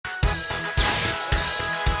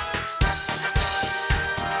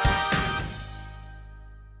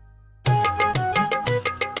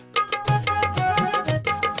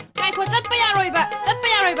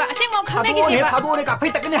थादोने का फै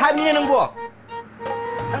तकने हाबिने नंगो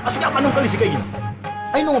नंग असुक याम अनुम कलिसि कइनो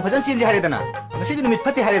ai no phajन change हारेदना ngasi di numit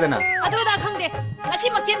phate haredana aduda khangde ngasi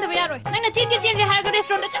ma chen da yaroi nang na chen haraga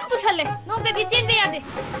restaurant da chang pusale nong da di chen yade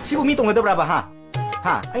sibu mi tonga da braba ha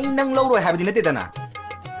ai nang lawroi habidi nate dana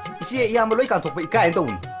isi iyam loi kan thokpa ikai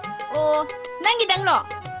tawun o nangi dang lo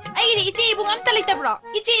ai di ichi ibung am talai tabro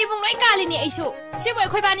ichi ibung loi kali ni aisu sibu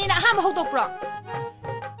khoi bani na ha ma hodok bro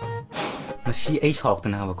ngasi ai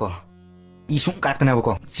saroktana ba ko isung kartana ba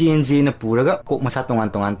ko chen na puraga kok masa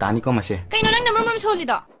tongan tani ko mase kai no nang namram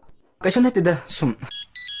solida kaiso nate da sum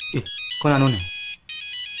kona no ne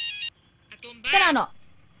atomba kana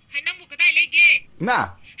hai nang bu kadai lege ma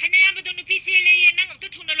hai na yam do no pi se le nang am to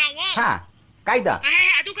thuna lawo ha kaida ai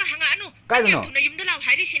adu ka hanga anu kaida no thuna yum da law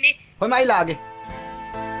hai ri sini hoi mai lage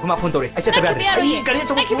kuma phone tore ai chata ba ai gari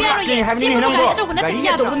to ko ni habni ni nang bo gari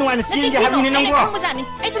to ko nuan chin ja habni ni nang bo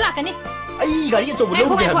ai sala kani ai gari to bo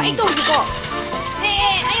lo ge ai to ji ko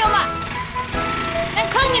ayo ma nang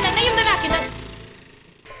khang ni nang yum da la kina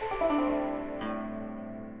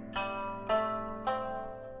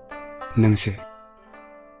nangse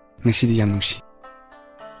ngasi di yam nusi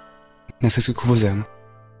nasasu khubozam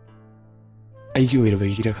ai gi oira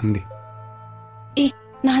bai gira khangde e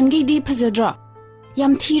nahan gi di phajadra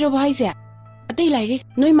yam thiro bai se atai lai ri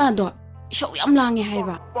noi ma do show yam lange hai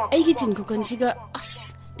ba ai gi chin ko kan siga as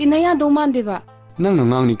tinaya do man de ba nang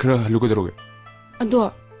nang ni khara halu ko doroge ado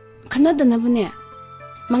khana dana bune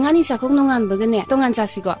mangani sa kok nongan ba gane tongan sa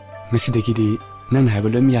sigo ngasi de gi di nang hai ba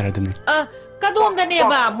lom yara dane kadom da ne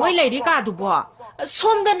ba moi lai ri ka du bo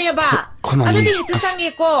som da ne ba adu di tu sange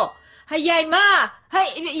ko hai yai ma hai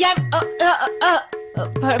yai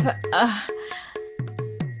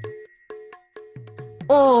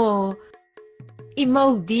oh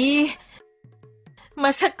imaudi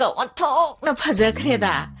masak ka onthok na phaja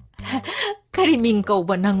khreda kari ming ko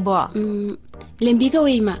ba nang bo lembi ka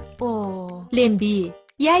wei ma oh lembi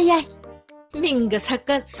yai ming ga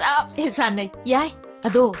sakka sap he sanai yai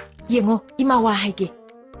ado yengo imawa haige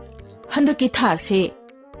handaki tha se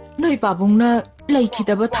noi babungna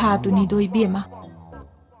laikhidaba tha tuni doi bema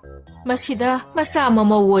masida masa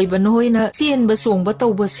mama woiba noina chenba songba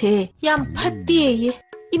tawba se yam phatte ye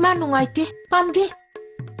ima nungaite pamde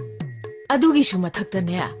adugi su mathakta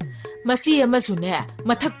ne masi amasu ne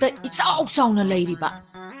mathakta ichau chauna lairiba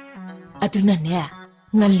aduna ne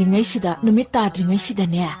ngallingai sida numit tadringai sida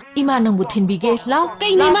ne ima nangbu thinbige law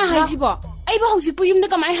kai ni ma haisibo ai ba hausi pu yumda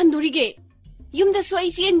kamai handurige yumda so ai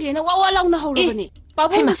sien gre na wawa law na hawrubani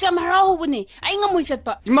babung du sam hara hobani ai ngamoi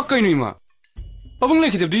satpa ima kai ni ma babung le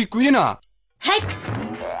khidab di kuina hai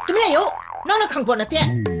tumle yo nona khangpo na te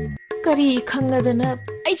kari khangadana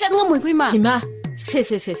ai sat ngamoi kui ma ima se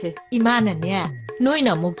ima na ne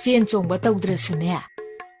noina muk chen chongba tawdrasu ne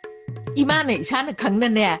ima na isana khangna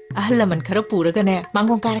ne ahlaman khara puraga ne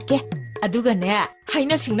mangong karake aduga ne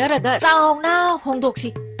haina singnaraga chauna hongdoksi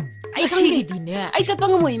ai sigi di ne ai sat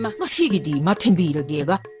pangamoi ma no sigi di ma thenbi rage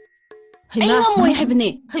ga ai ngamoi haibne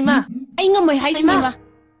haima ai ngamoi haisni ma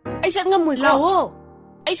ai sat ngamoi ko lawo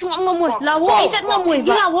ai sung ngamoi lawo ai sat ngamoi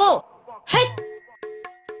ba lawo hai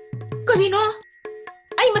kadino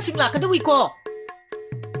ai masing la kadui ko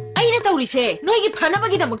ai na tawri se noi gi phana ba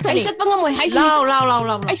gi damak tani ai sat pangamoi haisni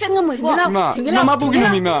law ai sat ngamoi ko ma bu gi na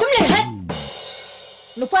mi ma tumle hai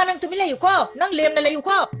nupa nang tumile yu ko nang lem na layu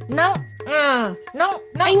ko nang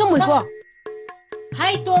ai ngamoi ko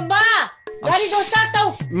hai tomba gari do start tau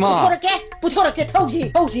puthorake thauji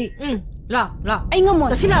la ai ngamoi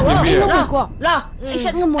sasila ai ngamoi ko la ai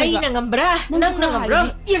sat ngamoi ai nangambra nang nangambra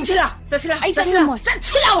yang sila sasila ai sat ngamoi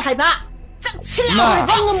sila hai ba sila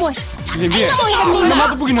ai ngamoi lembi ma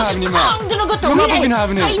bu gi na ni ma ma bu gi na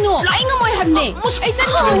ni ai no ai ngamoi habne ai sat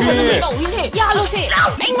ngamoi ya lo se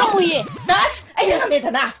ai ngamoi ye das ai ngamai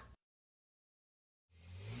thana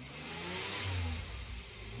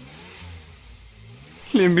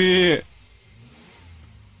lembi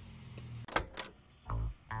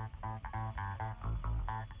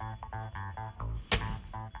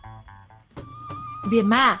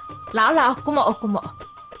Bema, lao, kumo.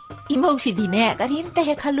 Imo si di ne, karim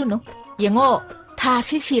tahe khalu no. Yengo, tha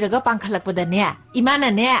si raga pangkhalak pada ne. Imana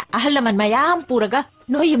ne, ahalaman mayam puraga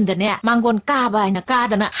noyum da ne. Mangon ka ba na ka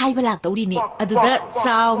da na hai balak tauri ni. Aduda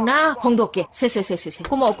saw na hongdoke. Se.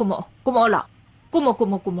 Kumo la. Kumo.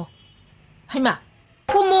 Haima.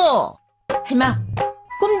 Kumo. Haima.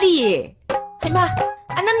 Kumdi. Haima.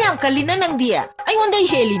 Anam yang kalina nang dia. Ay ngonday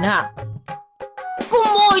helina.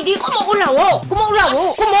 Kumo di kumo.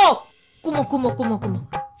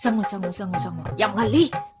 Sango. Yang ngali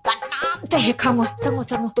kanam teh kango.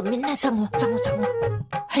 Sango. Tuminna sango.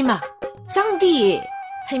 Haima. Sangdi.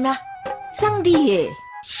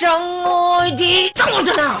 쌍어디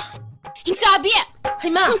짱어잖아. 힘싸비.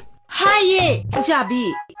 하이마 하예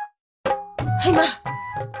자비. 하이마.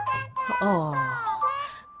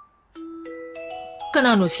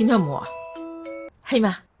 그나노 시나모아.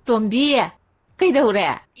 하이마 톰비.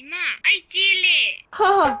 그이더래. 이마, 아이 찔레.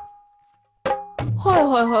 허.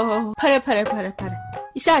 파래.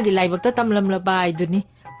 이사기 라이브부터 땀람라바이드니.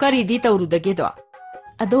 거리디 떠오르다게도.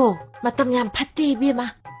 아도 마땀 얌 팥대 비마.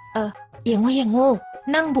 ꯌꯦꯡꯉꯣ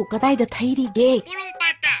ꯅꯪꯕꯨ ꯀꯗꯥꯏꯗ ꯊꯩꯔꯤꯒꯦ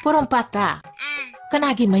ꯄꯣꯔꯣꯝꯄꯥꯠꯇ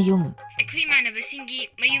ꯀꯅꯥꯒꯤ ꯃꯌꯨꯝ ꯑꯩꯈꯣꯏ ꯏꯃꯥꯟꯅꯕꯁꯤꯡꯒꯤ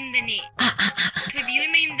ꯃꯌꯨꯝꯗꯅꯤ ꯊꯣꯏꯕꯤ ꯍꯣꯏ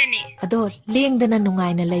ꯃꯌꯨꯝꯗꯅꯤ ꯑꯗꯣ ꯂꯦꯡꯗꯅ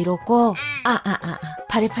ꯅꯨꯡꯉꯥꯏꯅ ꯂꯩꯔꯣꯀꯣ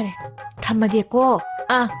ꯐꯔꯦ ꯊꯝꯃꯒꯦꯀꯣ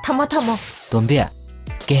ꯊꯝꯃꯣ ꯇꯣꯝꯕꯤ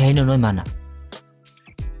ꯀꯩ ꯍꯥꯏꯅꯣ ꯅꯣꯏ ꯃꯥꯅ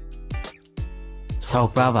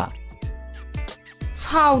ꯁꯥꯎꯄ꯭ꯔꯥꯕ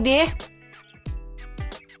ꯁꯥꯎꯗꯦ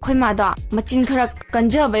ꯑꯩꯈꯣꯏ ꯃꯥꯗꯣ ꯃꯆꯤꯟ ꯈꯔ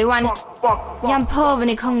ꯀꯟꯖꯕꯩ ꯋꯥꯅꯤ ꯌꯥꯝ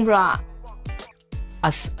ꯐꯕꯅꯤ ꯈꯪꯕ꯭ꯔꯣ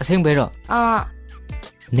ꯑꯁ ꯑꯁꯦꯡꯕꯩꯔꯣ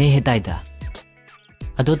ꯅꯦ ꯍꯦꯇꯥꯏꯗ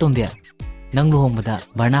ꯑꯗꯣ ꯇꯣꯝꯕꯤ ꯅꯪ ꯂꯨꯍꯣꯡꯕꯗ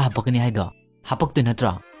ꯕꯔꯅꯥ ꯍꯥꯞꯄꯛꯀꯅꯤ ꯍꯥꯏꯗꯣ ꯍꯥꯞꯄꯛꯇꯣꯏ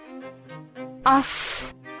ꯅꯠꯇ꯭ꯔꯣ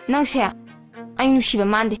ꯑꯁ ꯅꯪꯁꯦ ꯑꯩ ꯅꯨꯡꯁꯤꯕ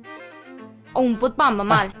ꯃꯥꯟꯗꯦ ꯑꯎꯟꯄꯣꯠ ꯄꯥꯝꯕ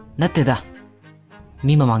ꯃꯥꯜꯂꯦ ꯅꯠꯇꯦꯗ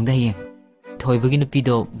ꯃꯤ ꯃꯃꯥꯡꯗ ꯍꯌꯦꯡ ꯊꯣꯏꯕꯒꯤ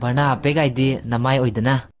ꯅꯨꯄꯤꯗꯣ ꯕꯔꯅꯥ ꯍꯥꯞꯄꯦ ꯀꯥꯏꯗꯤ ꯅꯃꯥꯏ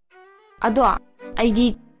ꯑꯣꯏꯗꯅ ꯑꯗꯣ ꯑꯩꯗꯤ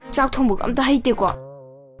ꯆꯥꯛ ꯊꯣꯡꯕ ꯑꯝꯇ ꯍꯩꯇꯦꯀꯣ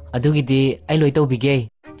ꯑꯗꯨꯒꯤꯗꯤ ꯑꯩ ꯂꯣꯏ ꯇꯧꯕꯤꯒꯦ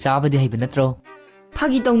ꯆꯥꯕꯗꯤ ꯍꯩꯕ ꯅꯠꯇ꯭ꯔꯣ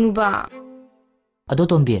ꯐꯥꯒꯤ ꯇꯧꯅꯨꯕ ꯑꯗꯣ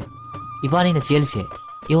ꯇꯣꯝꯕꯤ 이번에는 젤세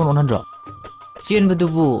이건 오는드로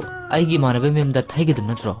찌엔부두부 아이기 마나베 멤다 타이게도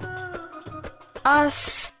너트로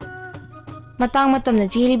ꯑꯁ ꯃꯇꯥꯡ ꯃꯇꯝꯅ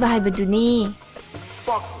ꯆꯦꯜꯂꯤꯕ ꯍꯥꯏꯕꯗꯨꯅꯤ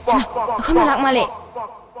ꯑꯩꯈꯣꯏ ꯃꯅꯥꯛ ꯃꯥꯜꯂꯦ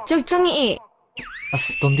ꯆꯪꯉꯛꯑꯦ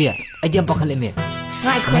ꯑꯁ ꯇꯣꯝꯕꯤ ꯑꯩꯗꯤ ꯌꯥꯝ ꯄꯥꯈꯠꯂꯦꯃꯦ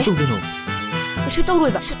ꯉꯥꯏꯈꯣꯍꯦ ꯇꯧꯗꯣꯏꯅꯣ ꯀꯩꯁꯨ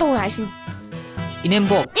ꯇꯧꯔꯣꯏꯕ ꯁꯨ ꯇꯧꯔꯣꯏ ꯍꯥꯏꯁꯤꯅꯤ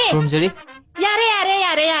이냄복 그럼저리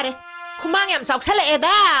야래 구망 얌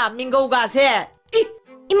썩살래에다 민고가세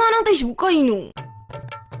이마 ꯅꯪ ꯇꯧꯏꯁꯤꯕꯨ ꯀꯩꯅꯣ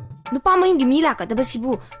누파 ꯃꯌꯨꯝꯒꯤ ꯃꯤ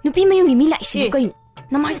ꯂꯥꯛꯀꯗꯕꯁꯤꯕꯨ 누피 ꯃꯌꯨꯝꯒꯤ ꯃꯤ ꯂꯥꯛꯏꯁꯤꯕꯨ ꯀꯩꯅꯣ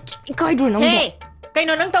ꯅꯃꯥꯏ ꯏꯀꯥꯏꯗ꯭ꯔꯣ ꯅꯪꯕꯣ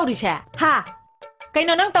ꯀꯩꯅꯣ ꯅꯪ ꯇꯧꯔꯤꯁꯦ ꯍꯥ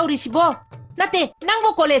ꯀꯩꯅꯣ ꯅꯪ ꯇꯧꯔꯤꯁꯤꯕꯣ ꯅꯠꯇꯦ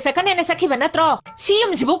ꯅꯪꯕꯨ ꯀꯣꯂꯦꯖ ꯆꯠꯀꯅꯦꯅ ꯆꯠꯈꯤꯕ ꯅꯠꯇ꯭ꯔꯣ ꯁꯤ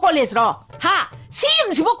ꯌꯨꯝꯁꯤꯕꯨ ꯀꯣꯂꯦꯖꯔꯣ ꯍꯥ ꯁꯤ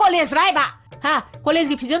ꯌꯨꯝꯁꯤꯕꯨ ꯀꯣꯂꯦꯖꯔ ꯍꯥꯏꯕ ꯍꯥ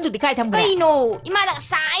ꯀꯣꯂꯦꯖꯒꯤ ꯐꯤꯖꯝꯗꯨꯗꯤ ꯀꯥꯏ ꯊꯝꯈ꯭ꯔꯦ ꯀꯩꯅꯣ ꯏꯃꯥꯅ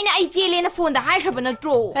ꯉꯁꯥꯏꯅ ꯑꯩ ꯆꯦꯜꯂꯦꯅ ꯐꯣꯟꯗ ꯍꯥꯏꯈ꯭ꯔꯕ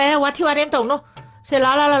ꯅꯠꯇ꯭ꯔꯣ 와티 와렘 떠오노 세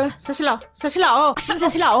라라라 사실라오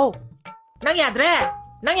사실라오 난 야드레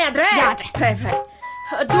야드레. 페페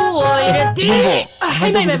두 이랬디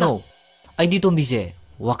이놈보 아이디 톰비제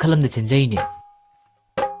와칼람데 젠자이니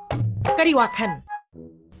까리 와칸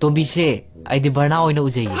톰비제 아이디 버나 오이나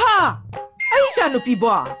우제이 하 아이자 누피보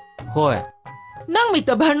호이 난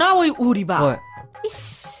미터 바나오이 우리바 호이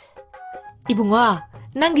이붕아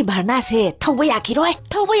낭기 바나세 타오바 야키로이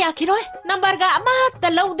넘버가 아마따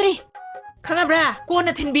라우드리 ꯈꯪꯉꯕ꯭ꯔꯥ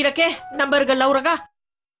ꯀꯣꯟꯅ ꯊꯤꯟꯕꯤꯔꯛꯀꯦ ꯅꯝꯕꯔꯒ ꯂꯧꯔꯒ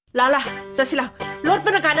ꯂꯥꯂꯥ ꯆꯠꯁꯤꯂꯥ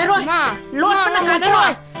ꯂꯣꯠꯄꯅ ꯀꯥꯟꯅꯔꯣꯏ ꯂꯣꯠꯄꯅ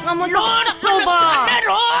ꯀꯥꯟꯅꯔꯣꯏ ꯂꯣꯠꯄ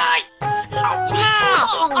ꯀꯥꯟꯅꯔꯣꯏ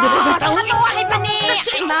ꯊꯥꯗꯣꯛꯑꯣ ꯍꯥꯏꯕꯅꯦ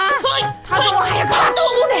ꯏꯃꯥ ꯊꯥꯗꯣꯛꯑꯣ ꯍꯥꯏꯔꯒ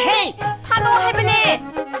ꯊꯥꯗꯣꯛꯎꯅꯦꯍꯦ ꯊꯥꯗꯣꯛꯑꯣ ꯍꯥꯏꯕꯅꯦ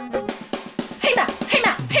ꯍꯩꯃ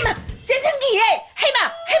ꯆꯦꯟꯁꯤꯟꯈꯤꯌꯦ ꯍꯩꯃ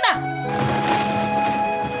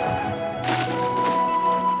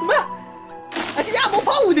ꯑꯁꯤꯗꯤ ꯑꯃꯨꯛ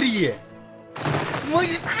ꯐꯥꯎ ꯎꯗ꯭ꯔꯤꯌꯦ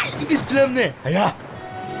ꯃꯣꯏꯒꯤ ꯏꯪꯂꯤꯁ ꯐꯤꯂꯝꯅꯦ ꯑꯌꯥ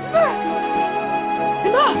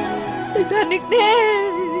ꯏꯃꯥ 타이타닉의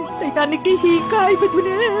히 가이브두네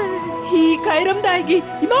히 가이람다이기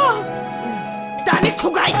이마 타이타닉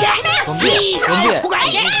투가이게 히사우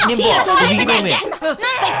투가이게 이놈보 톰비기 매매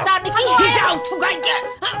타이타닉의 히사우 투가이게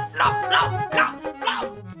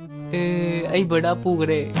아이 버나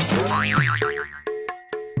뿌그래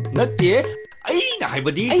ꯅꯠꯇꯦ ꯑꯩꯅ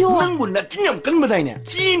ꯍꯥꯏꯕꯗꯤ ꯑꯌꯣ. ꯅꯪꯕꯨ ꯅꯆꯤꯟ ꯌꯥꯝ ꯀꯟꯕꯗꯥꯏꯅꯦ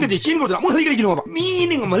ꯆꯦꯟꯒ꯭ꯔꯗꯣ ꯑꯃꯨꯛ ꯍꯜꯂꯤ ꯀꯔꯤꯒꯤꯅꯣꯕ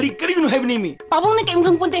ꯃꯤꯅ ꯉꯝꯍꯜꯂꯤ ꯀꯔꯤꯒꯤꯅꯣ ꯍꯥꯏꯕꯅꯤ ꯃꯤ ꯄꯥꯕꯨꯡꯅ ꯀꯩꯝ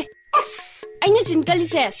ꯈꯪꯄꯣꯟꯇꯦ ꯑꯩꯅ ꯆꯤꯟ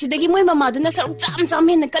ꯀꯜꯂꯤꯁꯦ ꯁꯤꯗꯒꯤ ꯃꯣꯏ ꯃꯃꯥꯗꯨꯅ ꯁꯔꯨꯛ ꯆꯥꯝ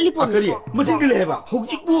ꯍꯦꯟꯅ ꯀꯜꯂꯤ ꯄꯣꯠꯅꯤ ꯀꯔꯤ ꯃꯆꯤꯟ ꯀꯜꯂꯦ ꯍꯥꯏꯕ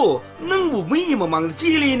ꯍꯧꯖꯤꯛꯄꯨ ꯅꯪꯕꯨ ꯃꯤꯒꯤ ꯃꯃꯥꯡꯗ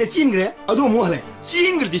ꯆꯦꯜꯂꯦꯅ ꯆꯦꯟꯈ꯭ꯔꯦ ꯑꯗꯨ ꯑꯃꯨꯛ ꯍꯜꯂꯦ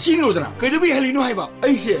ꯆꯦꯟꯈ꯭ꯔꯗꯤ ꯆꯦꯟꯈ꯭ꯔꯣꯗꯅ ꯀꯩꯗꯧꯕꯩ ꯍꯜꯂꯤꯅꯣ ꯍꯥꯏꯕ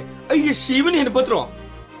ꯑꯩꯁꯦ ꯁꯤꯕꯅ ꯍꯦꯟꯅ ꯐꯠꯇ꯭ꯔꯣ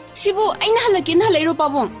ꯁꯤꯕꯨ ꯑꯩꯅ ꯍꯜꯂꯛꯀꯦꯅ ꯍꯜꯂꯛꯏꯔꯣ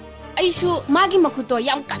ꯄꯥꯕꯨꯡ ꯑꯩꯁꯨ ꯃꯥꯒꯤ ꯃꯈꯨꯠꯇꯣ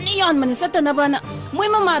ꯌꯥꯝ ꯀꯟꯅ ꯌꯥꯟꯕꯅ ꯆꯠꯇꯅꯕꯅ ꯃꯣꯏ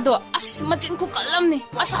ꯃꯃꯥꯗꯣ ꯑꯁ ꯃꯆꯤꯟ ꯈꯨꯀꯜꯂꯝꯅꯤ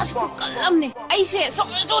ꯃꯁꯥꯁꯨ ꯈꯨꯀꯜꯂꯝꯅꯤ ꯑꯩꯁꯦ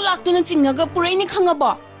ꯁꯣ ꯂꯥꯛꯇꯨꯅ ꯆꯤꯡꯉꯒ ꯄꯨꯔꯛꯏꯅꯤ ꯈꯪꯉꯕꯣ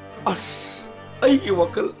ꯑꯁ ꯑꯩꯒꯤ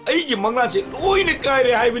ꯋꯥꯈꯜ ꯑꯩꯒꯤ ꯃꯪꯂꯥꯟꯁꯦ ꯂꯣꯏꯅ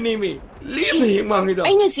ꯀꯥꯏꯔꯦ ꯍꯥꯏꯕꯅꯤ ꯃꯤ ꯂꯦꯝꯅ ꯍꯦꯛ ꯃꯥꯡꯉꯤꯗ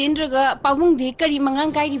ꯑꯩꯅ ꯆꯦꯟꯗ꯭ꯔꯒ ꯄꯥꯕꯨꯡꯗꯤ ꯀꯔꯤ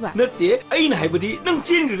ꯃꯪꯂꯥꯟ ꯀꯥꯏꯔꯤꯕ ꯅꯠꯇꯦ ꯑꯩꯅ ꯍꯥꯏꯕꯗꯤ ꯅꯪ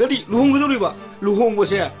ꯆꯦꯟꯈ꯭ꯔꯒꯗꯤ ꯂꯨꯍꯣꯡꯒꯗꯧꯔꯤꯕ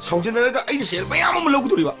ꯂꯨꯍꯣꯡꯕꯁꯦ ꯁꯥꯎꯖꯟꯅꯔꯒ ꯑꯩꯅ ꯁꯦꯜ ꯃꯌꯥꯝ ꯑꯃ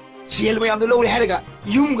ꯂꯧꯒꯗꯧꯔꯤꯕ ꯁꯦꯜ ꯃꯌꯥꯝꯗꯣ ꯂꯧꯔꯦ ꯍꯥꯏꯔꯒ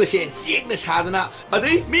ꯌꯨꯝꯒꯁꯦ ꯆꯦꯛꯅ ꯁꯥꯗꯅ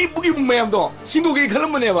ꯑꯗꯩ ꯃꯤ ꯕꯨꯒꯤ ꯃꯌꯥꯝꯗꯣ ꯁꯤꯡꯗꯣꯛꯀꯦ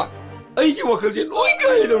ꯈꯜꯂꯝꯕꯅꯦꯕ ꯑꯩꯒꯤ ꯋꯥꯈꯜꯁꯦ ꯂꯣꯏ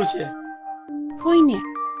ꯀꯥꯏꯔꯦꯗꯧꯔꯤꯁꯦ ꯍꯣꯏꯅꯦ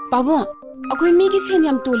ꯄꯥꯕꯨꯡ ꯑꯩꯈꯣꯏ ꯃꯤꯒꯤ ꯁꯦꯟ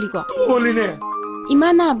ꯌꯥꯝ ꯇꯣꯜꯂꯤꯀꯣ ꯇꯣꯜꯂꯤꯅꯦ ꯏꯃꯥ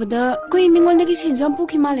ꯅꯥꯕꯗ ꯑꯩꯈꯣꯏ ꯃꯤꯉꯣꯟꯗꯒꯤ ꯁꯦꯟꯁꯨ ꯌꯥꯝ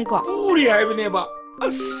ꯄꯨꯈꯤ ꯃꯥꯜꯂꯦꯀꯣ ꯄꯨꯔꯤ ꯍꯥꯏꯕꯅꯦꯕ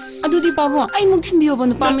ꯑꯁ ꯑꯗꯨꯗꯤ ꯄꯥꯕꯨꯡ ꯑꯩꯃꯨꯛ ꯊꯤꯟꯕꯤꯌꯣꯕ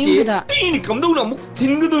ꯅꯨꯄꯥ ꯃꯌꯨꯝꯗꯨꯗ ꯑꯩꯅ ꯀꯝꯗꯧꯅ ꯑꯃꯨꯛ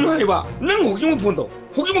ꯊꯤꯟꯒꯗꯣꯏꯅꯣ ꯍꯥꯏꯕ ꯅꯪ ꯍꯧꯖꯤꯛꯃꯛ ꯐꯣꯟ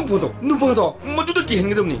ꯇꯧ ꯅꯨꯄꯥꯗꯣ ꯃꯗꯨꯗ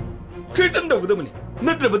ꯀꯤꯍꯟꯒꯗꯕꯅꯤ ꯊ꯭ꯔꯦꯇꯟ ꯇꯧꯒꯗꯕꯅꯤ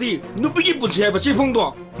नत्रबदी नुपीगी पुंसी है बच्चे फोन दो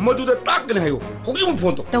मधुदा ताक ने है होगी मु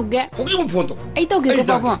फोन दो तौगे होगी मु फोन दो आई तौगे को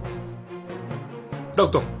पाबो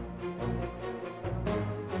डॉक्टर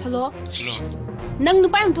हेलो हेलो नंग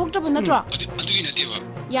नुपा यम थोक्ट्रब नत्रो अदुगी नतेबा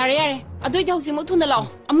यारे यारे अदुई हौसि मु थुना लाओ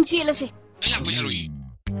अमु चेलसे ꯑꯩ ꯂꯥꯛꯄ ꯌꯥꯔꯣꯏꯌꯦ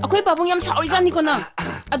अखोई पाबो यम साउरी जानी को ना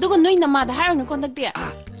अदुगो नोई नमादा हारनो कोंदक्ते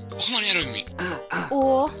ꯑꯈꯣꯏ ꯌꯥꯔꯣꯏ ꯃꯤ ओ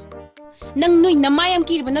नंग नोई नमा यम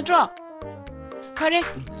किरब नत्रो फरे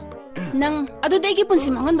नंग अदुदैगी पुंसी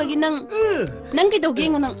मंगनबगी नंग किदोगे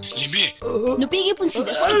ngo nang limbi नुपीगी पुंसी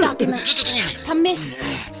दा सोई ताके ना थम्मे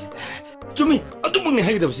चुमी अदुमंगने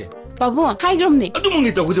है दबसे पाबो हाइग्रमने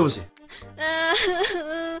अदुमंगने तगु दबसे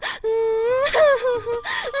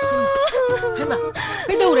Hema,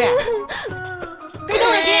 kaidaure?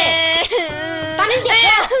 Kaidaurage? Taninge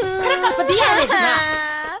khara kapadi yare na.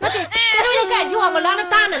 Mate, kaidaure kai ji wa malana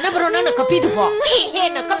tana na bro na kapidu bo. He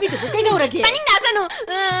na kapidu bo kaidaurage? Taning da sanu.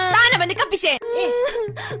 Tana bani kapise.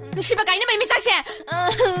 Shiba kai na mai misak se.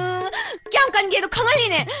 Kyam kan ge do khangali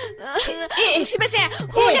ne. Shiba se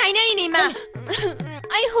hu dai na ni ma.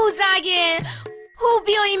 Ai hu za ge. Hu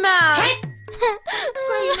bio ima.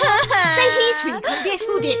 Say he's sweet, come this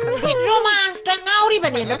who did romance the ngauri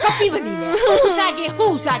bani na kapi bani ne. Who sage,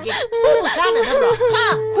 sana na bro. Ha,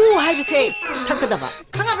 who I say, takadaba.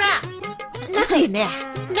 Kangabra. Nothing ne.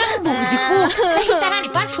 Nang buzi ko. Say tarani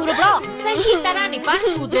pan shura bro. Say tarani pan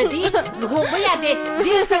shura di. Ho baya de.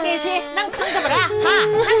 Jil sange se nang kangabra. Ha,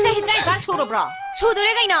 nang say try pan shura bro.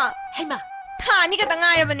 Chudure kai na. Hey ma. Thani ka tanga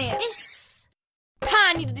ya bani. Is.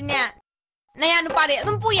 Thani du ne. Naya nu pa de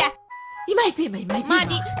adum puya. Imai pe.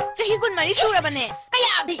 Madi chahi kun mari sura bane.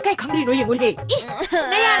 Kaya de kai khangri no yengul de.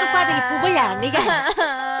 Naya nu pa de puba ya ni ga.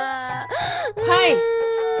 Hai.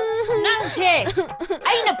 Nang se.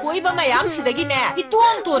 Aina poi ba mayam sidagi ne. I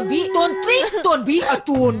ton bi, ton bi, a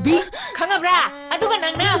ton bi. Khangabra. Aduga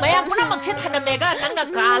nang na mayam puna makse thaname ga nang na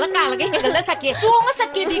kala ga hengala sakke. Chonga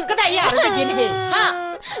sakke di kada ya ra de ni. Ha.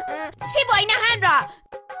 Si boy na handra.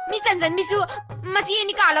 Mi janjan mi su maji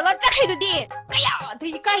ni kala ga chakhi du di. Kaya de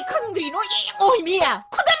kai khangri no ye oi mi ya.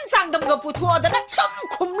 Khudam sangdam ga putho da na cham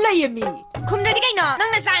khum lai mi. Khum da di kai na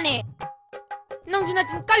nang na sa ne. Nang ju na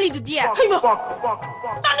tin kali du di. Hai ma.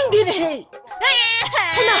 Taning di ne he.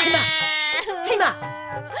 Hai ma.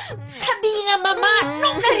 Sabina mama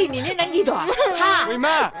nong nari ni ne nang gido. Ha. Oi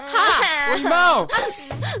ma Ha. Oi ma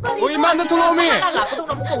Oi ma na tholo mi La ko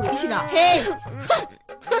dong na ko ri sina. Hey.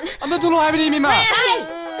 amna tholo haibini mi ma Hai.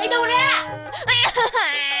 Kai đâu ra?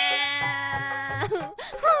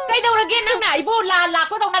 Kai đâu ra gen nang na ibo la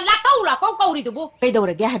ko dong na la câu ri du bo. Kai đâu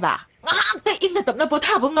ra ge hai ba. Ngak te in na tap na po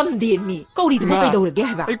tha bo ngam de mi. Câu ri du bo kai đâu ra ge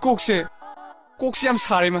hai ba. ꯑꯩ ꯀꯣꯛꯁꯦ ꯌꯥꯝ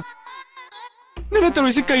ꯁꯥꯔꯦ ꯃꯥ ꯅꯪꯅ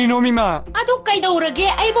ꯇꯧꯔꯤꯁꯤ ꯀꯩꯅꯣ ꯃꯤꯃꯥ Adu kai đâu ra ge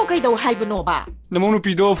ai bo kai đâu hai ba no ba. ꯅꯃꯧ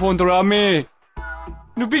ꯅꯨꯄꯤꯗꯣ phone ꯇꯧꯔꯛꯑꯝꯃꯦ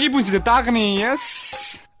ꯅꯨꯄꯤꯒꯤ ꯄꯨꯟꯁꯤꯗ ꯇꯥꯛꯀꯅꯤ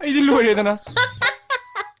ꯑꯁ ꯑꯩꯗꯤ ꯂꯣꯏꯔꯦꯗꯅ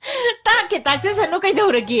Ta ke ta chen san no kai đâu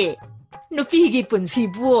ra ge. Nupi gi punsi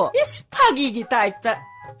bu. Is phagi gi type ta.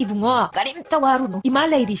 Ibungo karim tawaru no. Ima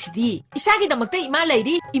lairi sidi. Isa gi damak ta ima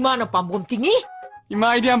lairi. Ima na pambom tingi. ꯏꯃꯥ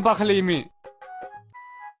ꯑꯩꯗꯤ ꯌꯥꯝ ꯄꯥꯈꯠꯂꯦ ꯏꯃꯤ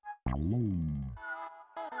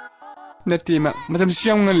ꯅꯠꯇꯦ ꯏꯃꯥ ꯃꯇꯝꯁꯨ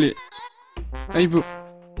ꯌꯥꯝ ꯉꯜꯂꯤ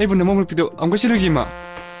ꯑꯩꯕꯨ ꯅꯃꯧ ꯅꯨꯄꯤꯗꯣ ꯑꯃꯨꯛꯀ ꯁꯤꯜꯂꯨꯒꯦ ꯏꯃꯥ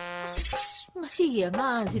Masigi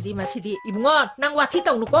angasidi masidi. Ibungo nang wathi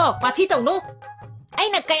tawnu ko. Wathi tawnu.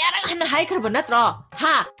 Aina kayarak hana hai kharba natro.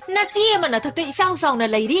 Ha. Nasi mana thakte isang saw na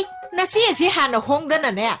lairi. Nasi si hana hongda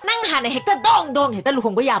na ne. Nang hana hekta dong hekta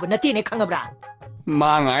luhong ba yaba nati ne khangabra.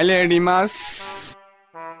 ꯃꯥ ꯉꯥꯏ ꯂꯩꯔꯗꯤ ꯃꯥꯁ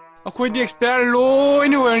ꯑꯩꯈꯣꯏꯗꯤ expire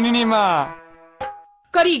ꯂꯣꯏꯅ ꯑꯣꯏꯔꯅꯤꯅꯦ ꯃꯥ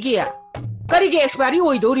Karigi expiry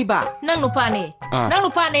oidoriba. Nang nupane. Nang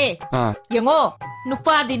nupane. Yango.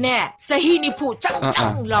 Nupadi ne. Sahi ni pu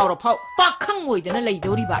chang laura pau. Pakhang oidana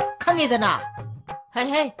laidoriba. Khangedana.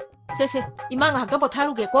 Hey. Se. Ima nga ka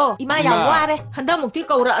potharu ge ko. Ima ya ware. Handa mukti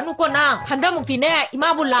kaura anu ko na. Handa mukti ne.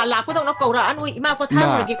 Ima bu la ko dong na kaura anu ima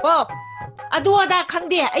potharu ge ko. Adu ada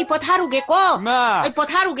khangde ai potharu ge ko. Ai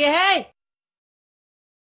potharu ge hey.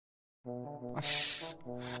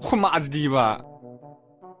 ꯑꯩꯈꯣꯏ ꯃꯥꯁꯤꯗꯤꯕ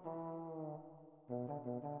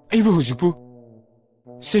ꯑꯩꯕꯨ ꯍꯧꯖꯤꯛꯄꯨ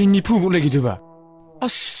ꯆꯍꯤ 90ꯃꯨꯛ ꯂꯩꯈꯤꯗꯣꯏꯕ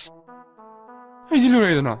ꯑꯁ ꯑꯩꯗꯤ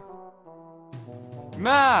ꯂꯣꯏꯔꯦꯗꯅ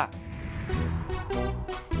ꯃꯥ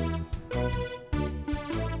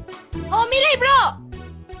Oh mi lai bro.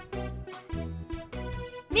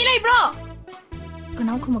 Mi lai bro.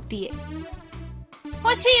 Kanau khumak ti.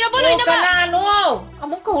 Oh si ra boloi na ba. Kana no.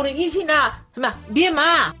 Amuk ko ri isina. Ma biema.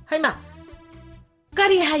 Hai ma.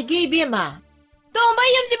 Kari hai ge biema. Tomba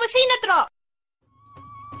yam si si na tro.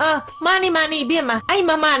 Mani biema. Ai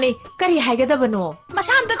mama ni. Kari hai ga da bano.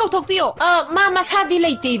 Masam ta kau thok piyo. Ma masadi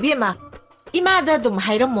leite biema. Ima da dum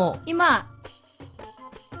hairamo. Ima.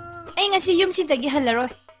 ai ngasi yum si tagi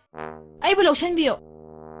hallaroi ai bu lotion biyo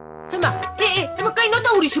hema hema kai no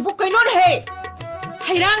tauri sibu kai no he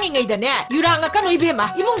hairang ngai da ne yurang ka noi be ma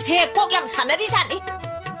imung se kok yam sanari sani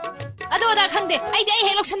ado da khangde ai de ai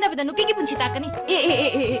he lotion da bada nupi gi punchi takani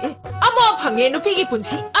amo phange nupi gi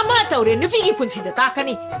punchi ama taure nupi gi punchi da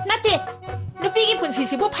takani nate nupi gi punchi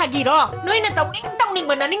sibu phagi ro noina tawning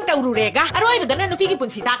bana ning tawru rega aroi bada na nupi gi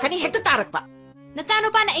punchi takani heta tarakpa na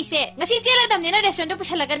chanu pa na aise ngasi chela dam ne na restaurant pu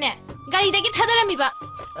chalaga ne gari da gi thadarami ba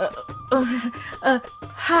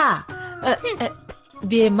ha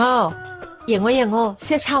bemo yengo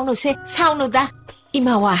se saunu da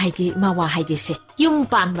imawa haigi se yum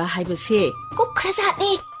pan ba haiba se ko khrazat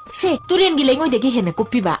ni se turen gi lengoi de gi hena ko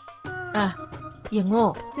pi ba yengo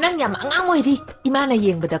nang yam angang oi ri imana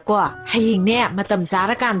yeng bada ko haying ne matam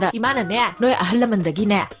zara kanda imana ne noi ahlaman da gi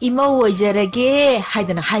ne imo oi jarage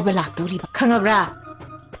haidana haiba lak tori ba khangabra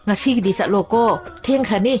ngasi gi di sa loko theng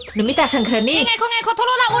khrani numita sang khrani ngai ko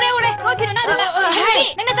tholo la ure roi kinu na da hai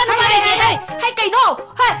nang na chanu pa hai kai no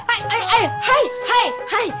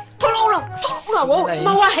hai tholo lo wo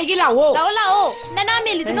ma wa hai gi la wo lao na na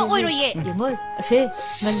me li du no oi ro ye yengoi ase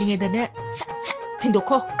ngalinge da ne sa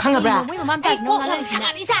thindoko khangabra moi ma mam cha no ngala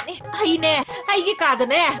sani ai ne ai gi ka da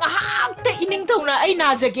ne ngahak te ining thona ai na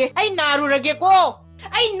jage ai na ru rage ko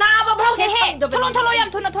ai na ba bhau he tholo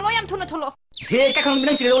yam thuna he ka khang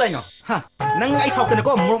nang chilo lai no ha nang ai sok te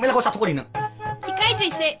ko mo me la ko sa thok ni na ikai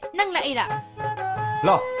trai se nang la ira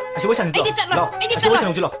lo asi bo san lo lo asi bo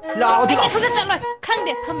san lo la o di ai so chat loi khang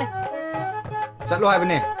de phame chat lo hai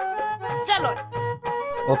bane chat loi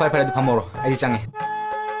o pai pai du phamoro ai change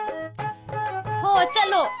ho chat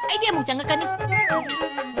lo ai de mu changa kani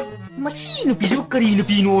masi nu pi ju kari nu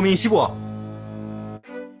pi no me si bo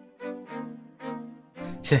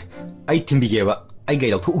se ai timbi ge ba ai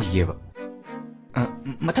gai lau thu gi ge ba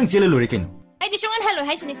matang chele lo re ken ai di shongan halo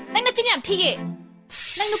hai sini nang na chinyam thige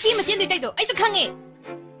nang nu ki ma chen doi tai do ai sa khange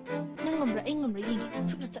nang ngomra yingi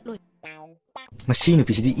su chat loi masi nu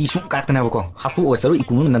pi si di i sung kak tana ba ko hatu o saru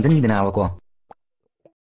ikung nan jan gi dana ba ko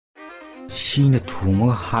si na thu mo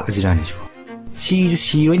ha ka jirani su si ju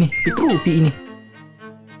si roi ni pitru pi ni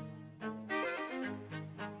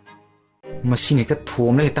masi ne ka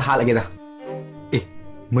thom le ta ha la ge da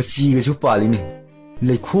masi ga ju pa li ni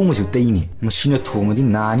lei khong ma ju tei ni masi na thom ma di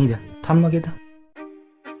na ni da tham ma ge da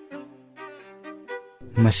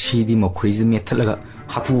masi di mo khri ji me thala ga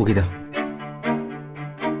hatu ge da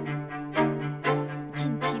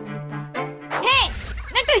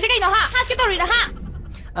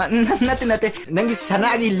nate nangi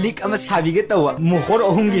sanagi lik ama sabi ge tawa mohor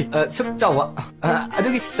ohungi sup chawa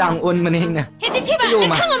adugi sang on mane na he chi thi ba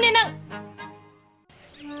khangom ne nang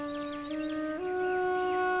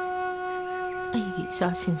ai gi sa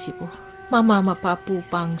sing si bo mama mapa pu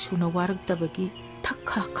pang suna warak tabagi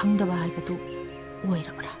thakha khangdaba hai badu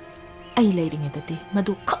oirabra ai leiring edati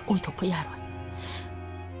madu kha oi thokpa yaroi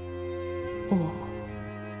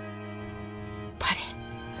pare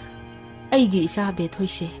ai gi sa be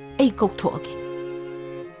thoise ai kok thoage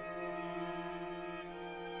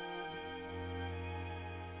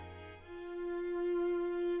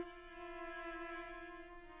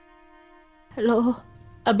hello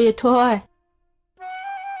Abethoi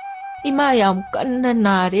ima yam kanna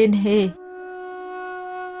naren he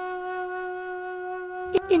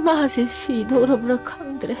ima se si dorabra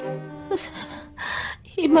khangdre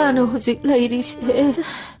ima no hojik lairi se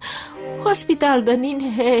hospital danin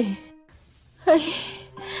he ai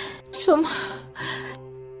som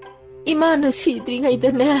ima na sidri ngai da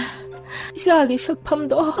ne isagi sapham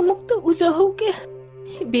do amukta uja hoge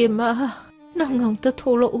bema nangam ta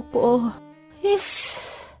tholo uko is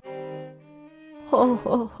ho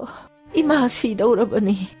ima si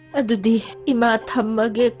dorabani adudi ima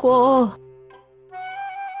thammage ko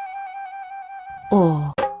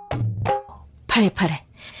pare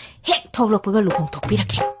hek thoklokpaga luhong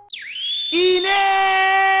thokpirake ine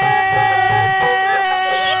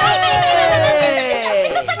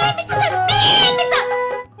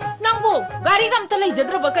nangbo gari gamta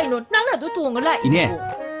leijadraba kaino nangna du tongala ine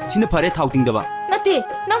sina phare thau tingdaba nate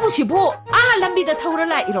nangbo sibo lambi da thawra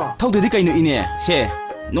la iro thawdedi kaino ine se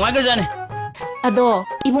nuai ga jane ado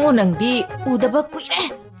ibungo nangdi udaba kuire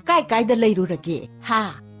kai da leirurage ha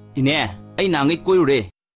ine ai nangai koirure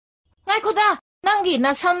ngai khoda nangi na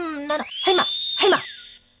sam na haima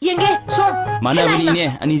yenge son mana bani ine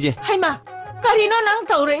ani je haima karino nang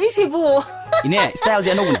tawre isibu ine style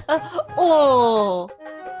je no guna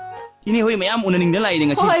ine hoi mayam unaning da lai ne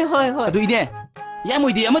ngasi hoi adu ine ya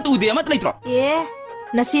moidi ama tu de ama leitro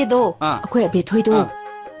nasi do akhoi Abethoi do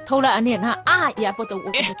thola ane na ya poto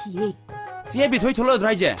o ki เจี๊ยบไปถอยทุเรศไร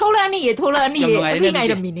เจ๊ 톨라니 예 톨라니 아, 예 영롱하네, 어디 이제.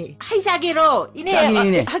 가이러미니 하이자게로 이네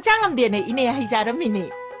짱이네. 학장암 되네 이네 하이자르미니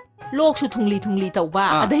록수 퉁리 떠봐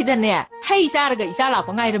아. 아데이다네 하이자르가 이자라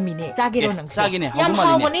방아이러미니 자게로 예, 능수 싸기네. 얌 하고 말이네.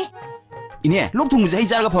 하오버니 이네 록통무지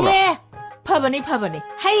하이자가 봐봐. 예 파버니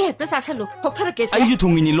하이 했다 사살로 폭타르께서 아이주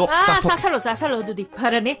동민이 록 아 짝폭. 사살로 두디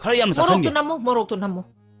파라니 가라야면 사살게. 모록도 나무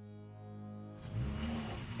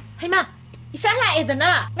하이마 이살라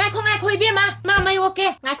에드나 나이코 이비마 마마이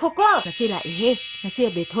오케 나이코고 나시라 예 나시야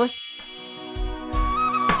베토이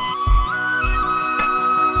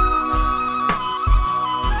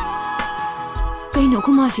ꯀꯩꯅꯣ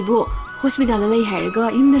ꯈꯨꯃꯥꯁꯤꯕꯨ ꯍꯣꯁꯄꯤꯇꯥꯜꯗ ꯂꯩ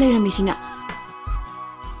ꯍꯥꯏꯔꯒ ꯌꯨꯝꯗ ꯂꯩꯔꯝꯃꯤꯁꯤꯅ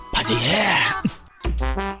바지예.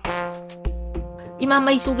 이마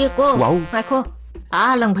마이 쏘겠고 와우. 나이코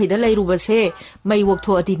아 랑파이다 레이루버세 마이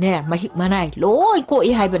웍토어디네 마힉 마나이 로이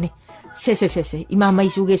꼬이 하이버니 세세세세 이마 마이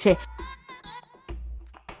쏘게세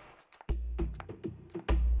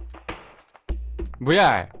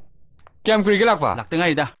뭐야? 게임 그리게 락봐.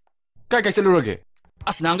 낙등아이다. 까이까이 셀루러게.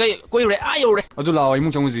 아스난가 꼬이래 아요래. 어두 라와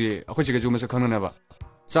이몽 정우지. 아코지가 주면서 강는해봐.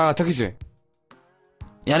 자, 타키지.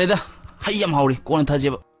 야래다. 하이얌 하우리 꼬는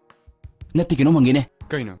타지바. 나띠기 노망기네.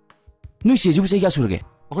 까이는. 누이 시지부 세기가 수르게.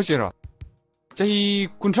 아코지라. 자히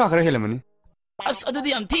군트라 그래 헬레머니. 아스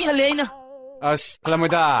아드디 암티 할레이나. 아스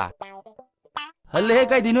할라모다. 할레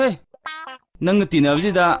까이디 누이. năng tin ở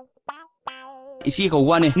gì đó isi cầu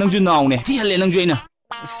quan này năng chuyên nào này thì hẳn năng chuyên nè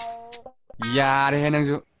야래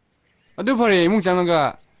해낭주. 어두 벌에 이몽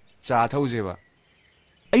장난가. 자, 타우지 봐.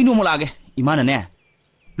 ấy nó một là cái iman nè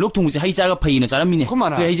lúc thùng sẽ hay cha cái phì nó cha mình Không mà nè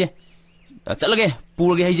nào. cái hay chứ chắc là cái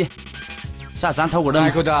bù cái hay chứ sa san thâu của đâm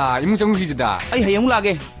아이코다. 이몽 정우지다. ấy hay không là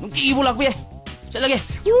cái nó kỳ bù lạc vậy chắc là cái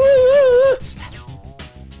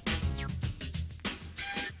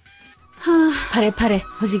파레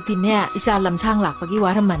허직디네 이사 람상 락바기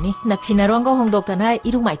와람마니 나 피나롱가 홍독다나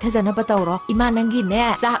이룩마이 타자나 바따오로 이마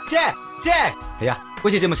난기네 자 제 야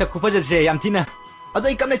꼬지 좀 sabku 파자세 얌티나 아도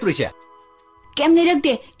이 깜내 뚜리세 ꯀꯩꯝ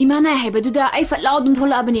ꯂꯩꯔꯛꯇꯦ ꯏꯃꯥꯅ ꯍꯥꯏꯕꯗꯨꯗ ꯑꯩ ꯐꯠ ꯂꯥꯎ ꯑꯗꯨꯝ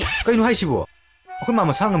ꯊꯣꯛꯂꯛꯑꯕꯅꯤ 그이노 하이시보 아콘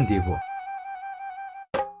마마 상음디보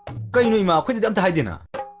그이노 이마 아코디 암타 하이디나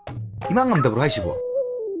이망감답으로 하이시보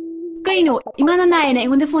ꯀꯩꯅꯣ ꯏꯃꯥꯅ ꯅꯥꯏꯌꯦꯅ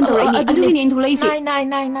ꯑꯩꯉꯣꯟꯗ ꯐꯣꯟ ꯇꯧꯔꯛꯏꯅꯤ ꯑꯗꯨꯒꯤꯅꯦ ꯑꯩꯅ ꯊꯣꯛꯂꯛꯏꯁꯦ 나이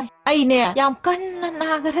아이네 얌 깐나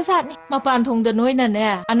나가라자니 마판 통다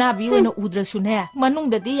노이나네 아나비 오이나 우드라수네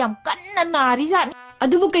마농다디 얌 깐나 나리자니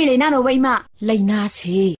ꯑꯗꯨꯕꯨ ꯀꯩ ꯂꯩꯅꯥꯅꯣꯕ ꯏꯃꯥ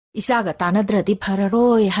라이나시 이사가 따나드라디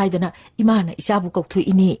파라로이 하이드나 이마나 이사부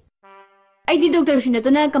꺽투이니 ꯑꯩꯗꯤ ꯗꯣꯛꯇꯔꯁꯨ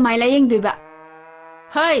ꯅꯠꯇꯅ ꯀꯃꯥꯏ ꯂꯥꯌꯦꯡꯗꯣꯏꯕ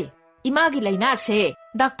하이 이마기 라이나세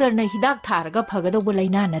닥터나 히닥 타르가 파가도부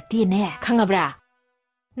라이나 나띠네 캉아브라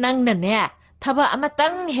낭나네 타바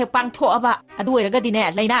아마땅 해빵 토아바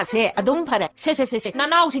아두에라가디네 라이나세 아동 파레 세세세세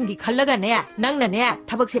나나우싱기 칼라가네 낭나네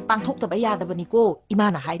타박세 빵 톡다바 야다바니고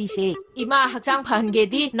이마나 하이리세 이마 학장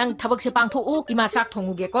파한게디 낭 타박세 빵 토우 이마 싹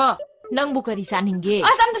통우게고 낭부 거리 사닝게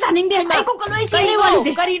ꯑꯁ ꯑꯝꯇ ꯆꯥꯅꯤꯡꯗꯦ ꯑꯩ ꯀꯣꯛꯀ ꯂꯣꯏ ꯆꯦꯜꯂꯦ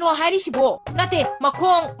ꯋꯥꯔꯤꯁꯦ 까리노 하이리시보 나테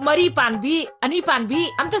마콩 머리 반비 아니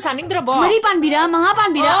반비 암타 사닝드라보 ꯃꯔꯤ ꯄꯥꯟꯕꯤꯔ ꯃꯉꯥ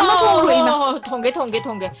ꯄꯥꯟꯕꯤꯔ ꯑꯃ ꯊꯣꯡꯈ꯭ꯔꯣ ꯏꯃꯥ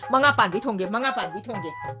통게 망아 반비 통게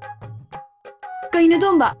ꯀꯩꯅꯣ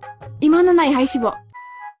ꯇꯣꯝꯕ ꯏꯃꯥꯅ ꯅꯥꯏ ꯍꯥꯏꯁꯤꯕꯣ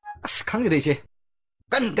아스 강게다 이제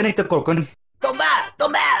깐깐에 떡골건 똥바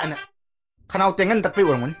카나우 땡은 딱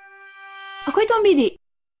빼고 오는 ꯑꯩꯈꯣꯏ ꯇꯣꯝꯕꯤꯗꯤ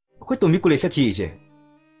아코 또 미꾸레 서키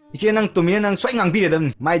이제 낭 또미네 낭 쇠강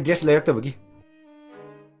비레담 마이 드레스 레럭더버기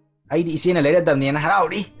아이디 이제나 레럭담네 나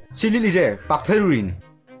하라우리 실릴 이제 박타루린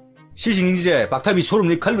시징 이제 박타비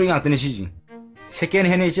소름이 칼로잉 안뜨네 시징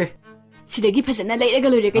세계는 해네 이제 ꯁꯤꯗꯒꯤ ꯐꯖꯅ ꯂꯩꯔꯒ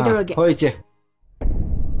ꯂꯣꯏꯔꯦ ꯀꯩꯗꯧꯔꯒꯦ ꯍꯣꯏ 이제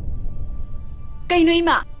ꯀꯩꯅꯣ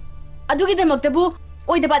ꯏꯃꯥ ꯑꯗꯨꯒꯤꯗꯃꯛꯇꯕꯨ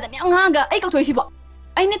ꯑꯣꯏꯗꯕꯗ ꯃꯌꯥꯝ ꯉꯥꯡꯉꯒ ꯑꯩ ꯀꯧꯊꯣꯛꯏꯁꯤꯕꯣ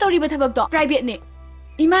ꯑꯩꯅ ꯇꯧꯔꯤꯕ ꯊꯕꯛꯇꯣ ꯄ꯭ꯔꯥꯏꯚꯦꯠꯅꯤ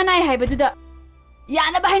ꯏꯃꯥ ꯅꯥꯏ ꯍꯥꯏꯕꯗꯨꯗ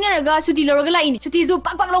ꯌꯥꯅꯕ ꯍꯥꯏꯅꯔꯒ ꯁꯨꯇꯤ ꯂꯧꯔꯒ ꯂꯥꯛꯏꯅꯤ ꯁꯨꯇꯤꯁꯨ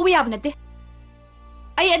ꯄꯥꯛ ꯂꯧꯕ ꯌꯥꯕ ꯅꯠꯇꯦ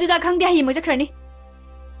ꯑꯩ ꯑꯗꯨꯗ ꯈꯪꯗꯦ ꯍꯌꯦꯡꯃꯛ ꯆꯠꯈ꯭ꯔꯅꯤ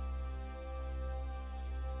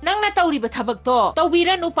ꯅꯪꯅ ꯇꯧꯔꯤꯕ ꯊꯕꯛꯇꯣ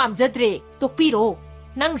ꯇꯧꯕꯤꯔꯅꯨ ꯄꯥꯝꯖꯗ꯭ꯔꯦ ꯇꯣꯛꯄꯤꯔꯣ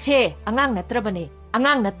ꯅꯪꯁꯦ ꯑꯉꯥꯡ ꯅꯠꯇ꯭ꯔꯕꯅꯦ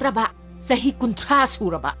ꯑꯉꯥꯡ ꯅꯠꯇ꯭ꯔꯕ ꯆꯍꯤ 30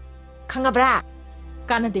 ꯁꯨꯔꯕ ꯈꯪꯉꯕ꯭ꯔꯥ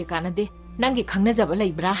ꯀꯥꯟꯅꯗꯦ ꯅꯪꯒꯤ ꯈꯪꯅꯖꯕ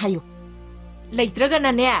ꯂꯩꯕ꯭ꯔꯥ ꯍꯥꯏꯌꯨ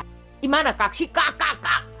ꯂꯩꯇ꯭ꯔꯒꯅꯅꯦ ꯏꯃꯥꯅ ꯀꯥꯛꯁꯤ ꯀꯥꯛ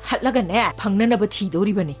ꯍꯠꯂꯒꯅꯦ ꯐꯪꯅꯅꯕ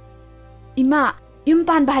ꯊꯤꯗꯧꯔꯤꯕꯅꯤ ꯏꯃꯥ ꯌꯨꯝ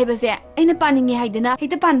ꯄꯥꯟꯕ ꯍꯥꯏꯕꯁꯦ ꯑꯩꯅ ꯄꯥꯅꯤꯡꯉꯦ ꯍꯥꯏꯗꯅ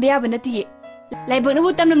ꯍꯦꯛꯇ ꯄꯥꯟꯕ ꯌꯥꯕ ꯅꯠꯇꯤꯌꯦ ꯂꯥꯏꯕꯛꯅꯕꯨ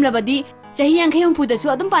ꯇꯝꯂꯝꯂꯕꯗꯤ ꯆꯍꯤ 50-60ꯗꯁꯨ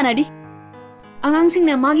ꯑꯗꯨꯝ ꯄꯥꯟꯅꯔꯤ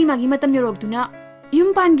ꯑꯉꯥꯡꯁꯤꯡꯅ ꯃꯥꯒꯤ ꯃꯇꯝ ꯌꯧꯔꯛꯇꯨꯅ ꯌꯨꯝ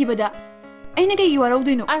ꯄꯥꯟꯈꯤꯕꯗ ꯑꯩꯅ ꯀꯩꯒꯤ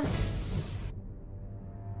ꯋꯥꯔꯧꯗꯣꯏꯅꯣ ꯑꯁ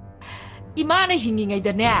이마나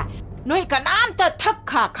힝잉이더네 너희 까남다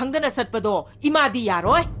탁하 강드나 삿바도 이마디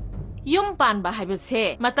야로이 용 반바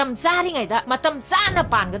하이버세 마땀 짜링이다 마땀 짜나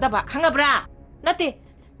반가다바 강아브라 나티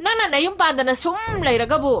나나 나용 반다나 숨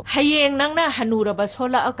레이라가부 하이엥 낭나 하누라바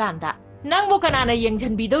솔라 어간다 낭보 까나나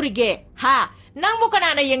영전 비도리게 하 낭보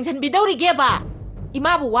까나나 영전 비도리게 바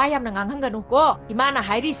이마부 와얌나 강한가누 고 이마나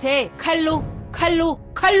하이리세 칼루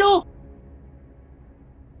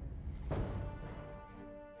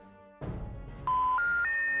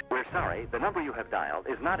We're sorry, the number you have dialed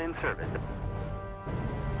is not in service.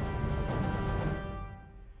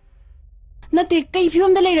 Nate kai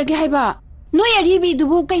phim da leirage haiba noi aribi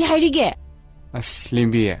dubu kai hairige As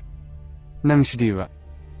limbi nang sidiwa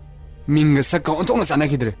minga sakka ontongna sana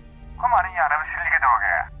kidre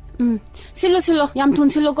silo yam thun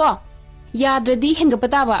silo ko yadradi henga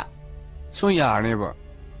pataba so yarne ba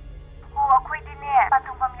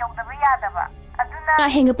na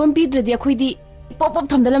henga pampi dradi akhoi pop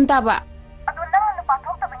thamdalam taba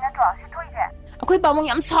akhoi pamong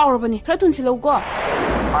yam saurabani khara thun silo ko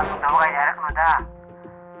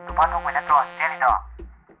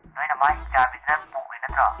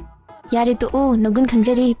yare to o nogun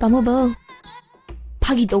khangjari pamu bo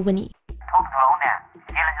phagi tobani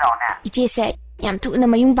iche se yam thu na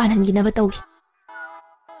mayung panhan gi na ba tawgi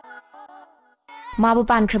mabu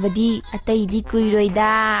pan khrabadi atai di kuiroida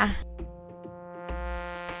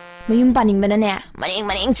mayung paning bana ne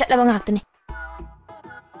mareng chatlaba ngaktane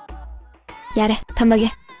yare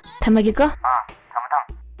thamage ko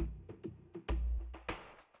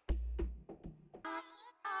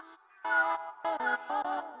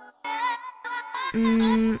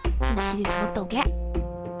ngasi thak tawge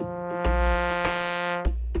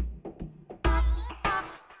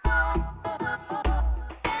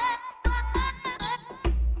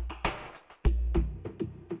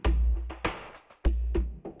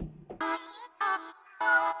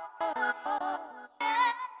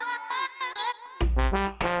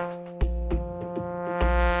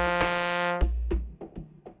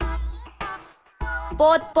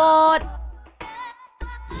pot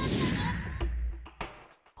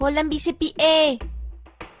lambi se pi e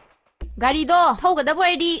gari do thauga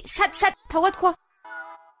boydi sat thaugat kho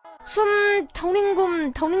sum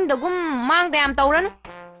thauningdagum mangda yam tawran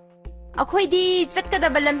akhoi di chatkada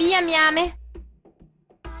lambi yam yame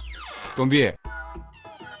tombi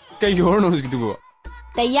kai yorno husgidu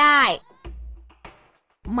tayai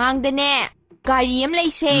mangdane gari yam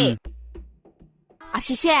leise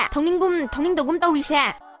asise thauningdagum tawrise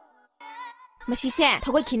masise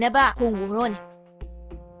thaugat khinaba khongurone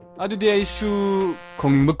아두디 아이수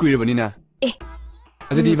공인버 꾸이러버니나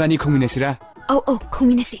아두디 이반이 공인했으라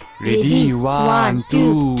공인했지 Ready, Ready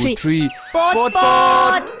 1, 2, 3 뽀뽀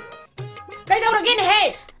까이다오라긴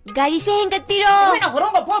해 가리세 행갓비로 왜나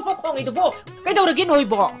그런 거 뽀뽀콩이도 뭐 까이다오라긴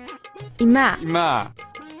어이보 이마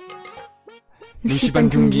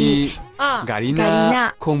누시반퉁기 아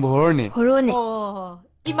가리나 공보호르네 호로네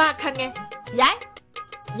이마 강해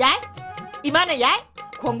야이 이마는 야이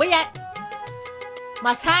공부 야이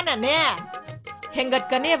마사나네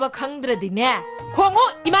행갓가네 뭐 강들어디네 공우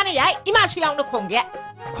이마는 야이 이마 수양도 공개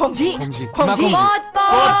공지 뽀뽀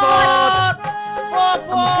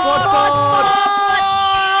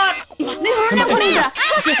내 호로네 보낸다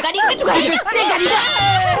제가리가 제가리다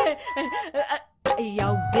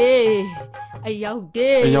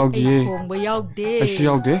야우게 공부 야우게 아이수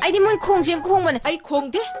야우게 아이디 뭔 콩진 콩만 아이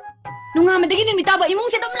공대 농아메데기 누미 따봐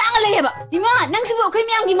이몽세 좀 랑을 해봐 이마 낭스부 어커이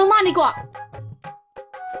미양기 마마니고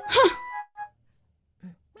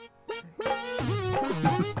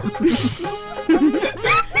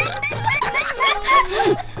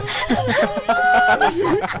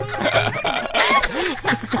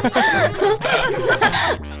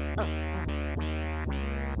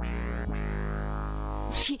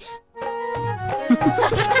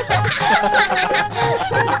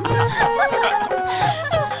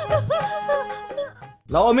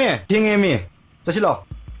라오메 팅에미 자실러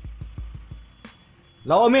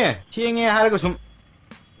라오메 팅에 하르고 좀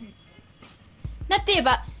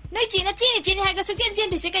나때바 너희 찐이 하가 석젠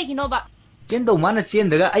비세 까이기노바 찐도 마나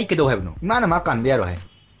찐다가 아이케도 해브노 마나 마칸데야로 해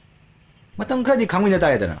마땅 크라디 강민에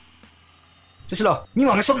따야 되나 자실러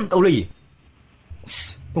미망에 좀 떠올리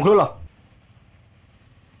좀 그럴라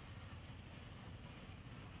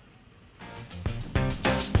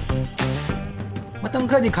마땅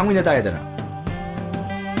크라디 강민에 따야 되나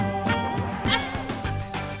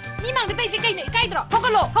미망도 따이세 까이들어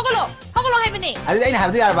허글로 해보니 아니 아니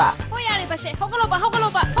하도 야봐 호야리 바세 허글로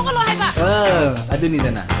해봐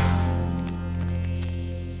아드니잖아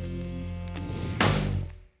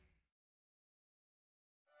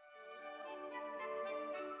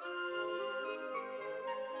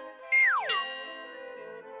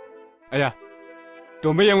아야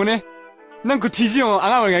동배 영혼에 난그 뒤지요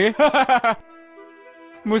안 하면 가게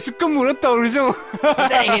무슨 물어 떠오르죠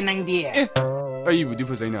자 낭디 아이 부디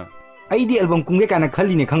보자이나 아이디 앨범 공개 가나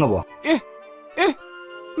칼리네 강가보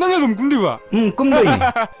난 앨범 꿈대와 꿈도이네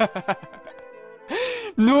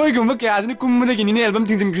너희가 그야스니 꿈무대기니네 앨범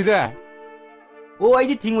팅진 그자. 오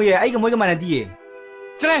아이디 팅오예 아이가 뭐가 많아디예.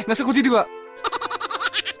 그래 나서 고디드가.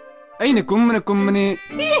 아이네 꿈무네.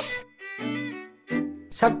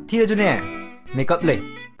 삭 티레주네. 메이크업 레.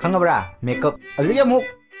 강가브라 메이크업. 아들이야 뭐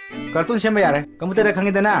cartoon same यार computer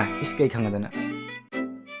खंगे देना इसके खंगे देना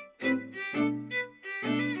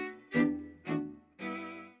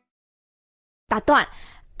तातोन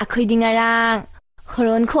अखोइदि ngarang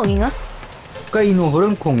horon khonginga कई no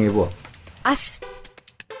होरन खोंगे वो as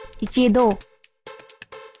ichedo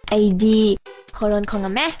aidi horon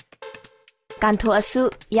khongame kanto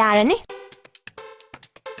asu yarani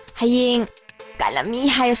hayeng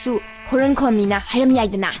kalami harasu horon khomina haram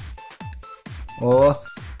yaidana ओ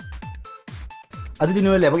अदुदी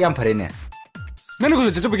no लेबक याम फरेने 나는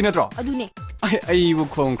그저 저쪽이긴 하더라. adune 아이고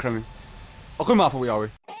그럼 그러면 어글 마포 야we.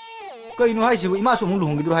 कई no हाइसिबो इमा सोमु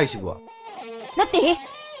लुहोंगी दुर हाइसिबो natte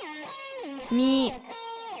mi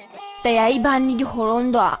tayai bani gi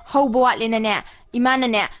horon do haubo watlena ne imana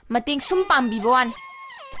ne mating sum pambi bon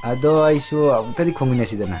अदो iso अबतदी खोंगिने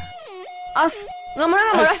सिदना as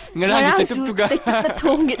ngamara ngarang gi setup na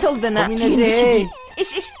thonggi thogdana खोंगिने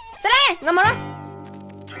is sare ngamara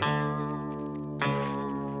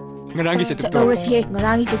ngarangi setup to. tawrasi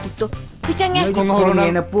ngarangi chetukto pichangye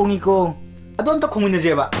खोंगे ना पोंगी को अदोन तो खोंगिने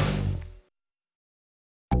जेबा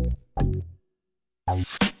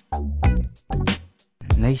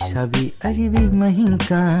नैसाबी अरिबी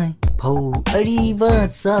महिंकाय फौ अरिबा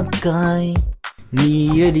साकाय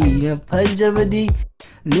नीरडी फजबदी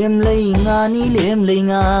लेम लेंगानी लेम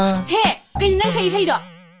लेंगा हे कहीं नंग सही सही दो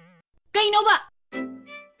कहीं नो बा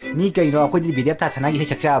मी कइनो अखोदी वीडियो था सनागी हे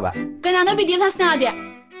सकचाबा कनानो वीडियो था सना दे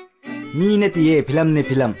मी नतिये फिल्म ने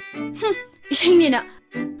फिल्म इशेंगे ना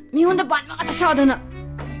मी होंदा बात मा ता सादना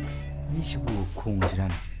이시부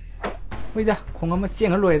콩지란 왜다 콩 한번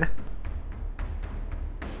쌩을 놓아야다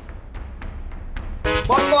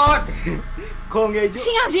뻔뻔 콩해줘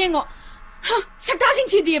싱아 쟁어 색다싱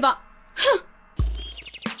치디에 봐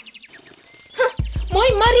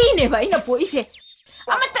moi marine ba ina po ise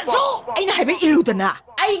amata so ai na hebe iludana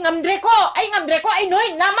ai ngamdre ko ai noi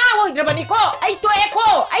nama ho drabani ko ai to eko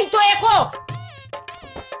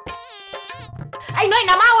ai noi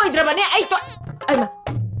nama ho drabani ai to ai ma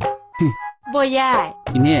boyai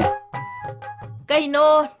이네 kaino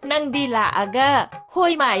nang di la aga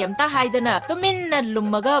hoi ma yam ta haidana tumin na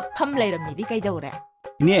lummaga pham leiramni di kaidawre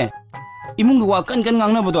이네 이몽도 와 깐깐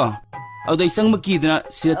강나보다 아도 이상마 기드나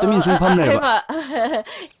시다 또민 송팜 내봐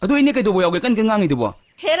아도 이네 그도 뭐야 깐깐 강이도 뭐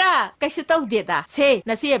hera kaisu tawdeda se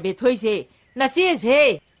nasi Abethoi se nasi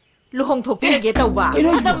se luhong thokpirage tawba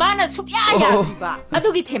ada mana sukya ya ba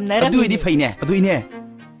adugi themnara 아도 이디 파이네 아도 이네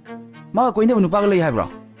마 거인데 뭐 누빠가 레이 하브라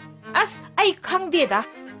as ai khangdeda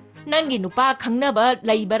nangi nupa khangnaba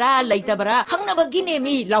leibara leitabara khangnaba gine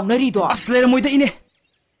mi launari do असलेर मोइदा इने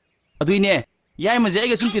अदु इने याय मजे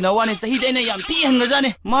एगे सुंति नवाने सही देने याम ती हंग जाने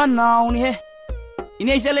मा नाउनी हे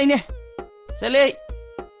इने चले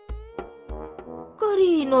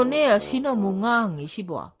kari no ne asina mungang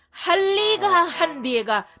isibo halliga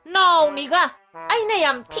handiega nauniga aina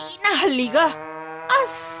yam thina halliga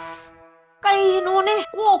as kai no ne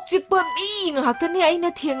kok chikpa mi ngakta ne aina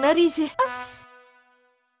thengnari se as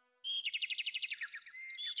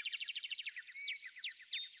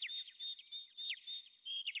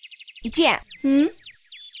이제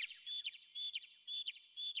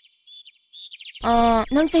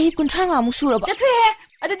ꯅꯪ ꯆꯍꯤ 35ꯃꯨꯛ ꯁꯨꯔꯕ ꯆꯠꯊꯣꯏꯍꯦ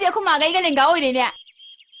ꯑꯗꯨꯗꯤ ꯑꯩꯈꯣꯏ ꯃꯥꯒ ꯑꯩꯒ ꯂꯦꯡꯒꯥ ꯑꯣꯏꯔꯦꯅꯦ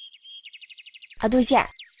ꯑꯗꯣ 이제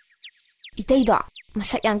이때이도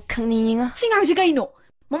ꯃꯁꯛ ꯌꯥꯝ ꯈꯪꯅꯤꯡꯉꯤꯉꯣ ꯁꯤꯉꯥꯡꯁꯤ ꯀꯩꯅꯣ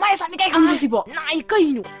ꯃꯃꯥꯏ ꯁꯥꯕꯤ ꯀꯥꯏ ꯈꯪꯗ꯭ꯔꯤꯁꯤꯕꯣ 나이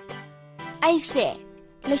ꯀꯩꯅꯣ ꯑꯩꯁꯦ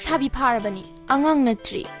ꯂꯩꯁꯥꯕꯤ ꯐꯥꯔꯕꯅꯤ ꯑꯉꯥꯡ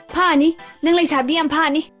ꯅꯠꯇ꯭ꯔꯤ ꯐꯥꯅꯤ ꯅꯪ ꯂꯩꯁꯥꯕꯤ ꯌꯥꯝ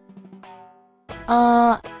ꯐꯥꯅꯤ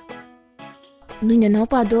ꯅꯣꯏ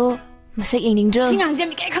ꯅꯅꯥꯎꯄꯥꯗꯣ ꯃꯁꯛ ꯌꯦꯡꯅꯤꯡꯗ꯭ꯔꯣ ꯁꯤꯉꯥꯡꯁꯤ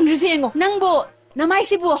ꯌꯥꯝ ꯀꯥꯏ ꯈꯪꯗ꯭ꯔꯤꯁꯦ ꯌꯦꯡꯉꯣ ꯅꯪꯕꯨ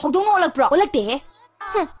ꯅꯃꯥꯏꯁꯤꯕꯨ ꯍꯧꯗꯣꯡꯅ ꯑꯣꯜꯂꯛꯄ꯭ꯔꯣ ꯑꯣꯜꯂꯛꯇꯦ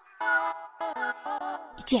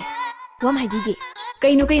이제 ꯋꯥꯝ ꯍꯥꯏꯕꯤꯒꯦ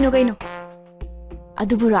ꯀꯩꯅꯣ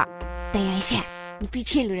ꯑꯗꯨꯕꯨꯔꯣ ꯇꯌꯥꯏꯁꯦ ꯅꯨꯄꯤ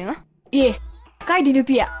ꯆꯦꯜꯂꯨꯔꯦꯉꯣ ꯑꯦ ꯀꯥꯏꯗꯤ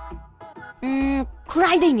ꯅꯨꯄꯤ야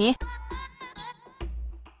ꯈꯨꯔꯥꯏꯗꯩꯅꯦ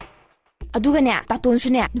ꯑꯗꯨꯒꯅꯦ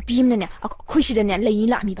ꯇꯥꯇꯣꯟꯁꯨꯅꯦ ꯅꯨꯄꯤ ꯑꯃꯅꯅꯦ ꯑꯩꯈꯣꯏ ꯁꯤꯗꯅꯦ ꯂꯩꯅꯤ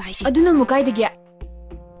ꯂꯥꯛꯃꯤꯕ ꯍꯥꯏꯁꯦ ꯑꯗꯨꯅ ꯑꯃꯨꯛ ꯀꯥꯏꯗꯒꯤ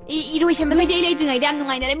이로이ꯁꯦꯝꯕ ꯅꯣꯏꯗꯤ ꯑꯩ ꯂꯩꯇ꯭ꯔꯤꯉꯩꯗ ꯌꯥꯝ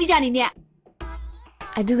ꯅꯨꯡꯉꯥꯏꯅꯔꯝꯃꯤꯖꯥꯅꯤꯅꯦ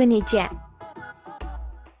ꯑꯗꯨꯒꯅꯦ 이제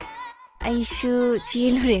ꯑꯩꯁꯨ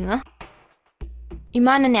ꯆꯦꯜꯂꯨꯔꯦꯉꯣ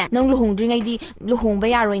이마는네 ꯅꯪ ꯂꯨꯍꯣꯡꯗ꯭ꯔꯤꯉꯩꯗꯤ ꯂꯨꯍꯣꯡꯕ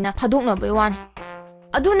ꯌꯥꯔꯣꯏꯅ ꯐꯥꯗꯣꯛꯅꯕꯩ ꯋꯥꯅꯤ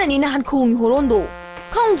ꯑꯗꯨꯅꯅꯤ ꯅꯍꯥꯟ ꯈꯣꯡꯉꯤ ꯍꯣꯔꯣꯟꯗꯣ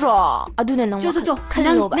ꯈꯪꯗ꯭ꯔꯣ ꯑꯗꯨꯅ ꯅꯪ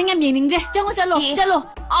ꯈꯜꯂꯣꯕ ꯅꯪ ꯌꯥꯝ ꯌꯦꯡꯅꯤꯡꯗ꯭ꯔꯦ ꯆꯪꯉꯣ ꯆꯠꯂꯣ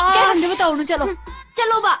ꯏꯀꯥꯏ ꯈꯪꯗꯕ ꯇꯧꯔꯨꯅꯨ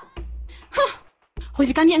ꯆꯠꯂꯣꯕ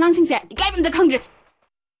ꯍꯧꯖꯤꯛꯀꯥꯟꯒꯤ ꯑꯉꯥꯡꯁꯤꯡꯁꯦ ꯏꯀꯥꯏꯕ ꯑꯝꯇ ꯈꯪꯗ꯭ꯔꯦ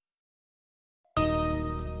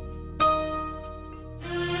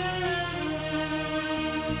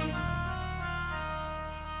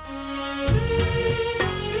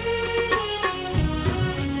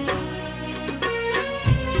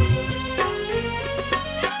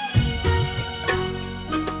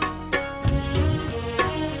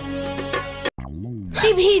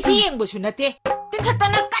TV si yeng bu sunate tin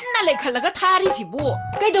khatana kanna le khalaga thari si bu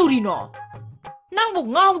kai dauri no nang bu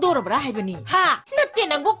ngaw do ra bra hai bani ha natte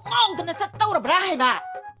nang bu ngaw dana sat taw ra bra hai ba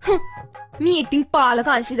mi acting pa la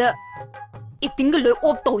kan si da acting ga loi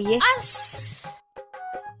op to ye as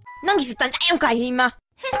nang gi tan jam kai hi ma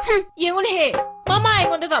yengun he mama ai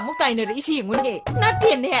ngon daga muk tai ne ri si yengun he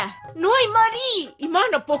natte ne noi mari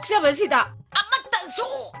imana poksa ba si da amatan su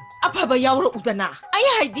apa ba yaw ro udana ai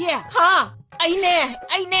hai dia ha ai ne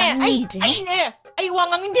ai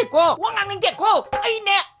wangang inde ko ai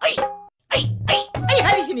ne ai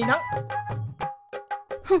hari sini nang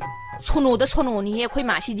sono da sono ni he khoi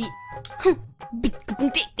ma si di bit ka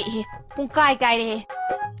pung te te he pung kai kai re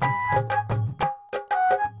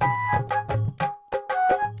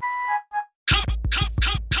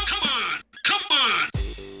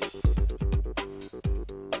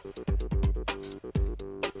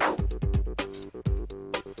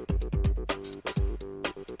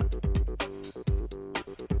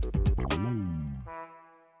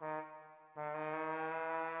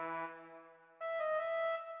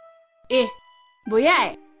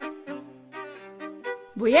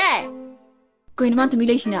boyai koi na man tu mi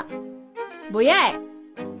le sina boyai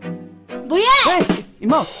hey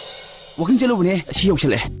ima walking chalo bune si yok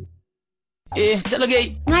chale chalage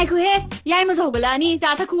ngai khu he yai ma zo gala ni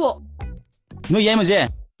ja tha khu no yai ma je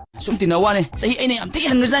sum tina wane sahi aine am ti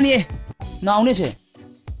han rajani naw ne se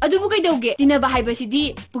adu bu kai doge tina ba hai ba si di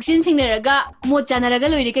buksin sing ne raga mo chana raga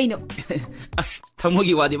loi re kai no as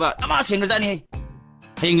thamogi wadi ba ama sing rajani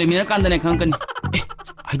heng le mira kan da ne khang kan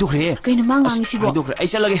ai dok re kai na mang mang si bo ai dok re ai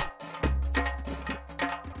chalage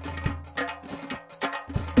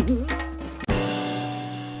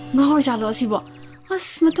ngahor ja lo si bo as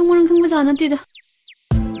matung morang khang ba jana ti da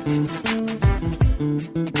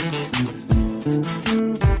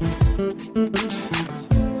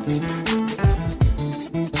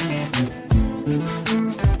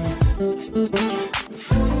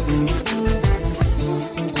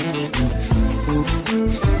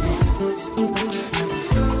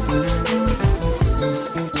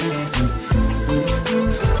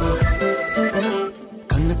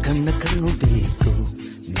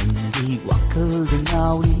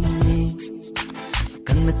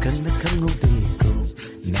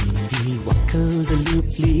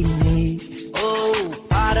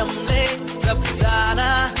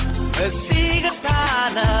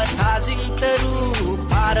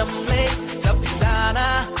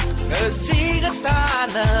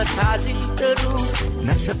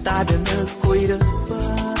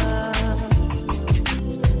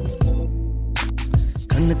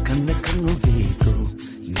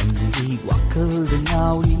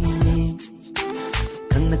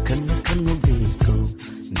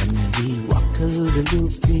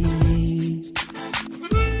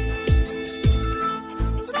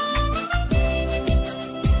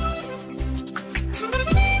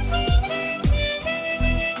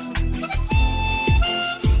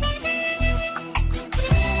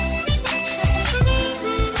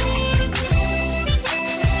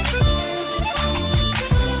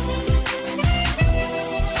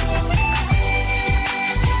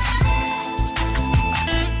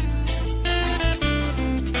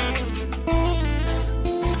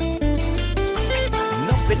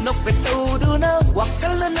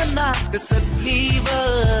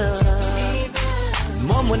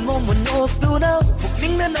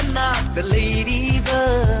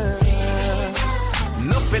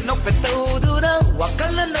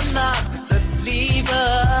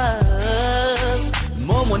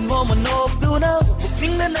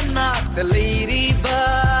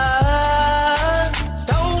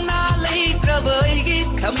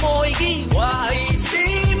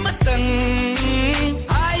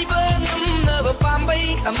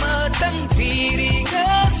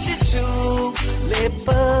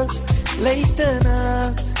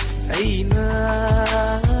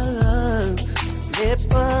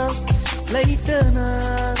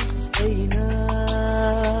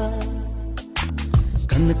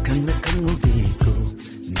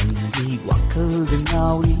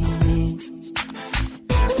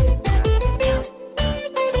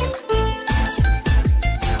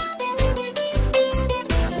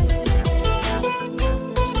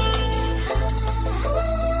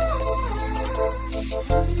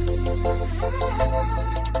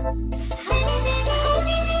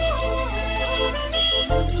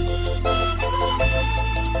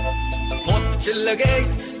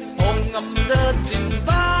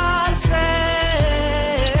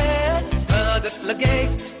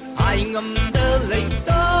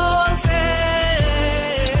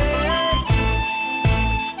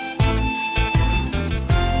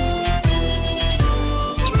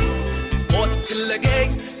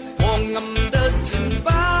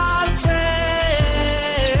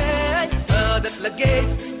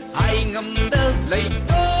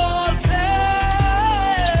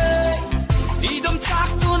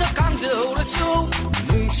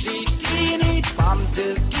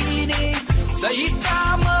ꯄꯥꯝꯖꯈꯤꯅꯤ ꯆꯍꯤ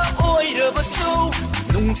ꯆꯥꯝꯃ ꯑꯣꯏꯔꯕꯁꯨ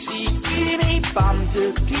ꯅꯨꯡꯁꯤꯈꯤꯅꯤ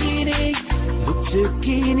ꯄꯥꯝꯖꯈꯤꯅꯤ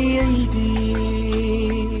ꯂꯨꯞꯖꯈꯤꯅꯤ ꯑꯩꯗꯤ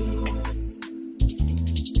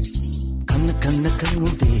ꯈꯪꯅ ꯈꯪꯅ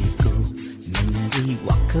ꯈꯪꯍꯧꯗꯦꯀꯣ ꯅꯪꯒꯤ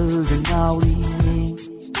ꯋꯥꯈꯜꯗ ꯉꯥꯎꯔꯤꯅꯦ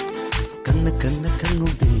ꯈꯪꯅ ꯈꯪꯅ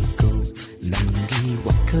ꯈꯪꯍꯧꯗꯦꯀꯣ ꯅꯪꯒꯤ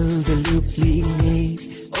ꯋꯥꯈꯜꯗ ꯂꯨꯞꯂꯤꯅꯦ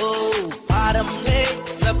ꯑꯣ ꯄꯥꯔꯝꯂꯦ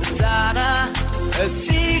ꯆꯞ ꯆꯥꯅ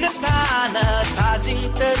ꯑꯁꯤꯒ ꯊꯥꯅ ꯊꯥꯖꯤꯡ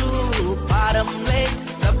ꯇꯔꯨ ꯄꯥꯔꯝꯂꯦ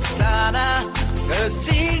ꯆꯞ ꯆꯥꯅ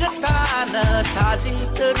ꯑꯁꯤꯒ ꯊꯥꯅ ꯊꯥꯖꯤꯡ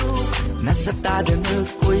tăru nasata dă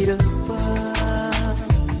coirăpa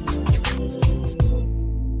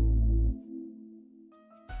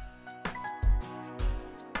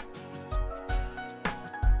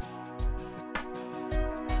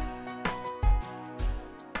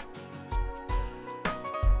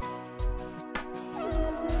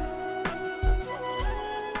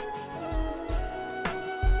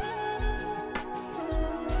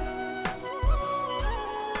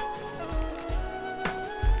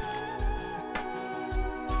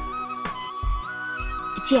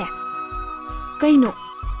Che, kaino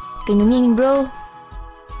meaning bro?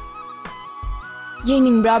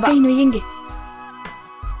 Yening bra ba? Kaino yenge?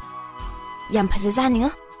 Yam phazazani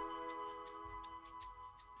nga?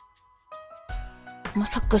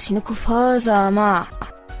 Masak kasi na kufaza ma.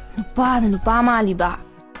 Nupa ma liba.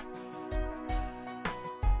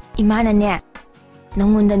 Imana ne,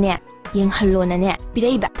 nangunda ne, yeng halo na ne,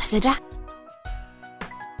 piray ba phazadra?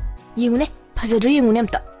 Yung ne, phazadra yung ne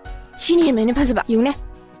amta. Sini yeme ne phazaba yung ne?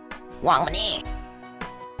 왕만이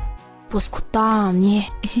보스코땀니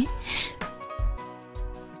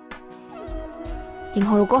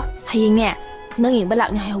잉허로고 하잉네 능 잉바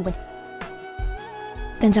락니 하여우버니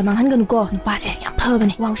던자 망한거누고 누빠세 얌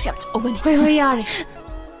퍼버니 왕수 얌 쩌버니 호이 야래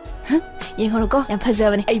잉허로고 얌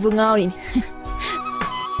퍼져버니 아이부 nga오리니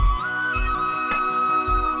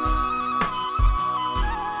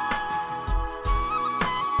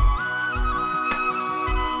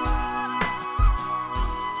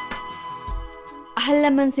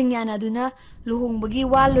Halaman singyana duna luhongbagi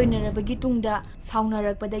wa loinarabagi tungda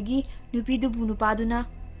saunarakpadagi nupidubu nupaduna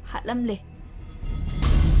hatlamle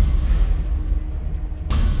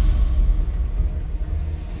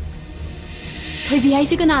Thoibi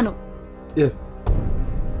haisi kanano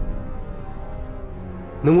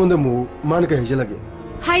Nangonda mu man ka hijalage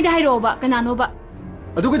Haida hairoba kanano ba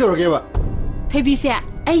Adu kedorage ba Thoibi se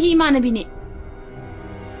aigi imanabini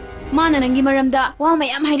Mana nangi maramda wa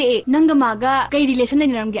mayam haire nanga maga kai relation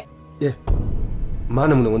lenaramge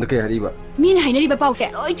mana mu nangonda kai hariba min hainari ba pause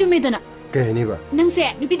loi chumedana kai hani ba nang se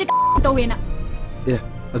nupi da tawena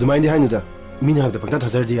adu maindi hainuda min habda pangta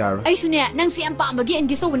thazardi yaro ai sune nang se am pambagi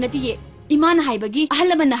engage tawna tiye iman haibagi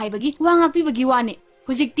ahalaman haibagi wa ngakpi bagi wane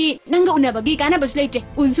hujikti nanga unabagi kana bas leite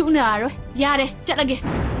unsu unaro yare chatlage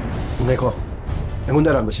ngai ko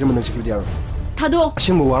nangonda ram basir man chikbi yaro Thado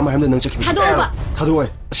Ashimu wa ma hamda nang chakhi Thado ba Thado oi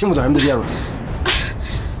Ashimu da hamda yaro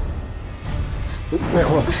Ngai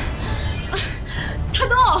ko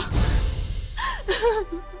Thado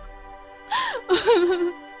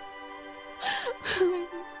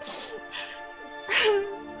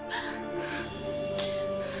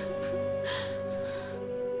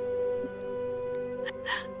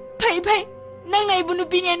Pai nang ngai bunu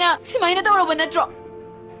pinyana simaina tawraba natro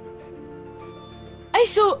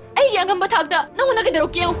Aisu, ai yang gamba thakda, nang una kedero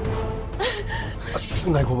kyo.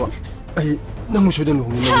 Ngai ko ba. Ai nang mu shoden lu.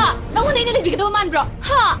 Ha, nang una ina lebi kedo man bro.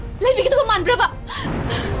 Ha, lebi kedo man bro ba.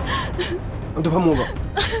 Am to pamo ba.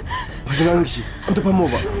 Bajana ngi si, am to pamo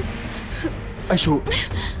ba. Aisu,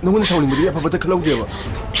 nang una shawling mudi apa bata khalau de ba.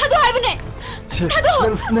 Thado hai bane. Thado.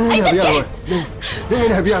 Nang ina biya roi. Nang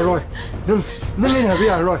ina biya roi. Nang ina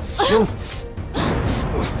biya roi.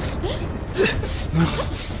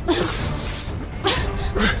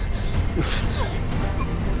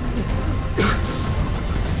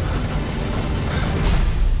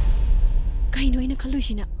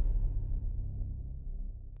 Kalushina.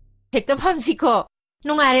 Hekta phamsiko.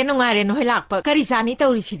 Nungare noy lakpa karisani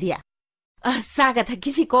taurisidia. Saga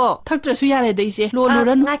thakisiko. Thaktrasu yare deise. Lo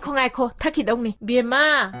ran. Ngai ko thakidongni.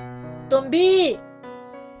 Bema. Tombi.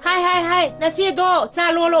 Hai. Nasi do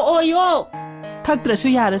cha lo oyo.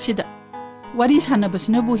 Thaktrasu yare sida. Wari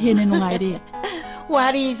sanabasina bu hene nungaire.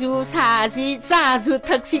 Wari su saji sasu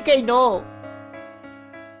thaksi kaino.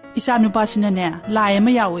 Isanupasina ne lai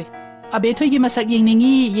ma yawe. Abethoi gi masak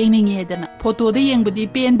yengningi dana photo de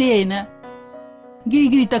yengbudi pende na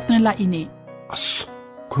giri takna la ine as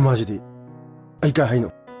khumajidi ai ka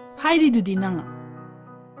haino hairi dudi nang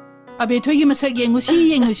Abethoi gi masak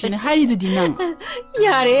yengusi na hairi dudi nang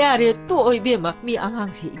yare to oibema mi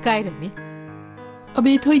angang si ikairani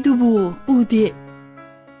Abethoi dubu ude.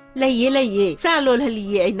 Leye, sa lol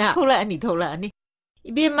haliye ay na. Thola ani.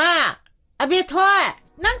 Ibe ma, Abethoi,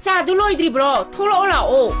 nang sa du loi dri bro. Thola ola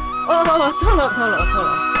o. Oh, thola.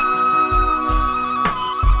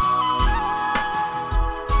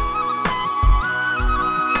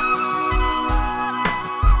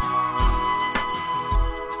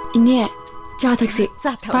 Ine, cha thakse.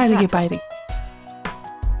 Pairige.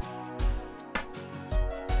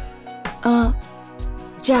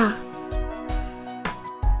 Cha.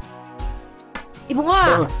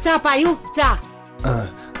 Ibunga, cha payu, cha.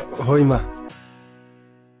 Hoi ma.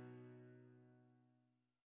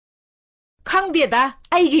 Khangdeda,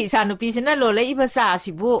 aigi isanupisi lole iba sa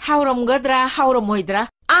asibu. Hauramgadra, hauramoidra.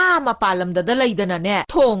 Mapalamda da laidana ne.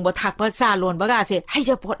 Thongba thakpa sa lon baga se.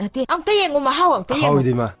 Haija pot nate. Angta yengu mahau angta yengu.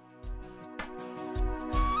 Haudi ma.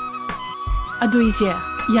 Aduise,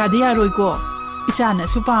 yade yaroiko. Isana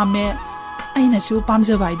su pame. Aina su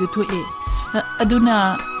pamjawai du thu'e.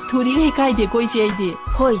 Aduna thuri he kai de koi se ide.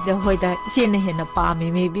 Hoida. Isena hena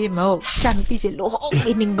pame maybe mo. Sanupisi lo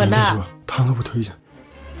ning bana. Thanga bu thoisa.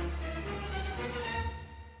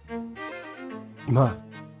 Ma.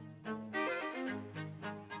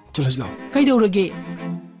 Cholas lao. Kai dorage.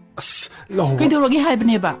 Lao. Kai dorage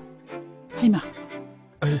haibne ba. Haima.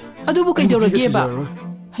 Adubu kai dorage ba.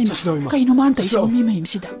 Haima. Kai no man tai so mi mahim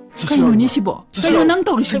sida. Kai no ni sibo. Kai no nang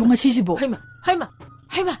tawri sibo ngasi sibo. Haima.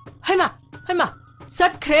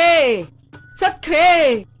 Satkre.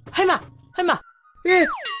 Haima.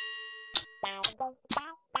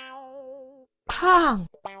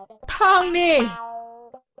 Thang ne.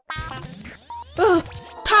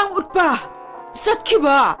 Thang utpa.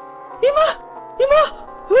 Satkiba. Ima.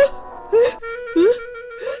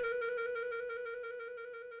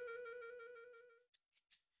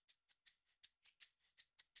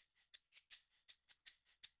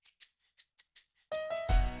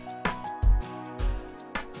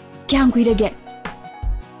 Kyang kuirage?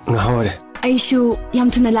 Ngahore. Aishu yam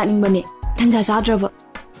thuna laning bane. Tanja sadraba.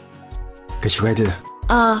 Kachu kai da.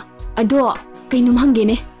 Ado kainum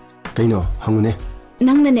hangene. Kaino hangune.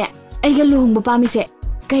 Nangna ne aiga luhungba pamise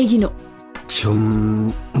kaigino. Sum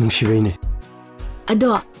nungsibaine.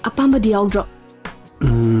 Ado apamba di yaudro.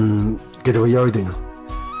 Kedawa yawidoino.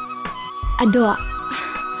 Ado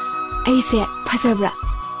aise phasabra.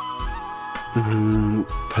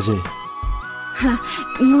 Phajai.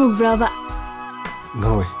 Ngobraba.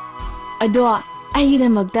 Ngowe. Ado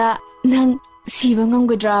aigidamagda nang siba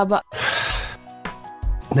ngamgadraba.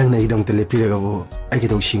 Nang na idong telepiraga bo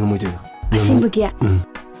aigidaw singamoidoino. Asimbagia.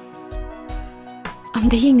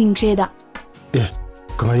 Amda yengningreda.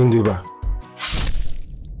 Kama yengduiba?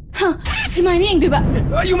 Simani yengduiba.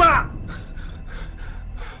 Ayuma!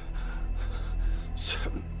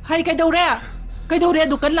 Hai kaidore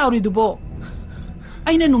dukan lauri dubo.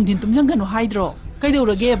 Aina nungdin tumjangano haidro.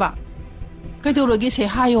 Kaidorage ba. Kaidorage se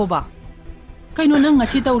hayo ba. Kaino nang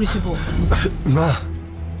ngasi tawri sibo. Ma.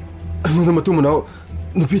 Ano matu manaw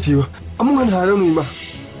nupi thiyo. Amungan haraw no ima.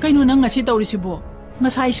 Kaino nang ngasi tawri sibo.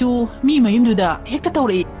 Ngasai su mi mayimduda hekta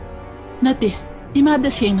tawri. Nate, imada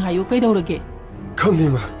seng hayo kaidorage. Khangni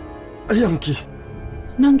ma. Ayamki.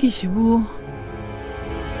 Nangki sibu.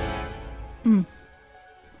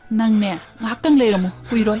 Nang ne, ngaktang leiramu,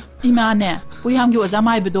 kuiroi. Ima ne, uyamgi oza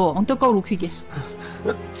maibedo, ongto kaurukhige.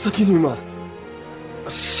 Satkinu ima.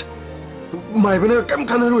 Maibana kam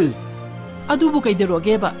kanaroi. Adubu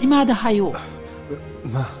kaideroge ba, imada hayo.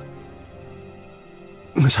 Ma.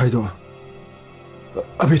 Ngasaido.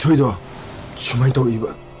 Abethoido. Sumai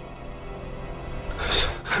tawriba.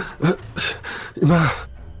 Ima.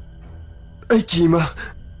 Ai ki ima.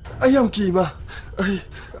 Ayam ki ima.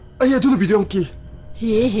 Ai adu video ki.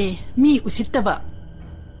 He, mi usittaba.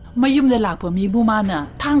 Mayumda lakpa mi bumana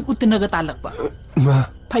thang utnaga talakpa. Ma.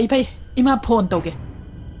 Pai, ima phone tawge.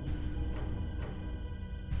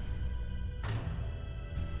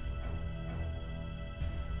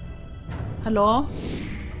 Hello?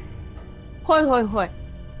 Hoi.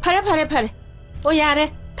 Pare. O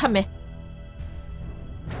yare, thame.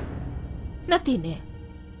 Natine.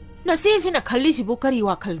 Nasisina khalisibu kari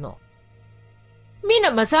wakhalno.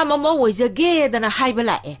 Mina masa mama wajage dana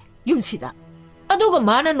haibala yumsida. Aduga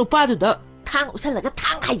mana nupaduda thang usalaga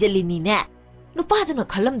thang haijalini ne. Nupaduna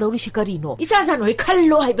khalam dawri sikarino. Isasan hoi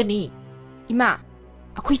khallo haibani. Ima,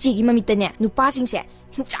 akhoi chegi mamitane nupa singse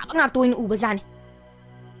hinchaba nga toin ubazani.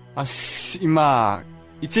 As ima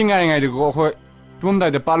ichingai ngai de go khoi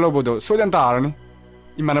tumdai de palobodo sodan tarani.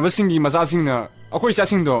 Ima na basingi masa singna akhoi sa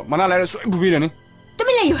singdo mana lai soi bubirani.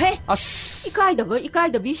 Tumile yu he. As ikai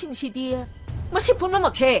da bising sidi. Masih pun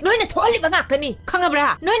mamakse. Noina tholi ba ngakani.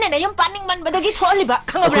 Khangabra. Noina na yam paning man badagi tholi ba.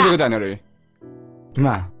 Khangabra. Akhoi ga danare.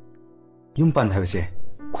 Ima, yum pan hai se,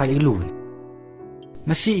 khwai lu.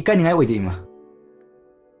 Masi ikai ningai oi de ima.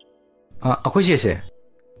 Akhoi se,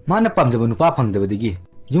 mana pamjaba nupa phangdaba digi,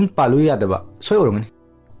 yum palu ya daba, soi orongani.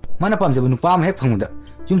 Mana pamjaba nupa am hek phangda,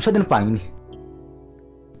 yum sodan pangini.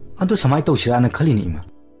 Ado samai tawsira na khali ni ima.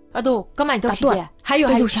 Ado kamai tawsi ya? Hayo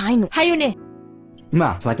hayo ne.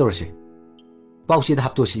 Ima, samai tawrasi. Pausi da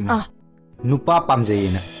hapto si ima. Nupa pamjaye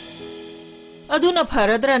na. Aduna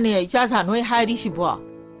faradra ne cha sa noi hairi si bo.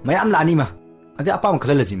 Mayam lani ma. Ade apam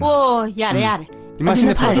khala ji ma. Oh, yare. Ima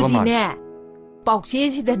sine faradwa ma. Ne. Pausi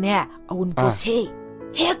si da ne awun po se.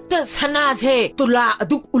 Hekta sana se tula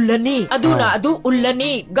aduk ulani. Aduna aduk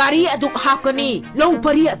ulani. Gari aduk hapkani. Low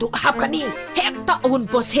pari aduk hapkani. Hekta awun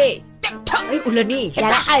po se. Tekthai ulani.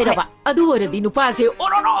 Hekta haira ba. Adu ora di nupa se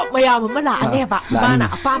ororo mayam mala ane ba. Bana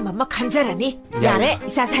apam ma khanjarani. Yare,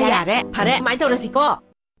 isa sa yare. Phare mai tawrasi ko.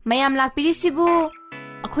 mayam lakpirisibu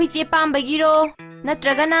akhoi che pambagiro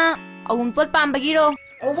natragana awunpot pambagiro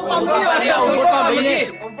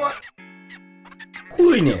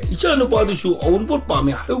Kuine, icha no padu shu awunpot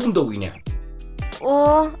pame haugum dawine.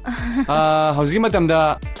 Oh. Hauji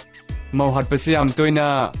matamda mau hat pasi am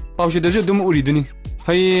toina pausi da ju dum uri duni.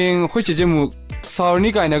 Haying khoi che jemu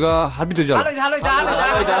saurni kaina ga habi to jal.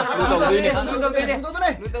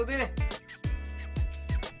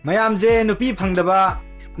 Mayam je nupi phangdaba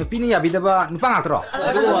nupi ni yabidaba nupa ngakro.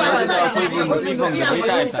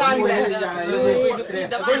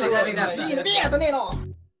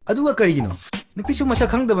 Aduga karigino. Nupi su masa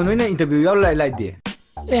khangdaba noina interview yaw lai de.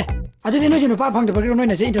 Adudi no nupa phangdaba kro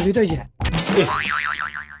noina se interview toise.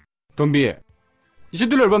 Tombi. Isi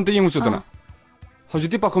dulor bam te yengu sutana.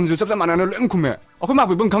 Hauji pa khomju chapsa manana lem khume. Akhoi ma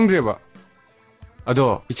bang khangdreba.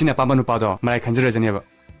 Ado ichina pa manu pa do marai khanjira janeba.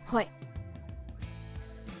 Hoi.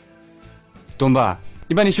 Tomba,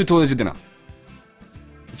 ibani shoot hoda judena.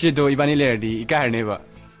 Ichi do ibani layer di ika harneba.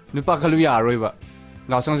 Nupa khalu ya aroiba.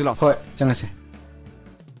 Lao sang sila. Hoi, changase.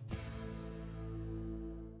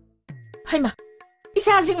 Haima.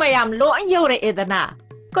 Isa sing mayam lo an yore edana.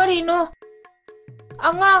 Karino.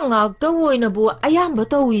 Angang ngak to woina bu ayam ba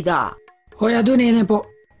to wida. Hoi aduni ne po.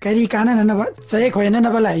 Kari kana na ba sai khoyana na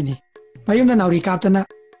ba lai ni. Mayum na nauri kaptana.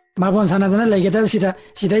 Mabon sana dana laigeda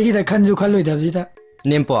sida khanju khalloi da sida.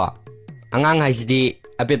 Nempo. Angang haisidi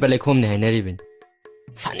apet balai khom ne hainaribin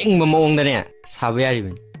saning mamong da ne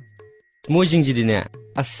sabayaribin moijing jidi ne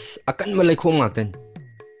as akan balai khom ngakten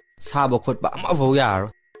sabo khot ba ama bau yaro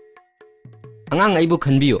angang aibu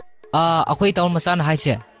khanbiyo akhoi taun masana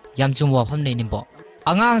haise yam chum wa pham nei nimpo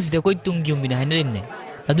angang side koi tungyum bin hainarim ne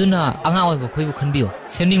aduna angang oi khoi bu khanbiyo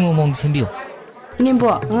semning momong sembiyo nimpo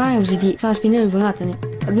angang yam jidi sa spinner bu ngatani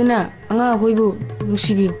aduna angang khoi bu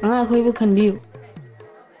nusibiyo angang khoi bu khanbiyo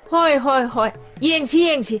Hoi.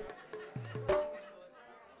 Yengsi.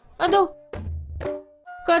 Ado.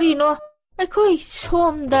 Karino. Akhoi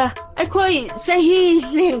somda. Akhoi sahi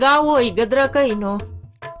lenga woi gadra kaino.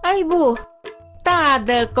 Aibu.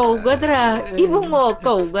 Tada kau gadra. Ibungo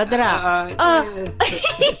kau gadra.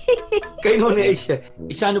 Kaino ne aise.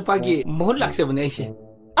 Isanu pagi mohon lakse bane aise.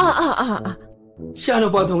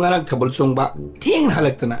 Isanu padu ngarak thabal chongba. Theng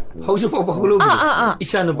halaktana. Hauju pa bahulu.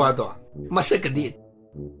 Isanu padu. Masakadi.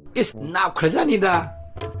 Is now Krajani da.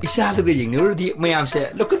 Isa to getting nearly Mayam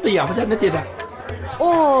said, look at the Yamazan.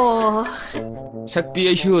 Oh, Shakti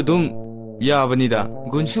issue dum Yavanida,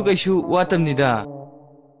 Gunsuga issue Watanida.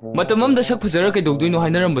 Matamam the Shakpazaraka do no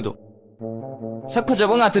Hinaramado.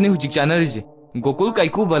 Shakpazabang Atani who Janariji, Gokul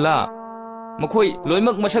Kaiku Bala, Makoi,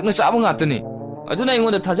 Loimak Masak Nasabang Atani. I don't know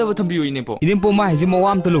what the Tajava Tambu in Nepo. Idimpo Ma is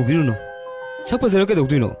Moam to Luguno. Shakpazaraka do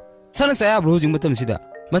Duno. Sana Saya Rosing Matam Sida.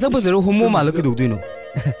 Masapazaro Homo Malaka do Duno.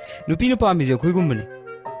 Nupino Pam is a Kuigumani.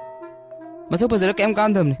 Masapazara cam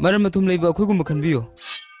Gandam, Maramatum Labor Kugum can view.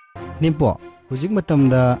 Nimpo, Huzigmatam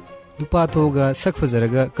da Dupatoga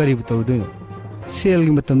Sakfazaraga Kaributorduno.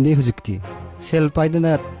 Sel Matam de Huzikti. Sel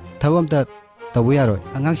Paidana Tawam that Tawaro,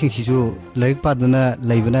 Angang Sisu, Larik Paduna,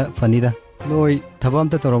 Lavana, Fanida. Noi, Tavam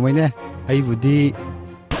Tatoromine, I would be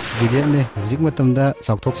Videne, Huzigmatam da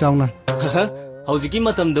Saktok Sauna.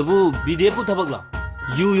 Hauzikimatam the Boo, Bidepu Tabagla.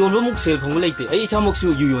 You Yomuk sell from late, I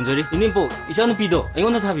Samoksu, you Yonjari, Inimpo, Isanu Pido, I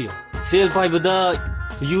want to have you. Sell pipe the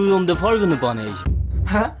you on the foreign bonage.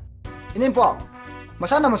 Huh? Inimpo,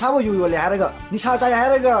 Masana Masawa, you Haraga, Nisha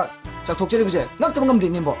Haraga, Satok, not the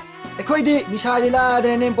Nimbo. A quaidi, Nisha Dila, the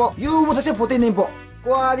Nimpo, you was a put in Nimpo,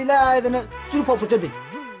 Quadilla, and Chupo for today.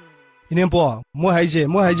 Inimpo, Mohaje,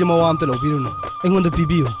 Mohajama to Lobino, and on the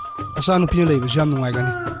PBO, a son of Pinole was Jam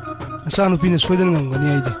Wagani, a son of Pinus Sweden and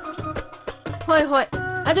Goniade. Hoi.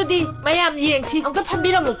 Adudi, Mayam Yengsi, Uncle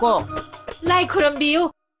Pambiramuko. Like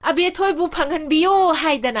Kurambiu. Abethoi bu phanghan biyo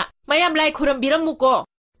haidana mayam lai khuram biram muko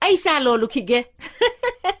ai sa lo lukhige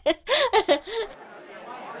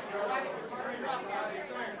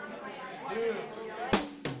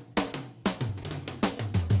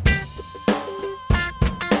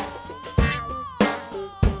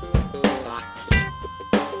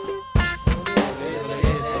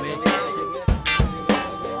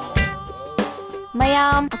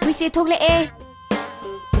Mayam, ako'y si Togle eh.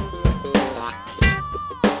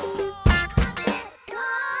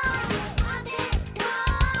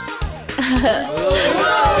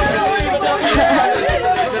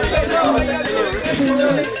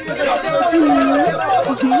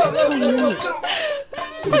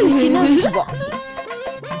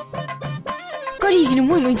 Karigino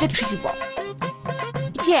mo yung chat ba?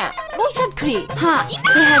 Iche, mo chat kri. Ha,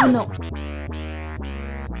 kaya habno.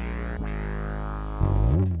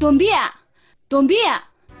 Dombia, Dombia,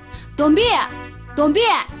 Dombia,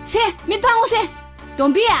 Dombia, se, mit bango se,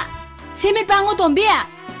 Dombia, se mit bango Dombia,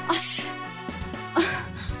 as,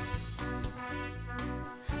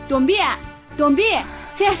 Dombia, Dombia,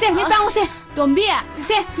 se mit bango se, Dombia,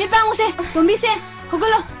 se mit bango se, Dombi se,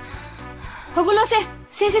 hogolo, hogolo se,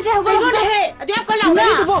 hogolo, hogolo, adi ako lang na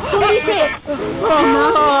ito po, Dombi se,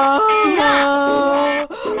 Ima,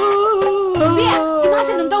 Dombia, Ima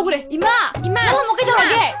se nung daw kure, Ima, nang mo kayo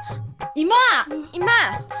lagi. Ima! Ima!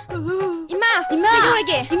 Ima! Ima!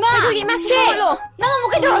 Kaidorage! Ima! Kaidorage! Ima sige! Holo! Nang mo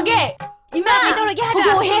kaidorage! Ima! Kaidorage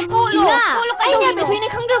hada! Hogo he! Holo! Ima! Holo Ay kaidorage! na between ni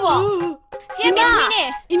kangrabo! Si Abethoi ne!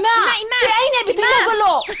 Ima! Ima! Si ay na between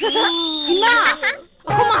hogolo! Ima!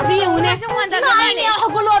 Ako mazi yung ne! Ima ay na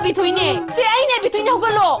hogolo Abethoi ne! Si ay na between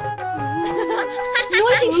hogolo!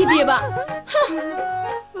 Nuwa sing si diya ba?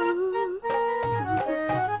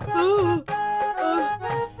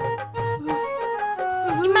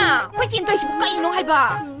 Ima! Khoy chin toy sibu kaino hai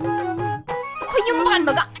ba? Khoy yung pan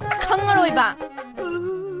baga khangaroi ba?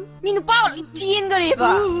 Mi nu pa lo chin gare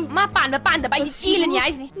ba? Ma pan da ba di chi len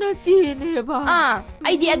yai ni. Na si ne ba?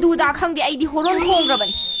 Ai di adu da khang di ai di horon khong ra ban.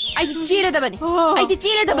 Ai di chi le da ban. Ai di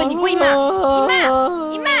chi le da ban ni ko ima.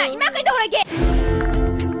 Ima kai do ra ge.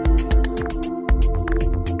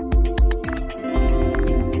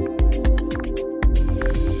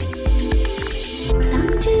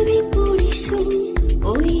 당잡이 뿌리수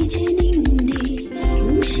오이제닝데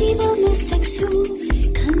뭉시버 마삭수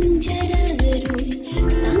강자라로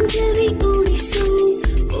당잡이 뿌리수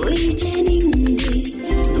오이제닝데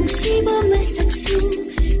뭉시버 마삭수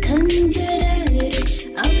강자라로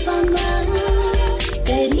아빠마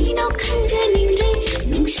까리노 강자닝데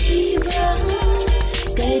뭉시버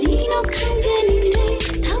까리노 강자닝데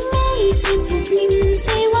당모이 세폭님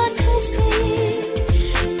세와 카세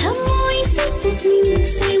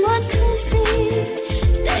say what can say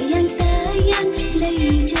tayang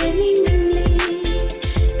lay janing le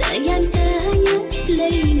tayang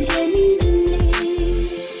lay janing le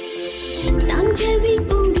tang jabi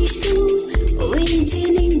puri su oi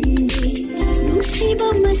janing le nusiba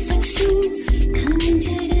masak su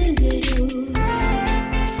khanjaragaro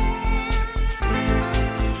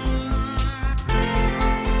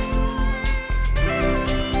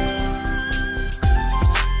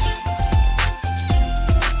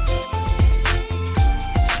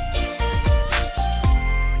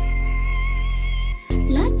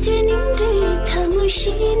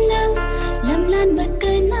Shina lamlan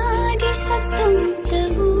bakana di satam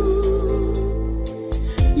tabu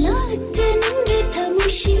Lajanin ritamu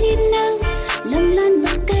shina lamlan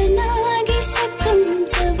bakana di satam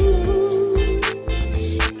tabu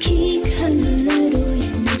Ki khalaroi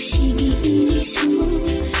nushigi irisu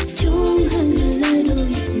Jong halaroi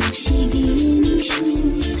nushigi irisu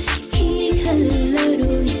Ki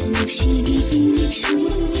khalaroi nushigi irisu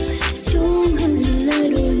Jong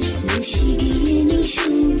halaroi nushigi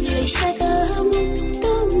Laisa kamu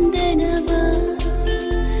tumdanaba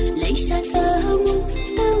Laisa kamu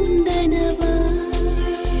tumdanaba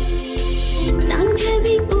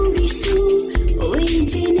Tangjabi purisu oi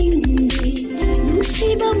jeningde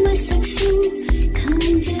Nusiba masaksu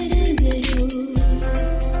khanjaragaro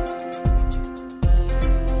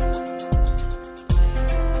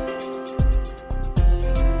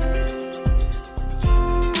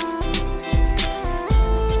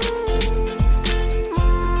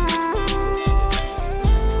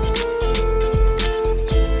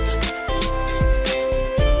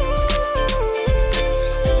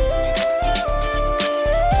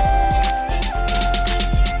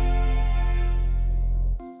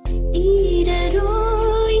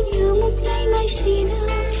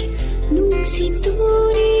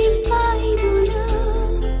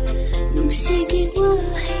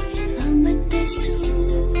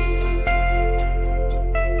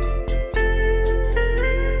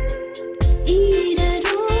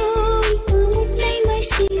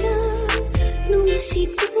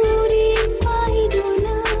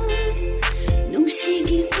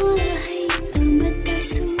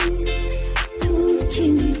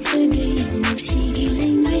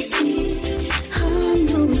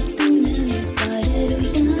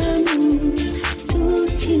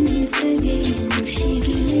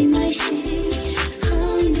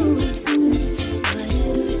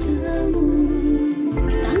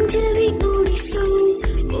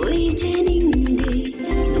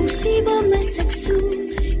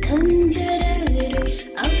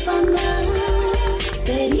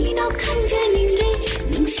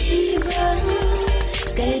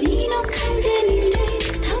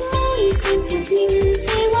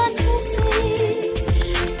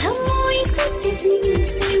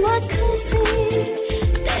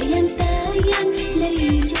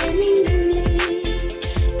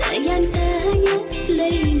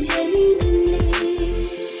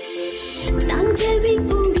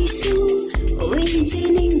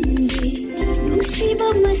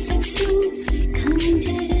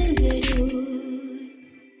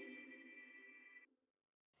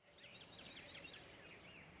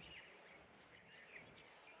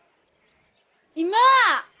Ima!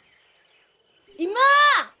 Ima!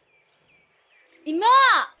 Ima!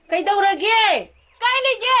 Kaidaurage? Kai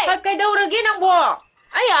lege? Kaidaurage nangbo?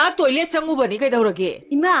 Ay toilet changubani kaidaurage?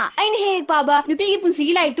 Ima, aina hek paba nupigi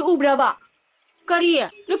punsigi laik tu ubraba. Kari?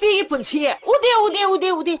 Nupigi punsi? Ude.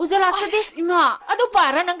 Ujalakade. Ima, adu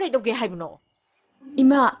para nang kaidauge haibno?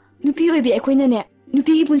 Ima, nupi oibi akoinane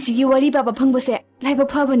nupigi punsigi wari paba phangbase laibak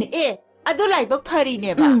phabane. Adu laibak phari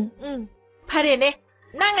ne ba? Phare ne.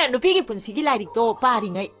 Nangna nupigi punsigi larik to pari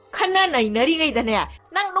ngai. Khana nainari ngai dane.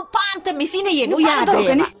 Nang nupa amta misina yengu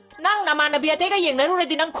yadre. Nang namanabi atega yengnaru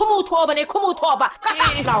redi nang khumu thoba.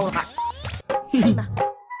 Laura.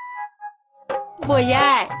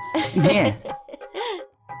 Boyai.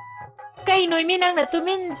 Kai noi mi nang na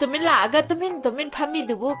tumin laga tumin phami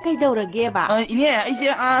dubu kai daurage ba. Ine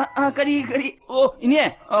aise kari oh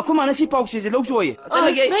ine khumana si pau se lojoi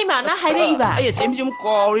salage noi mana haire iba ai sem jum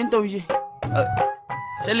korin to ji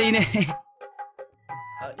sale ine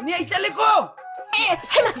ine ai sale ko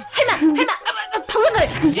hema thawanga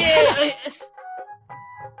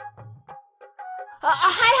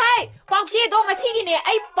hai pau se do ngasi gi ne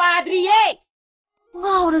ai padri ye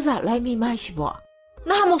ngawra za lai mi mai si bo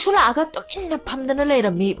na mok sula aga to inna phamdana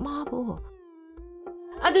leirami ma bo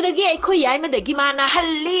adudagi akhoi yaimadi mana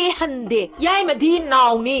halli hande yaimadi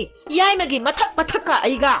nawni yaimagi mathak ka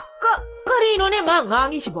aiga karino ne ma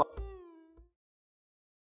ngangi sibo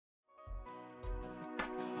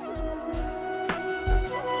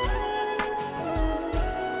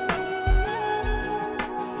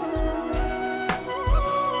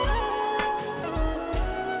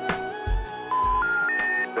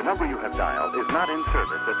The number you have dialed is not in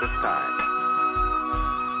service at this time.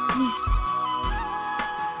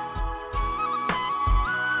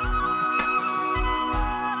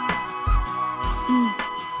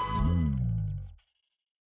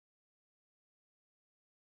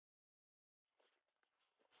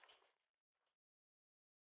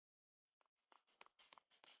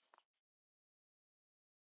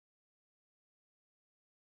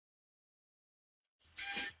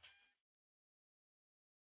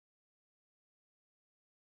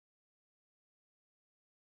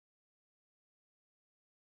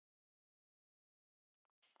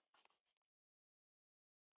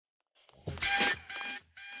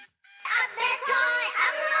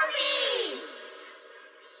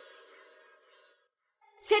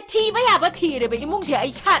 Thi ba ya ba thi re ba imung se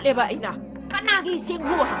ai chat le ba ina kana gi sing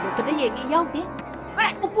hu ha to na yeng yaw de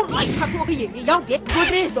kare upul ai kha to gi yeng yaw de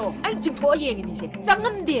godres do ai jing tho yeng ni se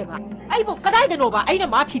sangan de ba ai bo kadai de no ba ai na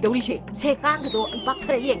ma thi dori se kang do ai pak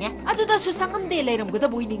thare yeng adu da su sangan de le ram ga da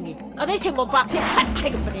bui ningi adai se mo pak se hat hai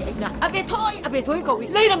ga ba ne ai na Abethoi ko wi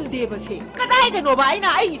le ram de ba se kadai de no ba ai na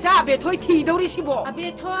ai sa Abethoi thi dori si bo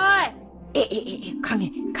Abethoi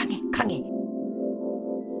khange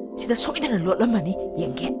sida soidana lot lamani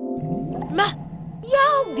yenge ma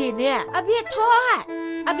yaugde ne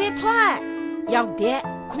Abethoi yaugde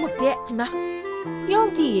khumukde ma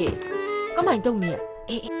yaugdi kamai tawni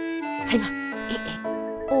haima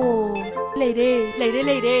oh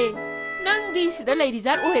leire nangdi sida leiri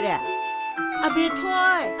zar oire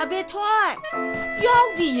Abethoi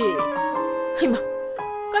yaugdi haima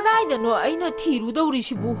kadai da no aina thiru dawri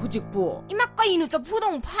sibu hujikbo ima kaino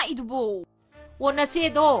chapudong phai dubo wona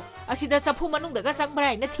sedo asida sapu manung daga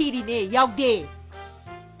sangbrai na thiri ne yaugde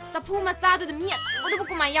sapu masadu da miya changdu bu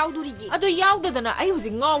kuma yauduri ye adu yaugdana ai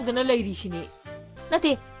hujing ngawdana leiri sini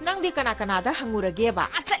nate nangde kana da hangurage ba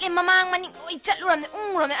asale mamang maning oi chatluram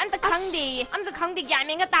unguram anta khangde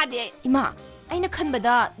gyamenga tade ima aina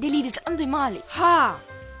khanbada delhi da chamdoi mali ha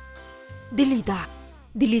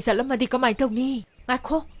delhi salamadi kamai tawni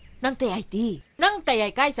ngakho nang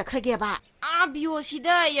tayai kai sakrage ba Abio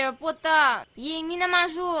sida airport ta yengni na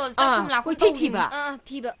masu sakum la ko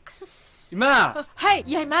thiba ima hai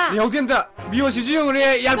yai ma lehodin da bio si jung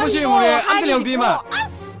re yal po si jung re am lehodin ma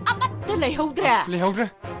amat da lehodra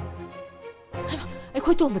ai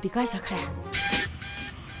khoi tom badi kai sakra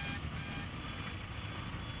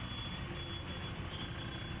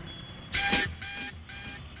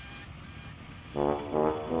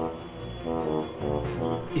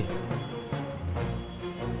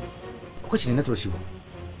Kau sini na terus ibu.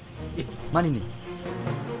 Mana ni?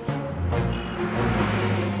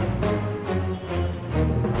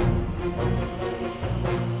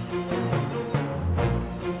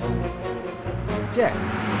 Cek.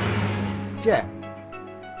 Cek.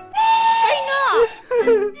 Kaino?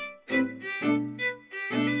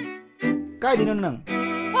 Kau di nang?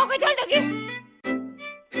 Kau kau jalan lagi?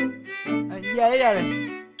 Ya.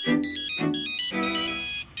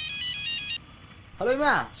 Halo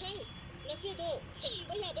Ima.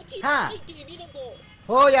 Ha.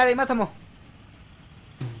 Oh ya Ima tamo.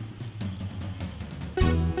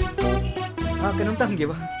 Kenapa tangge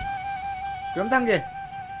ba? Kenapa tangge?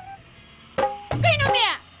 Kaino ni?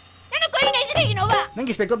 Nana kau ini aja lagi nova.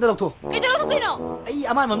 Nanti spektor dah lokto. Kita lokto kaino?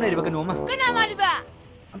 Aman mamne riba kanu ma. Kenapa liba?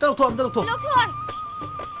 Anta lokto. Lokto.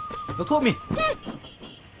 Lokto mi.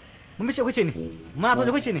 Mami siapa sini? Ma tu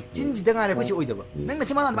siapa sini? Jinji dengar aku siapa itu ba? Nang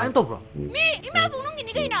nasi mana mana tahu bro? Mi, ima bunung gini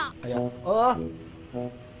kaino? Ayah. Oh.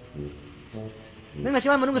 Nang nasi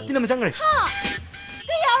mana menunggu tina macam ni? Ha.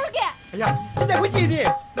 Kaya orang ke? Ayah, siapa aku sini?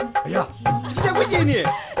 Ayah, siapa aku sini?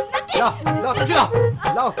 Lah, terserah.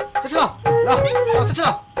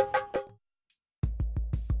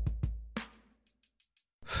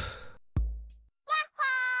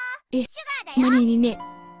 Mani ni.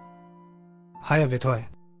 Hai Abethoi.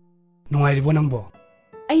 Nungairibo nangbo.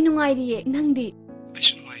 Ai nungairiye nangdi.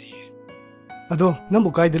 Ado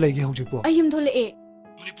nambu kaida lege hujikbo. Ai yum thole e.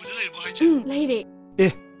 Manipurda laibo haiche. Laire.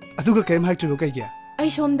 Aduga kaim haiktu kai ge.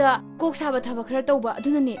 Ai somda kok saba thaba khara tawba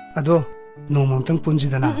adunane. Ado nomamtang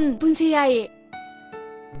punjidana. Punse yaye.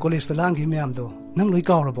 College ta lang gi myam do. Nang loi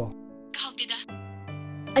kawrabo. Kawtida.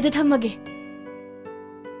 Ada thamage.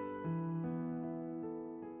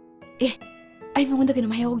 Ai mongonda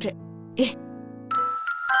kenu mai hogre.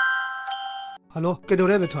 Hello,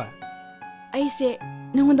 kedore Abethoi. Ai se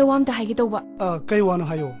nangonda wam ta haigi tawba. Kai wano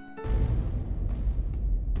hayo.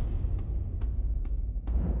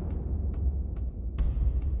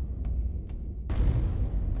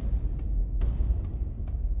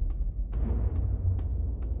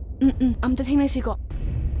 Amta thengnasi ko.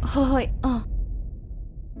 Hoi.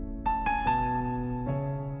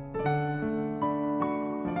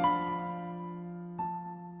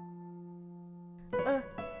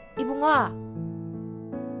 Ibunga.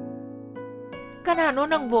 Kanano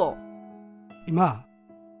nangbo? Ima.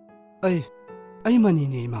 Ay mani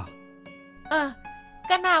ni Ima.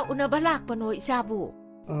 Kana una balak pano isabu.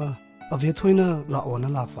 Abethoi na lao na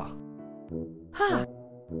lakfa. Ha.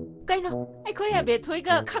 Kaino, ai Abethoi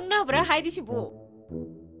ga khangna bra hairisibu.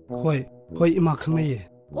 Hoi Ima khangnaye.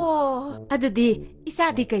 Oh, adudi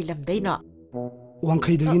isadi kai lamdai no.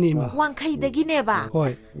 Wangkai dagi ni Ima. Wangkai dagi ne ba.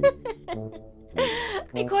 Hoi.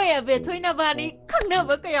 Ai Abethoi na bani khangna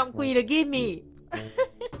ba kayam kuiragi mi.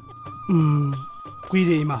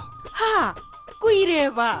 Kuire Ima. Ha,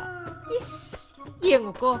 kuire ba.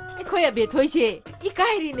 Yengo ko, ai Abethoi se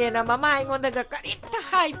ikairi ne na mama ingonda ga karita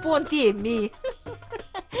hai ponti mi.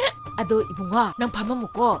 Ado ibunga nang pamamu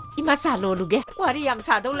ko ima sa lo luge wari yam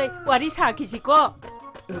sa do le wari sa kisi ko.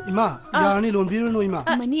 Ima, yarani lon biru no Ima.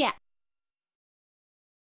 Mania.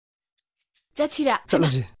 Chachira.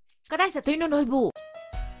 Chalasi. Kadai sa toino noibu.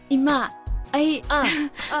 Ima, ai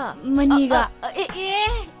maniga.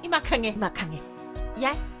 Ima khange.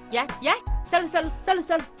 Yai. Sal.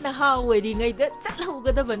 Na haweri ngai da chalau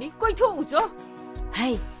ga da bani koi tho ujo.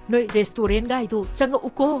 Hai, noi restaurant gai do changa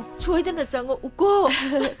uko. Choi da na changa uko.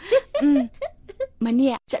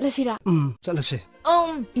 Mania, chalasira. Chalasi.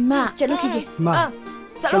 Ima, chalo kige. Ima.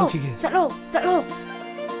 Chalo.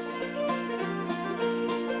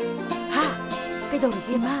 Ha, cái đầu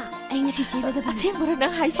kia Ima, ai ngasi chila da bani. Asing bara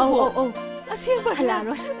nang hai sibo. Asing bara. Hala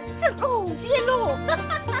rồi. Chalo, cielo.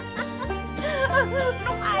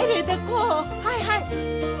 Nung ai rồi da ko. Hai.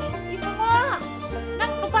 Ibunga.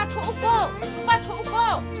 Nang lupa tho ko.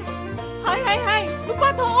 Hai.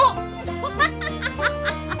 Lupa tho.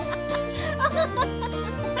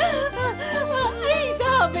 Ai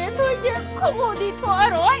sao Abethoi chứ không có đi thua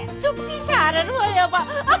rồi. Chúc đi trả ra rồi à bà.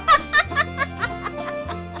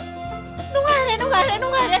 Nung ai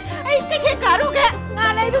đấy. Ai cái thế cả rồi kìa.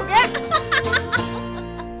 Nga lấy rồi kìa.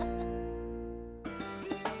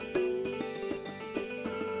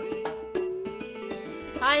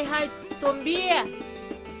 Hai Tombi.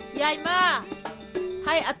 Yai ma.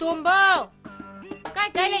 Hai Atombo. Cái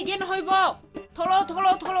này yên hơi bo. Tholo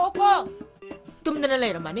ko. Tumdana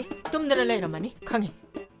lay ramani. Khangi.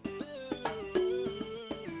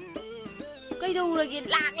 Cái đâu ra cái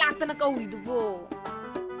lạc ta na câu đi dubo.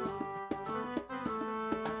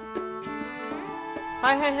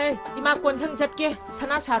 Hai. Ima kon sang chat ke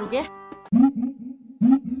sana saru ke.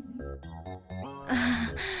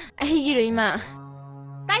 ꯑꯩꯒꯤꯔꯣ ꯏꯃꯥ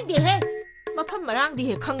ꯇꯥꯏꯗꯦꯍꯦ ꯃꯐꯝ ꯃꯔꯥꯡꯗꯤ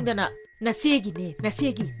ꯍꯦꯛ ꯈꯪꯗꯅ ꯅꯆꯦꯒꯤꯅꯦ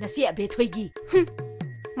ꯅꯆꯦ ꯑꯕꯦꯊꯣꯏꯒꯤ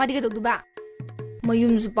ꯃꯥꯗꯤ ꯀꯩꯗꯧꯗꯨꯕ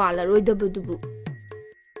ꯃꯌꯨꯝꯁꯨ ꯄꯥꯜꯂꯔꯣꯏꯗꯕꯗꯨꯕꯨ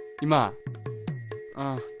이마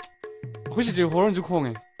혹시 지금 호런주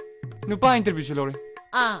콩에 누빠 인터뷰 실러래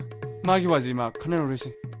마기 와지 이마 카네로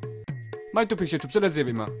그러시 마이 또 픽처 둡절라지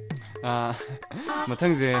이마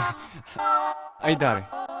마탕제 아이다래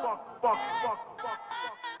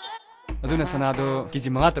ꯑꯗꯨꯅ ꯁꯅꯥꯗꯣ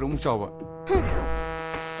ꯀꯦꯖꯤ 5-6ꯃꯨꯛ ꯆꯥꯎꯕ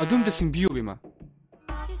ꯑꯗꯨꯝꯇ ꯁꯤꯡꯕꯤꯌꯣ ꯕꯦꯝꯃ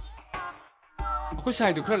ꯑꯩꯈꯣꯏ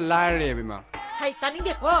ꯁꯥꯏꯗꯣ ꯈꯔ ꯂꯥꯏꯔꯦ ꯕꯦꯝꯃ ꯍꯩ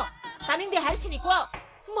ꯇꯥꯅꯤꯡꯗꯦ ꯍꯥꯏꯁꯤꯅꯤꯀꯣ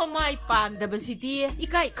ꯃꯃꯥꯏ ꯄꯥꯟꯗꯕꯁꯤꯗꯤ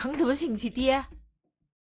이까이 ꯈꯪꯗꯕꯁꯤꯡꯁꯤꯗꯤ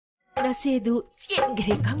ꯅꯆꯦꯗꯨ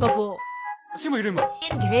ꯆꯦꯟꯈ꯭ꯔꯦ ꯈꯪꯉꯕꯣ ꯑꯁꯦꯡꯕ 이름아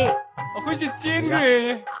ꯆꯦꯟꯈ꯭ꯔꯦ ꯑꯩꯈꯣꯏꯁꯦ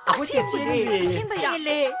ꯆꯦꯟꯈ꯭ꯔꯦ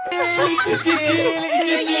ꯆꯦꯜꯂꯦ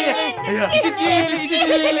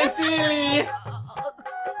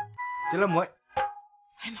찔러모이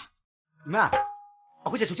이마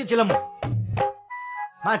어그제 숙제 찔러모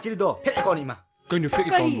마 찔도 패 거니 이마 그니 패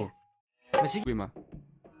거니 마시 이마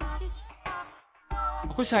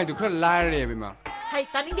ꯑꯩꯈꯣꯏ ꯁꯥꯏꯗꯣ ꯈꯔ ꯂꯥꯏꯔꯦ ꯕꯦꯝꯃ ꯍꯩ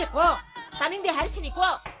ꯇꯥꯅꯤꯡꯗꯦ ꯍꯥꯏꯁꯤꯅꯤꯀꯣ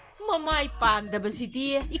ꯃꯃꯥꯏ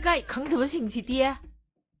ꯄꯥꯟꯗꯕꯁꯤꯗꯤ 이까이 ꯈꯪꯗꯕꯁꯤꯡꯁꯤꯗꯤ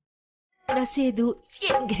ꯅꯆꯦꯗꯨ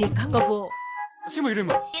ꯆꯦꯟꯈ꯭ꯔꯦ ꯈꯪꯉꯕꯣ ꯑꯁꯦꯡꯕ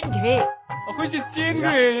이름아 ꯆꯦꯟꯈ꯭ꯔꯦ ꯑꯩꯈꯣꯏꯁꯦ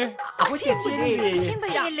ꯆꯦꯟꯈ꯭ꯔꯦ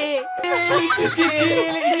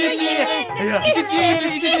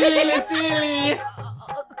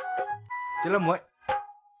찔러모이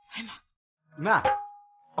이마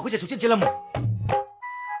어그제 숙제 찔러모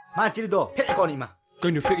마 찔도 패 거니 이마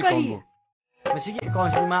그니 패 거니 마시기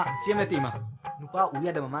건시 이마 찌메띠 이마 누빠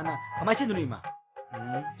우야다 마마나 가만히 신누니 이마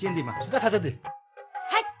찌엔디 이마 수다 타자들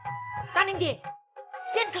하이 따닝디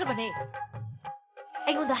찌엔크르바네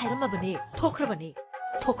아이곤다 하이름마바네 토크르바네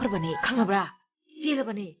강마브라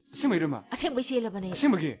찌르바네 아셈마 이름아 아셈바 찌르바네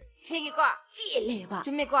아셈마기 생이거 찌레바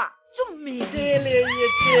쭈메거 쭈메 찌레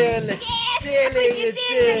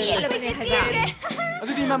찌레바네 하이바 어디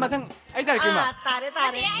이마 마상 아이다 이마 따레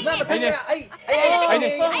이마 마상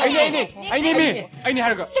아이네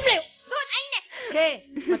하르가 네,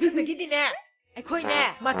 마탕기디네.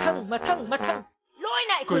 아이코이네. 마탕.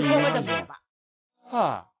 로이나 아이코이 호가다봐.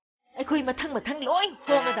 하. 아이코이 마탕 로이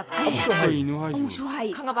호가다봐. 아무수하이노 하이.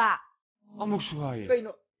 아무수하이. 강아봐. 아무수하이.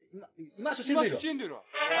 그러니까 이마 수치인대로.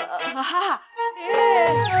 아하.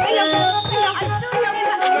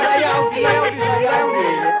 야야오디.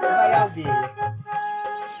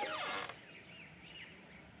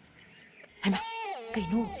 하이마.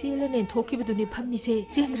 그이노 실레넨 토키부도니 밤미세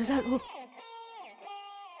젠드라살로.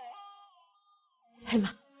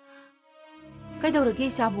 하이마.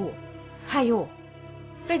 그이도르게 자부. 하요.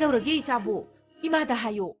 그이도르게 자부. 이마다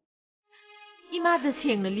하요. 이마다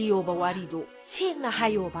생나 리오바 와리도 생나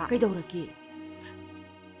하요바. 그이도르게.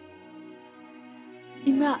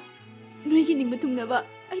 이마, 너희기 닝바 둥나바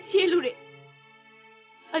아이 제루레.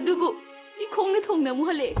 아두부 이 콩나 통나무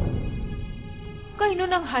할래. 그이노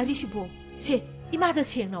낭 하리시보. 세 이마다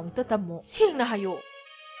생나 옹따 담모. 생나 하요.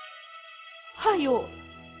 하요.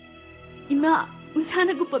 이마,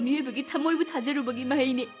 운사나 굽바 미외벽이 탐모이부 타제루박이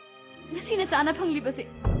마이니. 나시나 짜나 팡리바세.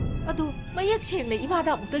 아도 마약 생나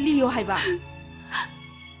이마다 옹따 리오 하이바.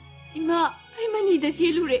 이마, 할머니다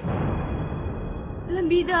제루레.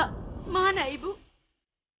 람비다 마나 이부.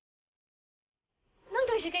 năng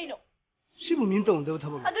thôi sẽ gây nổ. Sĩ phụ miễn tổng đâu thà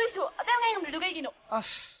bông. Đôi số, đang ngay ngầm được gây gì nổ.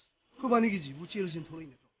 Cô bạn ấy cái gì, bố chia lên thôi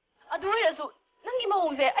nhỉ? Đôi là số, năng gì mà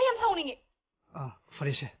hùng dễ, ai em sau này nhỉ?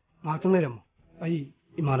 Phải thế, ngạc tăng này làm, ai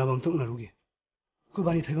ima làm tổng nào rồi? Cô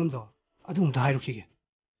bạn ấy thấy không đó, đúng đã hay rồi kìa.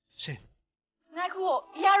 Sẽ. Ngay khu,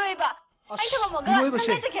 ya rồi bà. Anh thằng mà gã, năng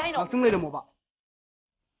sẽ cái nổ. Ngạc tăng này làm bà.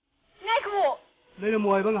 Ngay khu. Này là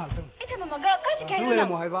mua hay bà ngạc tăng. Anh thằng mà gã, cái sẽ cái nổ. Tăng này là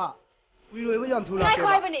mua hay bà. Vì rồi bây giờ thu lại. Ngay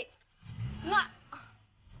khu ai bên này? Ngạ.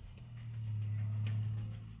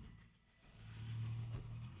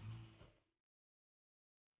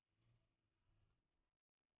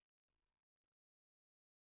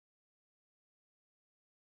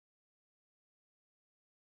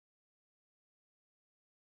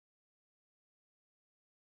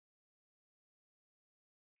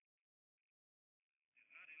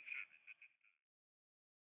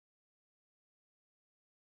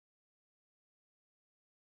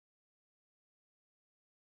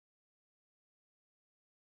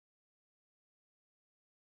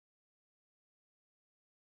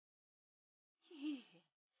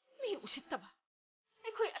 미 우시다봐.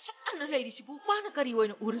 아이코이 아숙안나 레이리시부 마나 까리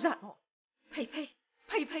오이는 우르자노. 페이.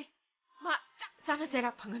 마 짜나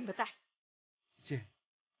제락 방은바다. 제.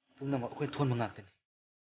 봄나마 거의 돈 망각되니.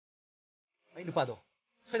 아이 누빠도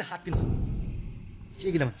소이나 핫빈.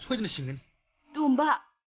 시기라면 소이드는 싱그니. 둠바.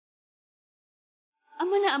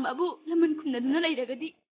 amana amabu laman khumnaduna lairagadi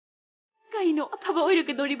kaino aphaba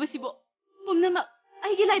oiragadoribasibo pumnama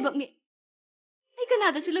aigi laibakni ai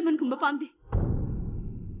kanadasu laman khumba pamde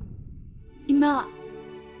ima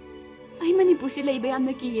ai manipur se laiba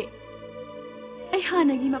yamna kiye ai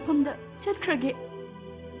hanagi mafamda chatkrage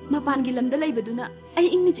mapangi lamda laibaduna ai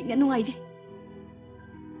ingna chingna nungaije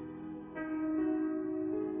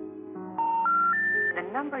The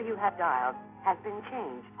number you have dialed has been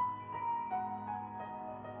changed.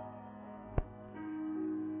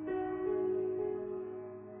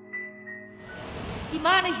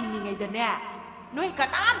 Imana hiningaidane noi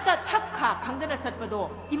kanamta thakha khangdana satpado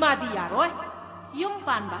imadi yaroi yum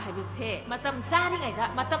panba haibise matam charingaida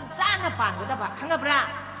matam chana pangadaba khangabra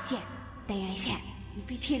che tayai se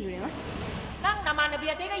nupi chilure nang namanabi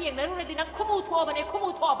atega yengnaruredi nang khumu thobane khumu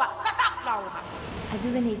thoba katap lawa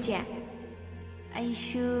adugani che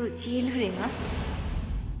aishu chilure nga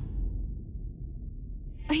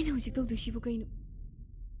aina hujik tawdu shibu kaino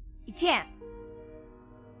iche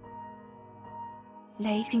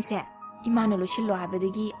ꯂꯥꯏꯔꯤꯛꯁꯤꯡꯁꯦ ꯏꯃꯥꯅ ꯂꯣꯏꯁꯤꯜꯂꯣ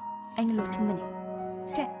ꯍꯥꯏꯕꯗꯒꯤ ꯑꯩꯅ ꯂꯣꯏꯁꯤꯟꯕꯅꯤ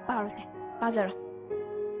ꯁꯦ ꯄꯥꯔꯣꯁꯦ ꯄꯥꯖꯔꯣ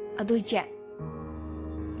ꯑꯗꯣ ꯏꯆꯦ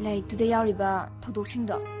ꯂꯥꯏꯔꯤꯛꯇꯨꯗ ꯌꯥꯎꯔꯤꯕ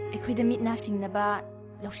ꯊꯧꯗꯣꯛꯁꯤꯡꯗꯣ ꯑꯩꯈꯣꯏꯗ ꯃꯤꯠ ꯅꯥ ꯁꯤꯡꯅꯕ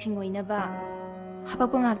ꯂꯧꯁꯤꯡ ꯑꯣꯏꯅꯕ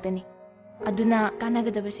ꯍꯥꯄꯛꯄ ꯉꯥꯛꯇꯅꯤ ꯑꯗꯨꯅ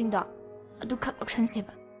ꯀꯥꯟꯅꯒꯗꯕꯁꯤꯡꯗꯣ ꯑꯗꯨꯈꯛ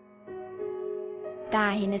ꯂꯧꯁꯟꯁꯦꯕ ꯀꯥ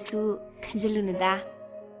ꯍꯦꯟꯅꯁꯨ ꯈꯟꯖꯤꯜꯂꯨꯅꯨꯗ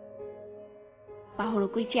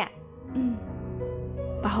ꯄꯥꯍꯧꯔꯣꯀꯣ ꯏꯆꯦ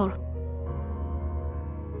ꯄꯥꯍꯧꯔꯣ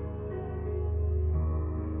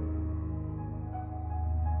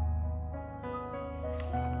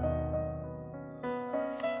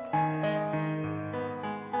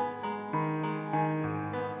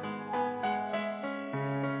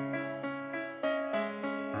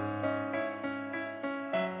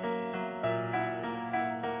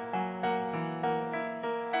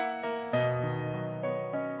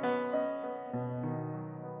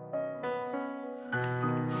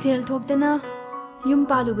ꯁꯦꯜ ꯊꯣꯛꯇꯅ ꯌꯨꯝ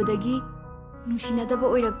ꯄꯥꯜꯂꯨꯕꯗꯒꯤ ꯅꯨꯡꯁꯤꯅꯗꯕ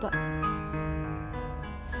ꯑꯣꯏꯔꯛꯄ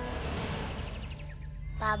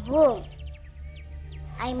ꯄꯥꯕꯨꯡ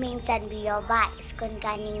ꯑꯩ ꯃꯤꯡ ꯆꯟꯕꯤꯌꯣꯕ ꯁ꯭ꯀꯨꯜ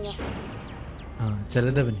ꯀꯥꯅꯤꯡꯉꯦ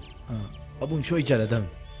ꯆꯠꯂꯗꯕꯅꯤ ꯄꯥꯕꯨꯡ ꯁꯣꯏ ꯆꯠꯂꯗꯕꯅꯤ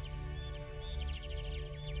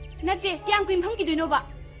ꯅꯠꯇꯦ ꯀꯌꯥꯝ ꯀꯨꯏꯅ ꯐꯝꯈꯤꯗꯣꯏꯅꯣꯕ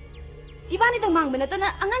ꯏꯕꯥꯅꯤꯗꯪ ꯃꯥꯡꯕ ꯅꯠꯇꯅ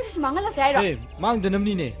ꯑꯉꯥꯡꯁꯤꯁꯨ ꯃꯥꯡꯍꯜꯂꯁꯦ ꯍꯥꯏꯔꯣ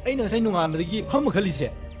ꯃꯥꯡꯗꯅꯕꯅꯤꯅꯦ ꯑꯩꯅ ꯉꯁꯥꯏ ꯅꯣꯡꯉꯥꯟꯕꯗꯒꯤ ꯐꯝꯃ ꯈꯜꯂꯤꯁꯦ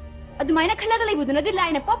ꯑꯗꯨꯃꯥꯏꯅ ꯈꯜꯂꯒ ꯂꯩꯕꯗꯨꯅꯗꯤ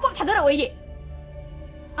ꯂꯥꯏꯅ ꯄꯣꯞ ꯄꯣꯞ ꯊꯥꯗꯔꯛꯑꯣꯏꯌꯦ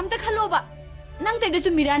amta khaloba nang taido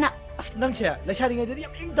chumirana as nang se laisari ngai dadi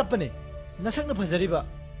yam ing tappane nasakna phajariba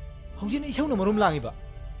hojina ishauna marum langiba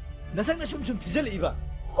nasakna sum thijaliba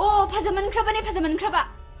oh phajaman khraba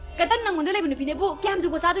katan nang monda leibu nupine bu kyam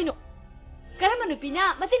jugo chadoino karama nupina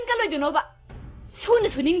masin kaloidono ba suna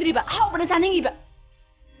suningdriba hawbana chaningiba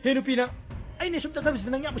he nupina aine sum tathabis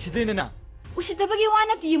nang yam usidrena na usitabagi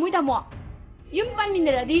wana ti mui damo yum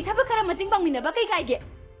panminaradi thaba khara mating bangmina ba kai kai ge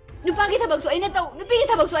nupagi thabak su aina tau nupigi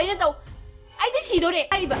thabak su aina tau aida sidore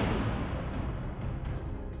ariba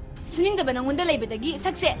suningdaba nangonda leibadagi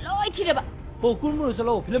sakse loi thiraba ho kurmuru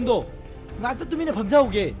chalo film do ngakta tumina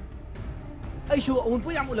phamjauge aishu aun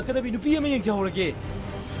po yam ulakadabi nupi ama yeng jawrage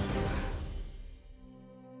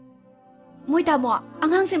moi tamo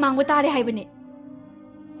angang se mangba tare haibani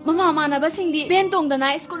mama manaba singdi ben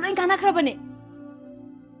tongdana school loi kana khrabani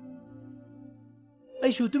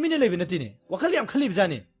aishu tumina leibinatine wakal yam khalib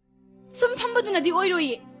jane sum phambadunadi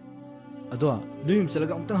oiroye ado nuyum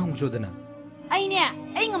chalaga amtang hangchodana aine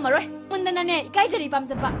ai ngamaroi mundana ne ikaijari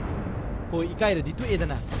pamjapa hoi ikairadi tu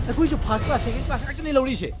edana akoi jo first class second class actani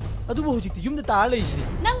lawri se adu bo hojikti yumda tar leisini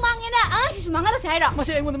nang mangena angsi su mangala saira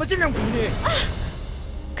mase engon ma chingam kune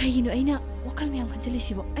kaino aina wakal myam khanjali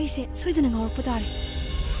sibo aise soidana ngawr putare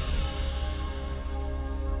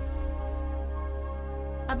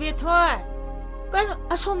Abethoi kan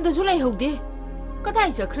asom da zulai hode kadai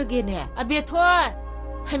jakrage ne Abethoi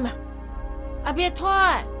haima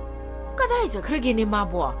Abethoi kadai jakrage ne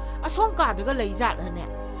mabo asom ka daga lai jat ne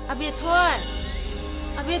Abethoi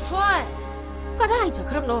kadai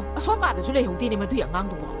jakram no asom ka da zulai hode ne madu yang ngang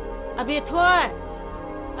du bo Abethoi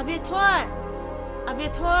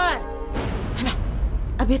haima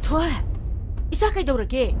Abethoi isa kai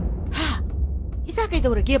daurage ha isa kai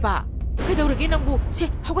daurage ba kai daurage nangbu se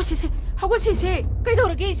hawasi kai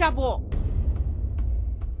daurage isa bo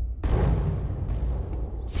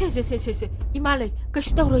se imalai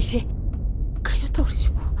kasu dauroi se kayo daurisi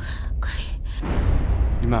bo kare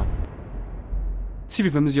ima sibi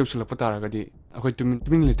famous yosula patara gadi akoi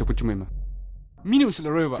tumin le to kuchuma mini usula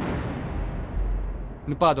roiba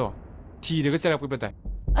nupa do thiraga charak pai batai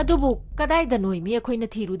adubu kadai da noi mi akoi na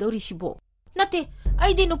thiru daurisi bo nate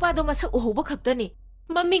ai di nupa do masak uhoba khaktani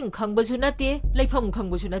maming khangbasu nate leifam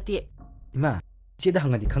khangbasu nate ima cheda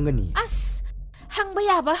hangadi khangani as ꯍꯪꯕ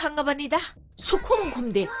ꯌꯥꯕ ꯍꯪꯉꯕꯅꯤꯗ ꯁꯨꯈꯨꯝ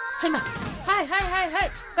ꯈꯨꯝꯗꯦ ꯍꯩꯃ ꯍꯥꯏ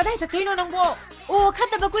ꯀꯗꯥꯏ ꯆꯠꯇꯣꯏꯅꯣ ꯅꯪꯕꯣ ꯑꯣ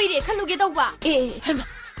ꯈꯠꯇꯕ ꯀꯨꯏꯔꯦ ꯈꯜꯂꯨꯒꯦ ꯇꯧꯕ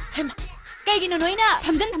ꯍꯩꯃ ꯀꯩꯒꯤꯅꯣ ꯅꯣꯏꯅ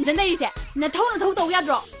ꯐꯝꯖꯟ ꯂꯩꯔꯤꯁꯦ ꯅꯊꯧ ꯇꯧ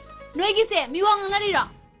ꯌꯥꯗ꯭ꯔꯣ ꯅꯣꯏꯒꯤꯁꯦ ꯃꯤꯋꯥ ꯉꯥꯡꯅꯔꯤꯔꯣ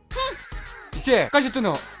이제 까지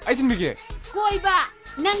뜨노 아이템 비게 ꯀꯣꯏꯕ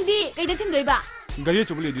ꯅꯪꯗꯤ ꯀꯩꯗ ꯊꯤꯟꯗꯣꯏꯕ 가리에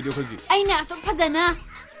좀 올려주디 거기 ꯑꯩꯅ ꯑꯁꯨꯛ ꯐꯖꯅ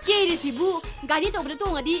ꯀꯦꯔꯤꯁꯤꯕꯨ ꯒꯥꯔꯤ ꯑꯆꯧꯕꯗ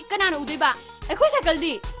ꯇꯣꯡꯉꯗꯤ ꯀꯅꯥꯅ ꯎꯗꯣꯏꯕ ꯑꯩꯈꯣꯏ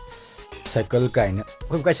ꯁꯥꯏꯀꯜꯗꯤ 사이클 까이네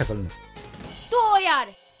그럼 까이 사이클은 ꯇꯣ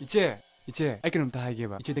ꯌꯥꯔꯦ 이제 아이 그놈 다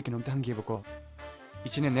하게봐 이제대 그놈 다 한게봐고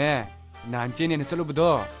이제는 내난 쟤네는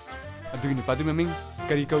쩔로부터 아두기니 빠두면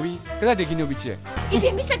가리 거위 그다 되기노 비치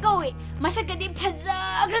이비 미사 거위 마사까지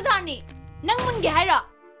파자그라자니 낭 문게 하이라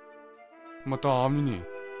맞다 아미니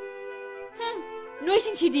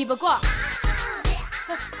노이신 지리버고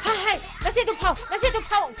하이 나세도 파오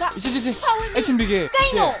가 이제 아이템 비게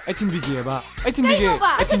까이노 아이템 비게 해봐 아이템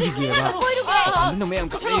비게 해봐 안 놈의 양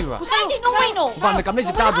까이 봐 까이 노마이노 오빠는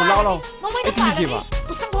깜짝이 다 돌아오라 아이템 비게 해봐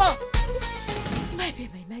우상고 마이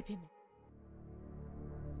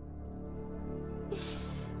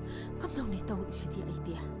이씨 감독님 떠오르시디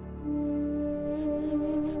아이디야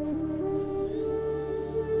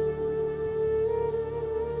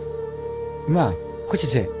이마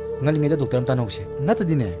코치세 ngalingeda doctor am tanokse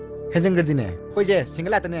natadine hejenggerdine koije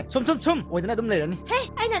singalatane sum oidana dum leirani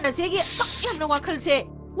헤이 아이나 나세기 썩 와클세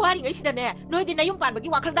와리가시다네 너희들 나 용반박이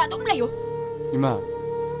와클다 너무 레요 이마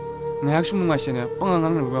내 학습 마시네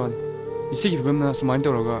뻥앙앙을 보가니 이 새끼 그거만 수많이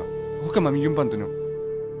떨어가 혹가맘이 윤반도노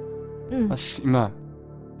아스 이마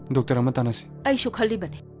독tor 아마 따나시 아이쇼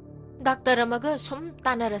칼리바네 닥터 아마가 숨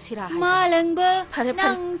따나라시라 말랭버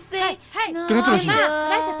낭세 그래 들으시네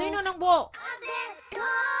나이사 또이노 낭보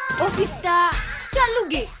오피스다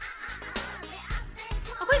짤루기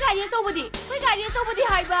ꯑꯩꯈꯣꯏ ꯒꯥꯔꯤ ꯑꯆꯧꯕꯗꯤ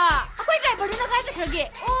ꯍꯥꯏꯕ ꯑꯩꯈꯣꯏ ꯗ꯭ꯔꯥꯏꯚꯔꯗꯨꯅ ꯀꯥꯏ ꯆꯠꯈ꯭ꯔꯒꯦ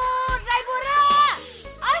ꯑꯣ ꯗ꯭ꯔꯥꯏꯚꯔ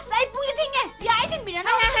ꯑꯁ ꯑꯩ ꯄꯨꯡꯁꯦ ꯊꯦꯡꯉꯦ ꯌꯥꯏ ꯊꯤꯟꯕꯤꯔꯅꯨ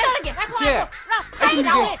ꯆꯠꯂꯒꯦ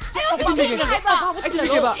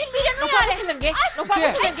ꯊꯤꯟꯕꯤꯔꯅꯨ ꯌꯥꯔꯦꯊꯤꯟꯕꯤꯒꯦ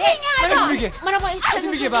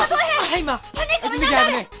봐 하이마ꯊꯤꯟ비게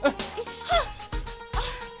하ꯕꯅꯦ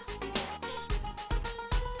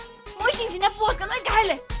ꯃꯣꯏꯁꯤꯡꯁꯤꯅ ꯄꯣꯁꯀ ꯂꯣꯏ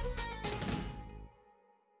ꯀꯥꯏꯍꯜꯂꯦ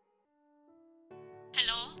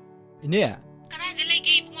이네 그다이들 레게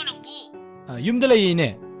이붕어 낭보 yumda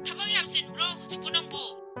lay 타박 얌센 브로 후지부 낭보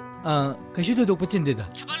kaishudo dokpachindeda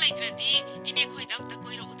타박 라이트라디 이네 코이당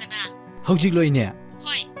따꼬이로 오다나 hawjiklo ine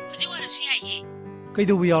호이 후지 와르수 야이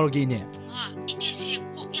kaidobu yaurge ine 붕어 이네세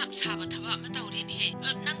꼭얌 사바 타박 아마다 우리네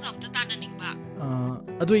낭가 아무다 따나닝바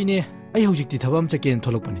ado ine ai hawjikti thabam chaken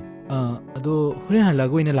tholokpani ado horen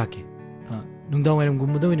halago ine lake nungdang wairam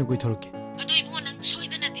gummudo ine koi thorokke ado 이붕어 낭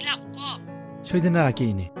소이다나 딜라고 soidana lake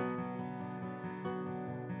ine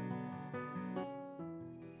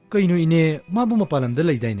kaino ine mabu mapalamda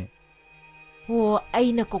leidaine 오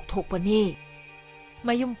아이나 꼭 톡ꯄꯅꯤ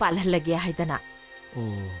mayum palhalage haidana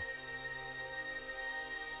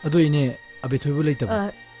ado ine abethoibu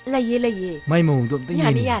leitaba laye mai mawngdo amta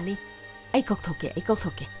yani ai kok thoke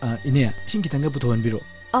ine sing kitanga puthonbiro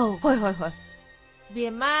hoi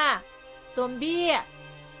bema tombi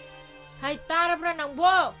hai tarabra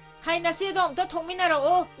nangbo hai nasi dom to thongminara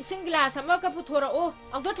o ising glass ama ka puthora o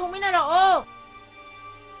ang to thongminara o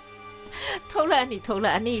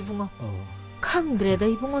tholaani ibungo khangdreda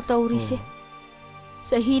ibungo tawrise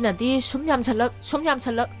sahina di sumyam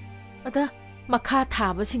salak ada makha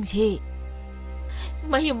thaba singse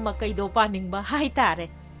mayum makaido paningba hai tare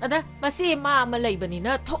ada masi ma ama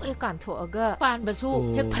leibanina thoke kan thoaga panbasu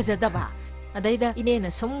hek phajadaba adaida inena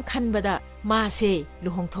sum khanbada ma se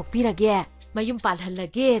luhong thokpirage mayum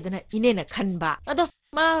palhalage dana inena khanba ado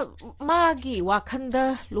magi wakhanda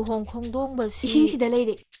luhong khongdong ba si 이싱시다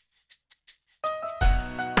레이리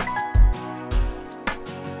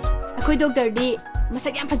ꯑꯩꯈꯣꯏ ꯗꯣꯛꯇꯔꯗꯤ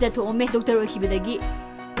ꯃꯁꯛ ꯌꯥꯝ ꯐꯖꯊꯣꯛꯑꯝꯃꯦ doctor ꯑꯣꯏꯈꯤꯕꯗꯒꯤ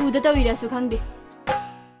ꯎꯗ ꯇꯧꯔꯤꯔꯁꯨ ꯈꯪꯗꯦ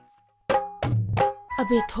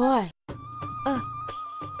Abethoi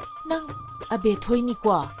ꯅꯪ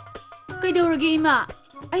Abethoiꯅꯤꯀꯣ ꯀꯩꯗꯧꯔꯒꯦ ꯏꯃꯥ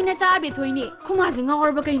ꯑꯩ ꯅꯆꯥ ꯑꯕꯦꯊꯣꯏꯅꯤ ꯈꯨꯃꯥꯁꯦ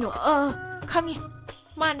ꯉꯥꯎꯔꯕ ꯀꯩꯅꯣ ꯈꯪꯉꯤ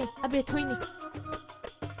ꯃꯥꯅꯦ Abethoiꯅꯤ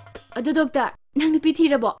ꯑꯗꯨ ꯗꯣꯛꯇꯔ ꯅꯪ ꯅꯨꯄꯤ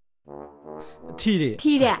ꯊꯤꯔꯕꯣ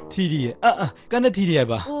ꯊꯤꯔꯤꯌꯦ ꯀꯟꯅ ꯊꯤꯔꯤ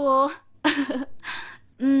ꯍꯥꯏꯕ ꯑꯣ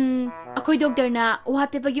ꯑꯩꯈꯣꯏ ꯗꯣꯛꯇꯔꯅ ꯋꯥ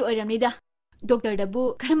ꯄꯦꯠꯄꯒꯤ ꯑꯣꯏꯔꯝꯅꯤꯗ ꯗꯣꯛꯇꯔꯗꯕꯨ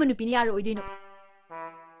ꯀꯔꯝꯕ ꯅꯨꯄꯤꯅ ꯌꯥꯔꯣꯏꯗꯣꯏꯅꯣ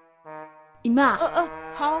ꯏꯃꯥ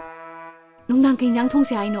ꯍꯥꯎ ꯅꯨꯡꯗꯥꯡ ꯀꯩ ꯏꯟꯖꯥꯡ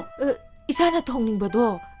ꯊꯣꯡꯁꯦ ꯍꯥꯏꯅꯣ ꯏꯁꯥꯅ ꯊꯣꯡꯅꯤꯡꯕꯗꯣ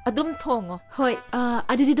ꯑꯗꯨꯝ ꯊꯣꯡꯉꯣ ꯍꯣꯏ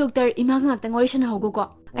ꯑꯗꯨꯗꯤ ꯗꯣꯛꯇꯔ ꯏꯃꯥꯒ ꯉꯥꯛꯇꯪ ꯋꯥꯔꯤ ꯁꯥꯟꯅꯍꯧꯒꯣꯀꯣ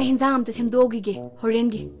ꯑꯩ ꯍꯦꯟꯖꯥꯡ ꯑꯝꯇ ꯁꯦꯝꯗꯣꯛꯑꯣꯈꯤꯒꯦ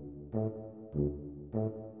ꯍꯣꯔꯦꯟꯒꯤ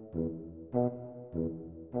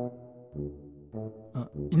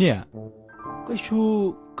ꯏꯅꯦ ꯀꯩꯁꯨ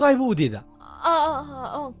ꯀꯥꯏꯕ ꯎꯗꯦꯗ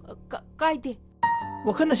ꯀꯥꯏꯗꯦ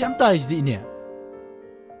ꯋꯥꯈꯜꯅꯁꯨ ꯌꯥꯝ ꯇꯥꯔꯤꯁꯤꯗꯤ ꯏꯅꯦ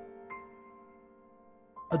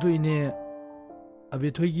ꯑꯗꯨ ꯏꯅꯦ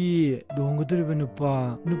ꯑꯕꯦꯊꯣꯏꯒꯤ ꯂꯨꯍꯣꯡꯒꯗꯧꯔꯤꯕ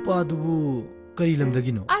ꯅꯨꯄꯥꯗꯨꯕꯨ ꯀꯔꯤ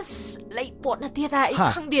ꯂꯝꯗꯒꯤꯅꯣ? ꯑꯁ ꯂꯩ ꯄꯣꯠ ꯅꯠꯇꯦꯗ ꯑꯩ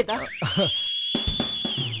ꯈꯪꯗꯦꯗ.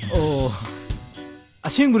 ꯑꯣ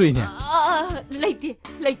ꯑꯁꯦꯡꯕꯔꯣ ꯏꯅꯦ? ꯂꯩꯇꯦ.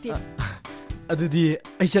 ꯑꯗꯨꯗꯤ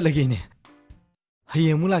ꯑꯩ ꯆꯠꯂꯒꯦ ꯏꯅꯦ.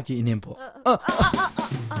 ꯍꯌꯦꯡ ꯑꯃꯨꯛ ꯂꯥꯛꯀꯦ ꯏꯅꯦꯝꯄꯣꯛ.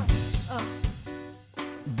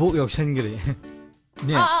 ꯕꯣꯛ ꯌꯥꯎꯁꯟꯈ꯭ꯔꯦ.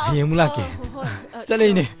 ꯏꯅꯦ ꯍꯌꯦꯡ ꯑꯃꯨꯛ ꯂꯥꯛꯀꯦ. ꯆꯠꯂꯦ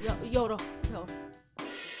ꯏꯅꯦ. ꯌꯧꯔꯣ.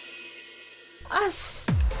 ꯑꯁ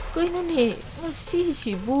ꯀꯩꯅꯣꯅꯦ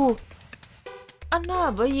ꯉꯁꯤꯁꯤꯕꯨ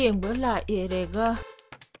ꯑꯅꯥꯕ ꯌꯦꯡꯕ ꯂꯥꯛꯑꯦꯔꯦꯒ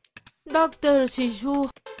ꯗꯥꯛꯇꯔꯁꯤꯁꯨ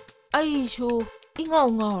ꯑꯩꯁꯨ ꯏꯉꯥꯎ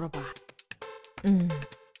ꯉꯥꯎꯔꯕ.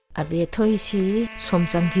 ꯑꯕꯦꯊꯣꯏꯁꯤ ꯁꯣꯝ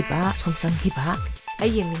ꯆꯪꯈꯤꯕ.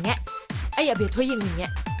 ꯑꯩ ꯌꯦꯡꯅꯤꯡꯉꯦ. ꯑꯩ ꯑꯕꯦꯊꯣꯏ ꯌꯦꯡꯅꯤꯡꯉꯦ.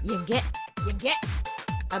 ꯌꯦꯡꯒꯦ.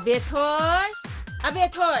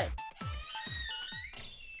 ꯑꯕꯦꯊꯣꯏ.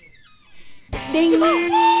 Ding ding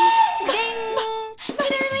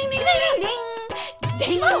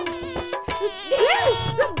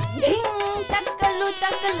takalu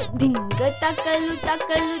dinga takalu.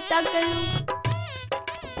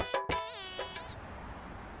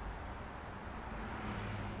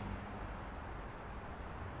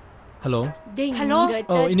 Hello. Hello.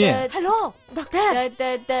 Oh ine. Hello. Doctor.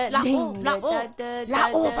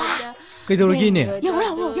 La'o ba? Kaidaurage ine? Yung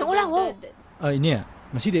la'o. Ine,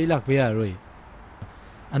 masidi ay lakpa yaroy.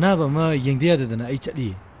 Anaba ma yengde yadadana ay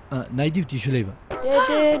chatli. Night duty su leba.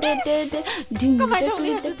 Kamay daw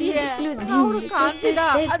niya ito diye. Naurakan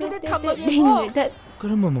sila. Ano din tamagin mo?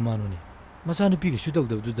 Karamba mamano ni. Masano piga su daw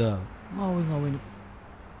da. Ngaway na.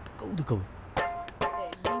 Kau.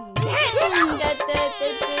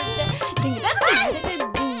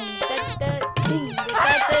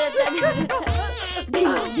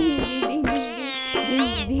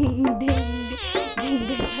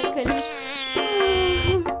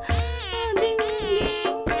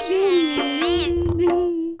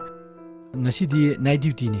 Ngasi night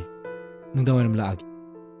duty ni. Nungdaw waram laagi.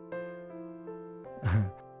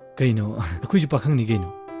 Kaino, ako'y pakang ni kaino.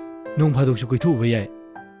 Nung padok su ko'y tuwa yay.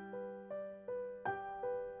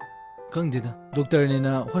 Kangdida, doktor ni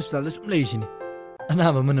na hospital da sum lay sini.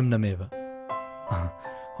 Anaba manam na meba.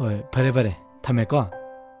 Hoy, pare. Thame ko.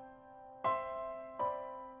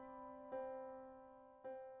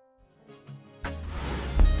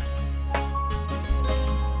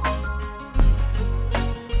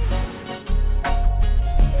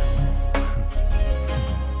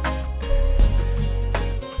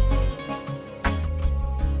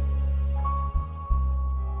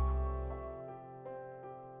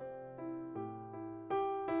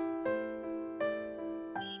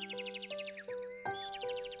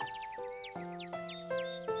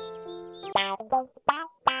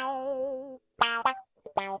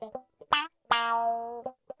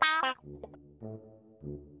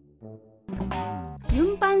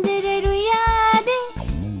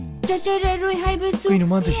 Kaya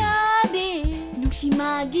naman ito siya.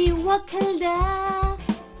 Nuksimagi wakalda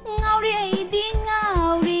Ngauri ay di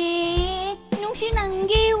ngauri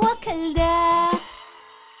Nuksinanggi wakalda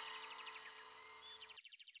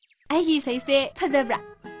Aigi saise pazabra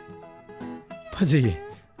Pazaye.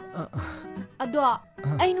 Ado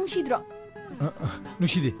ay nungsidro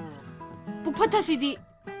Nushidi. Pupatасidi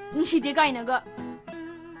nungsidे gainaga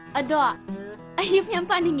Ado ayif yam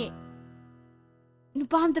paningi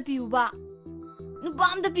Nupa amta piyo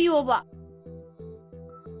ba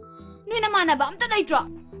Nui namana ba amta laitro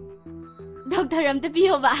Doktor amta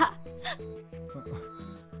piyo ba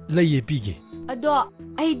Laye pige. Ado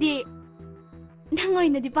ay di Nangoy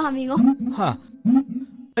na di pamingo Ha?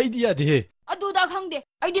 Ay di yade he. Ado da khangde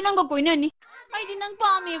ay di nangga koina ni ay di nang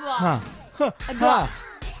pami ba Ado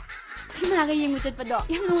Simaga yung chat pa do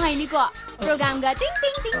Yung nungay ni ko Program ga ting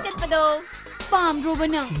chat pa do Pam dro ba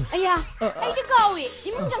nang Aya Ay di kawi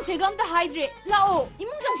Imong sang siya gamta hydre Lao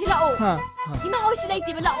Imong sang si lao Imang hoy sila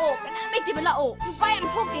iti ba lao Kanang may iti ba lao Lupay ang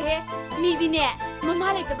tok he Ni di ne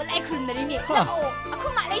Mama lai iti ba lai kurun na rin ni Lao Ako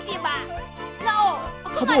ma lai iti ba Lao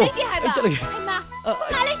Ako ma lai iti hai ba Hai ma Ako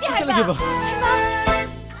ma lai iti hai ba Hai ma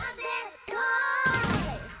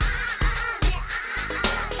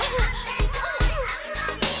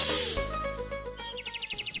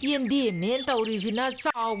Yendi men taurisina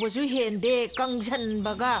saubasu hende kangsan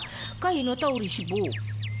baga kaino taurisibu.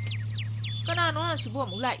 Kanano na sibu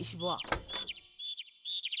amuk lai sibu.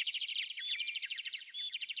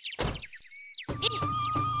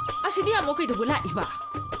 Asidi amuk itu gula iba.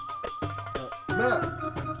 Ma.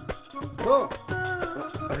 Bo.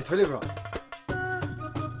 Ari thole bro.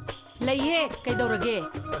 Laye kaidorage.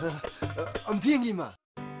 Amtiengi ma.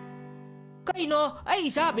 Kaino ai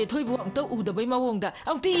isa Abethoi bu amta udabay mawongda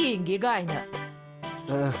amta yenge gaina.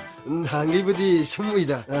 한기부디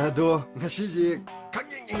스무이다. 너 ngasi지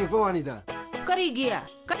강갱갱이 보아니다.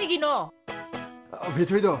 Karigino.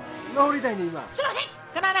 베토이도 나오리다니 마. Sulahe,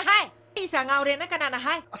 kanana hai. Isa ngaure na kanana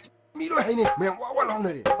hai. 미로 하이니 매 와와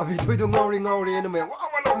나오네리. 베토이도 나오리는 매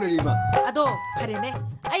와와 나오네리 마. Ado, harene.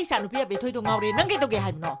 Aisa nupia betoido ngaure nang kaidoge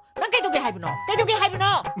haibno. Nang kaidoge haibno.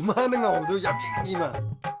 많은 가오도 얌갱이 마.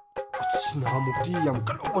 나목디 얌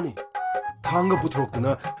깔로니. 당가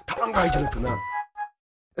부트럭드나 당가 이절었드나.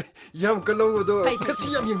 얌 깔로도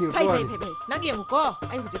같이 얌갱이 Pay. Nang yengu ko.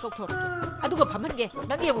 Ai huje kok thor. Aduga phamhange.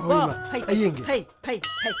 Nang yengu ko. Pay.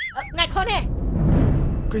 Ngai khone.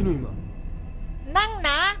 Kaino ima. Nang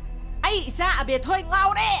na ai isa Abethoi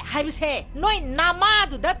ngaure haibse. Noi nama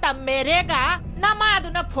du da tamerega. Nama du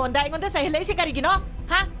na phone da ingonda sai lei se karigino.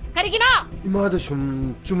 Ha? Karigino? 이마다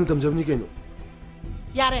좀 주문 담잡니 개노.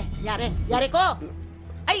 Yare ko.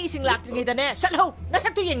 Ai ising laktrigidane. Chalo.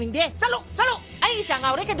 Nasak tu yengning Chalo. Ai isa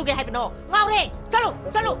ngaure ke duge haibno. Ngaure. Chalo.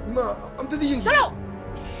 이마 아무튼 이 Chalo.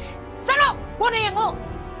 Kone yengo.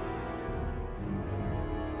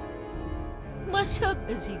 Masak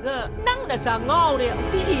aziga nang nasa ngaure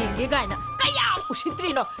ti hinge gaina. Kaya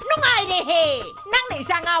usitrino. Nungai re he. Nang na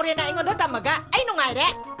isa ngaure na ingonda tamaga. Ai nungai re.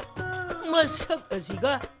 Masak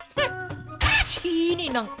aziga. Chini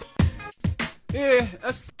nang.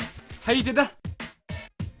 하이제다.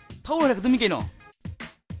 타오래 그놈이 개노.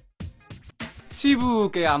 시부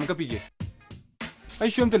게 아무까 비게. 아이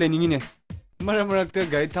시험도 레닝이네. 마라마락다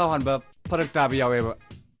가이 타한바 파락다비 야웨바.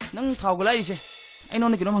 능 타오글라 이제. 아이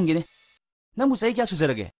너네 개놈 한 개네. 능 무사히 क्या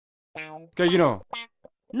수저러게. 가이기노.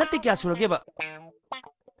 나때 क्या 수러게 봐.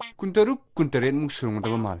 군터렛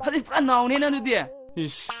묵수롱다고 말. 하지 프란 나오네 나누디야.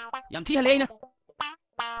 이씨. 얌티 할래이나.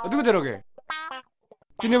 어디가 저러게?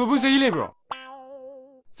 디네버 부세 일레 브로.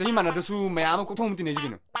 Saya mana ada su mayam ko thong tine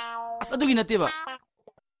jigino. Asadu gi natte ba.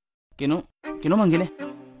 Keno mangene.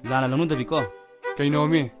 Lana lamu da biko. Kaino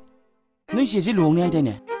mi. Noi sie ji luong ne ai dai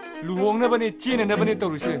ne. Luong na bane chine na bane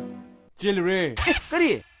tawrise. Jel re.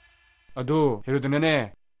 Kari. Ado hero dana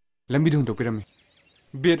ne. Lambi dun to pirami.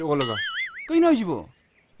 Bet olaga. Kaino ji bo.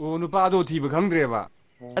 O nu pa do thi ba khangdre ba.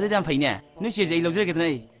 Ade dam phai ne. Noi sie ji lo jre ke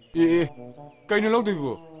dai. Kaino lo tu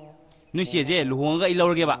bo. Noi sie ji luong ga i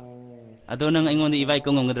lo ge ba. Ado nang ingon di ivai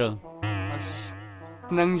kong ngadro.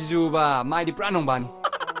 Nang juba mai di pranong bani.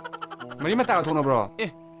 Mari mata ka thono bro.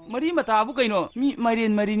 Mari mata bu kaino mi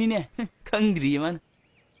marini ne. Khangdri man.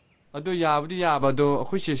 Ado yabdi yabado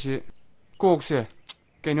khoi se kok se.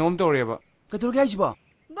 Kaino om tore ba. Ka tor ga ji ba.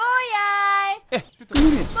 Boyai. Kaino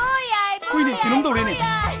ne. Boyai. Koi ne kinom tore ne.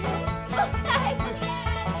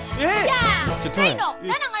 Kaino.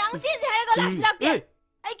 Nana ngarang sin se hara ga lak de.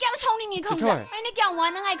 Ai kyang chongning khang bra. Ai ne kyang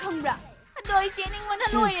wan ngai khang bra. Adoi chening wana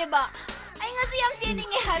loire ba. Ai ngasi yam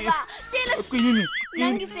chening hai ba. Selas.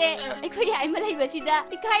 Nangi se ai khoi ai malai ba sida.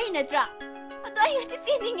 Ikai na tra. Adoi ngasi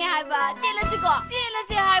chening hai ba. Selas ko. Selas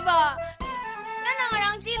hai ba. Nana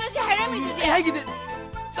ngarang selas hara mi du de. Hai gide.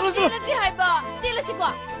 Chalo. Selas hai ba. Selas ko.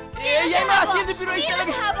 Yai ma sin di piro isala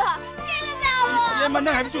ge. Selas ba. Yai ma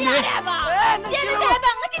nang hai chu ne. Selas hai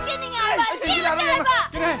ba. Ngasi chening hai ba. Selas hai ba.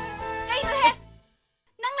 Kai no he.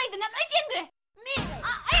 Nang lai dana lai chen gre. Mi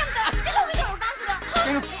I am the still over the dance da.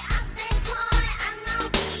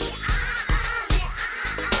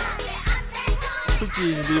 Kuchi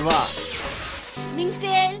di ba.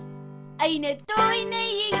 Mingsel. Ai na toy na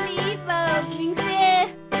yingli pa Mingsel.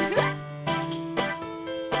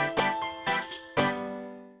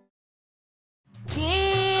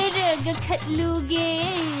 Kera ga khatluge.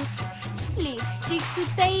 Lipstick su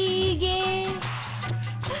taige.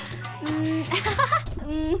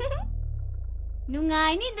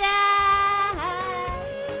 Nungai ni da.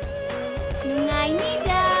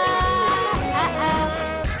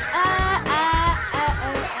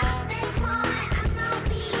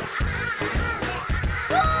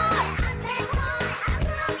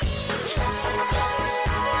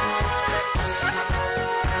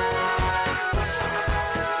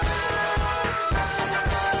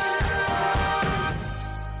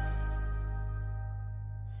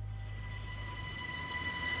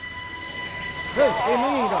 Hey,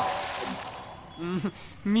 nang ida.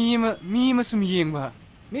 Mi sum yeng ba.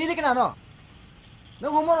 Mi de kana no.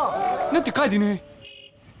 Nang homo no. Na te kai dine.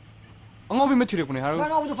 Angobi ma thire kune haru.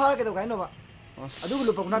 Nang obu phara ke do kai no ba. Adu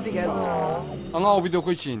lu pa kuna pi ga ro. Angobi do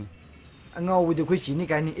koi chin. Angobi do koi chin ni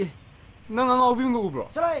kai ni. Nang angobi ngo bro.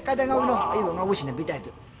 Chala kai da angobi no. Ai bo angobi chin bi dai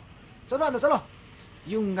do. Chalo.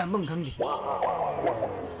 Yung ga meng khang di.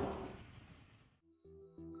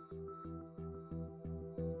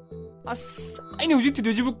 아니 우지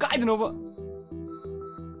뒤집어 까이드 넣어봐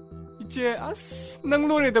이제 낭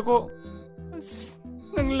노래다고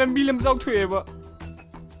낭 람비 람자우 투해봐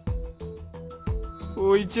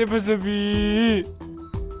오 이제 버서비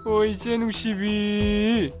오 이제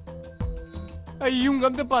누시비 아이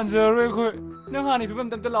용감도 반저래 그냥 하니 비밤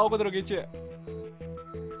담다 나오고 들어겠지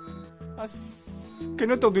아스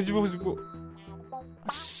그냥 또 내주고 싶고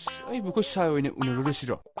아스 아이 뭐그 사요이네 오늘로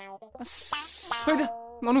싫어 아스 하이다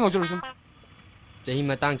너는 어쩌랬어 자히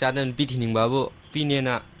마땅 자던 비티닝 바보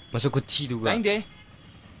비네나 마석 쿠티두가 아닌데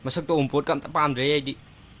마석도 온포트 깜다 빰드래 아이디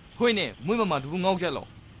호이네 모이 마마두부 ngaujallo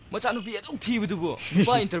machanupi aduk thibudubu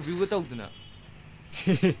nupa interview ga tawduna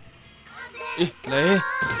lay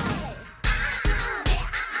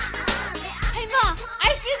Haima,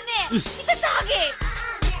 ice cream ne. Ita sage.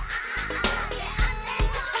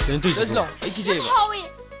 Tentu Jaslo, ai kije ba. Hawi,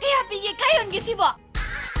 kaya pige kayon gi sibo.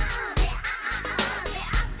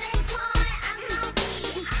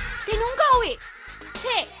 Kinung kawi.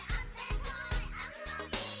 Se.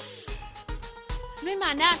 Noi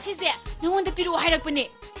mana seze, nongon da piru hairak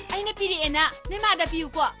pane. Ai na piri ena, noi ma da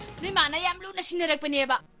piu ko. Noi mana yam lu na sinarak pane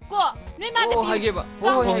ba. Ko, noi ma da piu. Haige ba.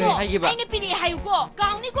 Haige ba. Ai na piri hayu ko.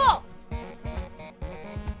 Kaung ni ko.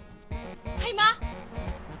 Hai ma.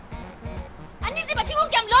 Ani se ba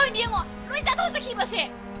tingong kyam loi ni ngo. Loi za do sa ki ba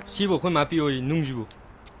se. 시보 콘 마피오이 능주고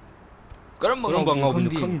그럼 뭐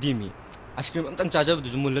방어비 컹디미 아이스크림 엄청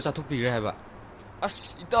짜자부도 좀 물러 사톡비를 해봐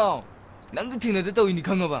아스 이따 낭도 팅나도 떠이니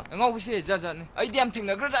강어봐 ngau시 자자네 아이디암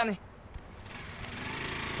팅나 그러자네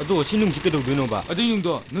너 신능 짓게도 누노봐 어디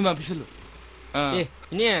융도 누나 비실로 예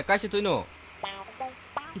이네 까시 또이노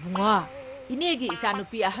이봉아 이네기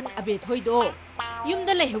이사누피 아한 아베토이도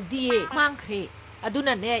윰다 레혹디에 망크레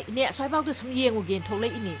아두나네 이네 아소이바우도 숨 예응오겐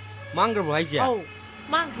톨레이니 망그르보 하이지야 어우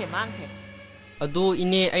망크레 अदो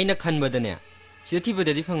इने आइना खनबदने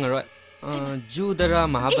सिथिबददि फंगरो जुदरा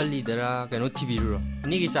महाबलीदरा कनो थिबिरो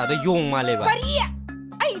निगी चादो Yong मालेबा करिया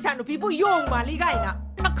आई इसानुपीबो Yong माली गाइना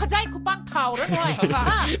नखजाई खुपांग थाउरा नोय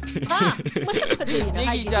हा मसक खजेना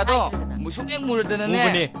निगी चादो मुसुक एक मुरदनने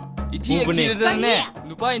इथि एक थिरदनने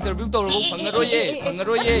नुपा interview तौरबो फंगरोये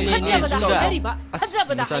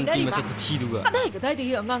हजबदा हाइनरी मसक थिदुगा कदाई दि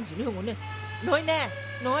अंगांसिनि होंगोने नोयने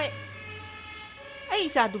नोय ai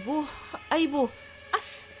sadubu aibu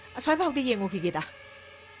asoi bau de yengo kigeda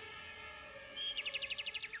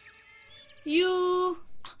you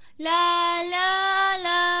la la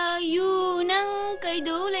la you nang kai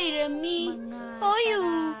do lai rami oh you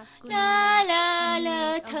la la la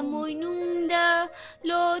thamoi nung da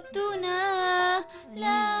lo tu na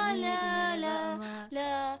la la la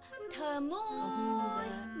la thamoi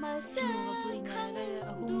masai khang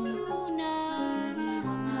du na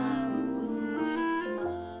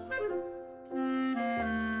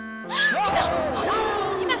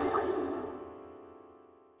이마!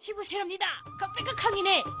 시부 실합니다. 갑자기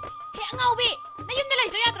강이네. 해 앙아오비. 나 윤들라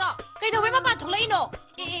있어야 들어. 그래도 왜 마빠 돌라이노?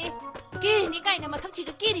 끼리니까 이나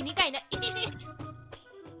마삭지가 끼리니까 이나 이시시스.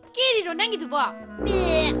 끼리로 남기도 봐.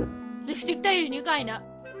 네. 립스틱 따이니까 이나.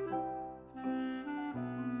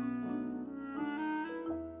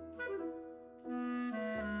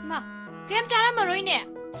 마, 그냥 짜란 말로이네.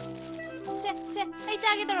 세, 아이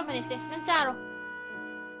짜게 들어버렸어. 난 짜로.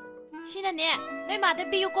 신나네. 너희 마다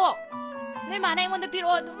비우고 너희 마나 이건데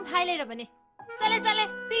비로 좀 하이레러버니. 잘래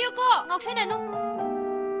비우고 넉세나 누.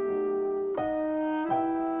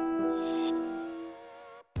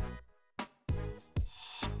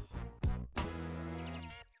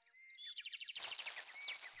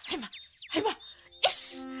 하이마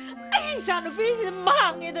이스 아이 사누피스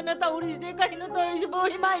망해다나 타우리데 카이노 토이시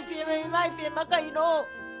보이 마이 피마 카이노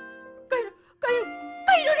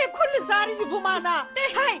kaino래 콜른 사리지 부마나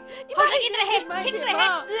하이 허석이들아 해 생그래 해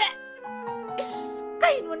이스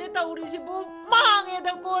kaino네 타우리지 부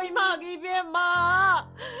망해다 고이 마기 베마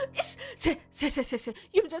이스 세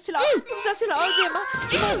юм자실라 어제마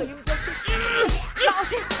юм자실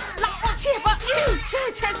라오세 봐 세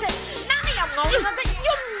나는 양가오는데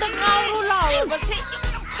юм다 가오로 라오버세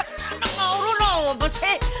가오로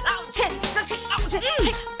라오버세 라오세 자식 라오세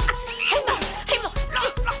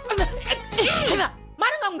하이마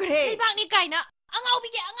말은 안 그래 이방니 까이나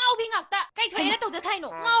앙아오비 ngakta kai thoina to jasai no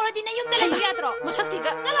ngauradi na yumda la yadro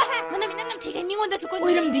mosaksiga chala he manamina namthi kai mingonda su kon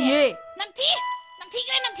oiram diye namthi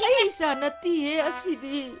ai sa nati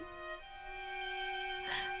asidi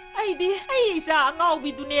ai sa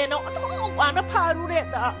ngaubi dune no to wana pharu re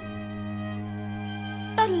da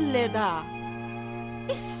talle da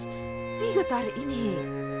is biga tar ini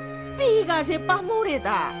biga se pamure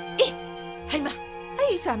da haima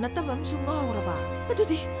ai sa natabam su ngaura ba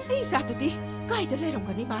adudi ai sa tudi kai da lerom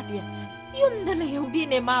gani ma dia yum da le yudi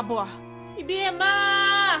ne ma bo ibema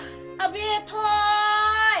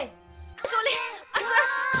abethoi Soli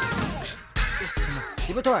asas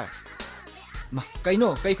Abethoi ma kaino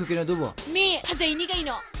kai khu kina dubo mi ꯐꯖꯩꯅꯤ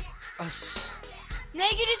ꯀꯩꯅꯣ ꯑꯁ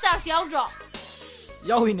ꯅꯣꯏꯒꯤ recharge ꯌꯥꯎꯗ꯭ꯔꯣ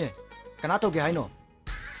ꯌꯥꯎꯏꯅꯦ ꯀꯅꯥ ꯇꯧꯒꯦ ꯍꯥꯏꯅꯣ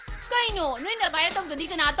ꯀꯩꯅꯣ ꯅꯣꯏꯅ ꯑꯗꯨꯃꯥꯏꯅ ꯇꯧꯗꯗꯤ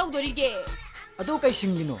ꯀꯅꯥ ꯇꯧꯗꯣꯔꯤꯒꯦ ꯑꯗꯨ ꯀꯩ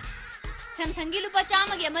ꯁꯤꯡꯒꯤꯅꯣ ꯁꯦꯝꯁꯪꯒꯤ ꯂꯨꯄꯥ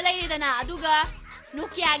 100ꯒꯤ ꯑꯃ ꯂꯩꯔꯦꯗꯅ ꯑꯗꯨꯒ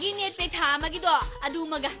ꯅꯣꯀꯤꯌꯥꯒꯤ ꯅꯦꯠ ꯄꯦꯛ ꯊꯥ ꯑꯃꯒꯤꯗꯣ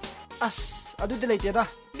ꯑꯗꯨꯃꯒ ꯑꯁ ꯑꯗꯨꯗꯤ ꯂꯩꯇꯦꯗ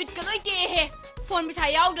ꯕꯤꯠꯀ ꯂꯣꯏ ꯇꯦꯛꯑꯦꯍꯦ ꯐꯣꯟ ꯄꯩꯁꯥ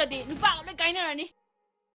ꯌꯥꯎꯗ꯭ꯔꯗꯤ ꯅꯨꯄꯥꯒ ꯂꯣꯏ ꯀꯥꯏꯅꯔꯅꯤ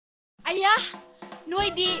ꯑయ్ꯌꯥ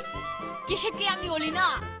ꯅꯣꯏꯗꯤ ꯀꯦꯁꯦꯠ ꯀꯌꯥꯝ ꯌꯣꯜꯂꯤꯅꯣ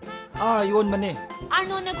ꯌꯣꯟꯕꯅꯦ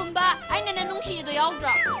ꯑꯥꯔꯅꯣꯟꯅꯒꯨꯝꯕ ꯑꯩꯅ ꯅꯨꯡꯁꯤꯌꯦꯗꯣ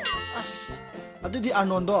ꯌꯥꯎꯗ꯭ꯔꯣ ꯑꯁ ꯑꯗꯨꯗꯤ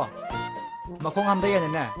ꯑꯥꯔꯅꯣꯟꯗꯣ ꯃꯈꯣꯡ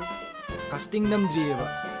ꯍꯥꯝꯗꯩꯌꯦꯅꯅꯦ ꯀꯥꯁꯇꯤꯡ ꯅꯝꯗ꯭ꯔꯤꯑꯕ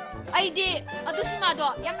ꯑꯩꯗꯤ ꯑꯗꯨ ꯁꯤꯃꯥꯗꯣ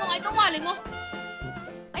ꯌꯥꯝ ꯅꯨꯡꯉꯥꯏꯗꯧ ꯃꯥꯜꯂꯦꯉꯣ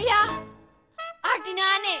ꯑꯌꯥ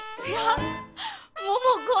आर्टिनाने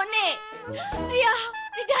मोमोकोने या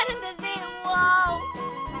विद्यानंदसे वाव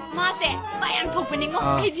मासे बायां थोपनिंगो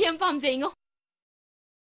आइडियम पामजेंगो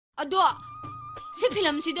अदो से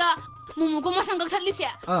फिल्म सिदा मोमोको मसंग थलिसे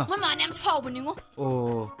मोय माने हम सावबनिंगो ओ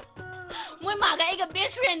मोय मागा एगा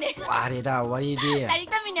बेस्ट फ्रेंड ने वारेदा वारीदे लाइक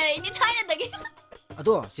तमिनरे नि थाइना दगे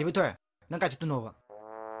अदो सेबिथोय नंग का चितुनोबा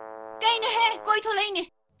कइनो हे कोइ थोलैने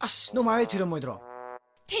अस नो मावे थिरमोइद्रो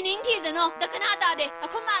थिनिंग थिजनो दकना तादे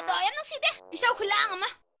अखुमा दो यम नुसिदे इसाव खुलांग अमा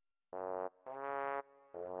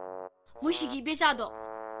मोइसिगी बेजादो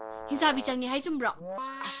हिसाबी चंगनि हाइ चुमब्रो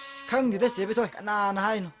अस खंदिदे सेबिथोय कनाना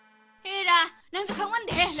हाइनो हेरा नंसु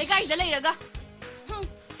खंवंदे लेगाइदा लेरगा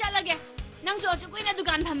चलगे नंसु असु कुइना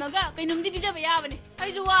दुकान फमगा कैनुमदि बिजबा याबने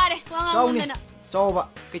आइजु वारे वांगमदना चौबा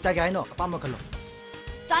किचागे हाइनो अपाम खलो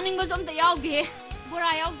चानिंगो सोमता यावगे बोरा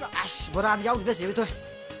यावद्रो अस बोरा यावदिदे सेबिथोय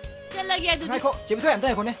चलगे अदुदि नाइखो सेबिथोय अमता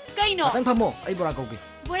आइखोने कैनो तंग फमो आई बोरा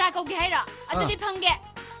कौगे हाइरा अदुदि फंगे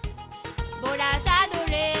बोरा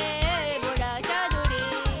सादोरे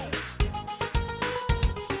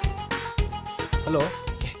हेलो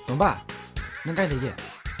नोंबा नों काय लेगे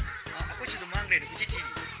अखोय सिदो मांग्रे बुजि थि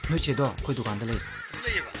नोइ चेदो कोइ दुकान द ले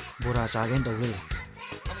लेयबा बोरा चागेन दौ ले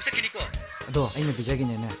अमु सकिनि को अदो आइना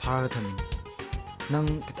बिजागिने ने फारगा थमिन नंग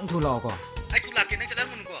कितंग थु लाओ को आई थु लाके नंग चला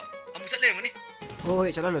मुन को अमु चले मनि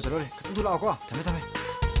होय चला लो कितंग थु लाओ को थमे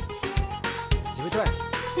जेबिथोय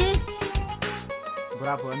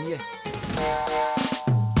बोरा बोनिए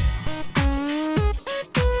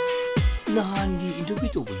नहानगी इंटरव्यू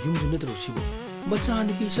तो युम नद्रो सिबो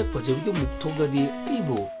मचानी पिसक फजबिदो मुक थोगदि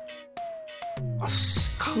इबो अस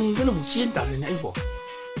खंगना मु चेन तारने आइबो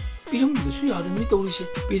पिरमदसु यादमी तौरिसे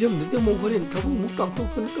पिरमदे मो होरेन थबु मुक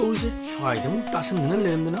तांतोकन तौरिसे स्वाइदा मुक तासनना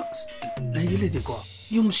लेरमदना लेदेको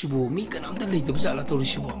युम सिबो मी कनामता लेदब जाला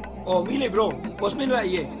तौरिसिबो ओ मी ले ब्रो पोस्टमैन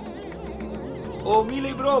लाइए ओ मी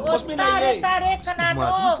ले ब्रो पोस्टमैन लाइए तारे कनानो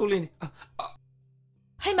मासु तोलेनी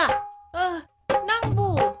हाइमा नंबु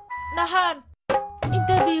नहान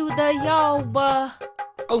इंटरव्यू दा यावबा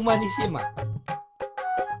औ मानी सेमा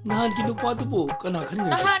नहान की नुपादुबो कना खनगे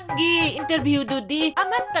नहान गी इंटरव्यू दुदी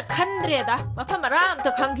अमत खंद्रेदा मफम राम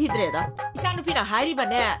तो खंगीद्रेदा इसानुपीना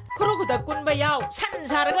हारिबने खुरुगुदा कुनबा याव सन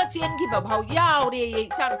सारगा चेन की बभाव याव रे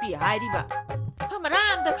इसानुपी हारिबा मफम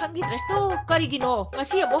राम तो खंगीद्रे तो करिगिनो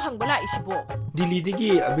ngasi अमो हंगबला इसिबो दिल्ली दगी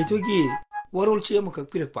अबेथोगी वरोल चे अमखक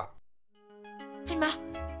पिरकपा हेमा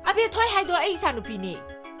अबेथोय हाइदो आई इसानुपीनी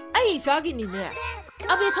आई इसागिनी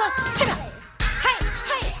अबेथोय Hema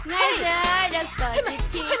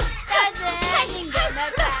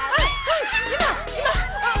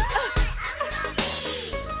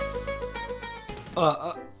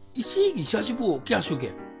이시기 샤시보 꺄수게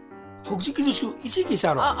혹시기도수 이시기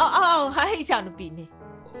샤로 하이 이사누피니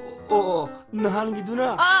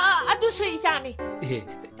나하는기두나 아두수 이사니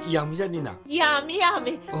야미자니나 야미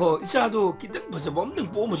이사도 기등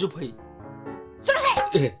버저범등 뽀모주 파이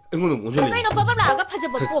그래 응원은 모질래 그이노 빠빠라가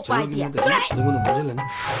파져버 뽀빠이야 그래 응원은 모질래네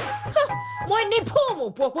뭐니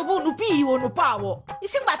포모 뽀뽀 누피wo 누빠wo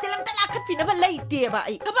이승 바텔랑 딸라 카피나 바 레이테바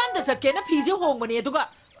이 가반다 서케나 피지 홍머니 두가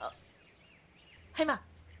하이마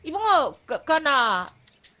이봉어 까나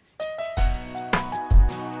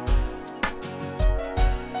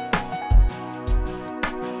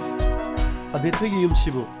Abethoi yum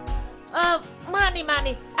sibu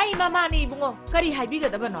마니 아이 마마니 이봉어 까리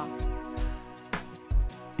하이비가다바노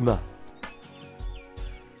Ima,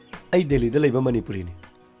 ai Delhi da leiba Manipuri ni,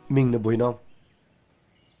 ming na boinam.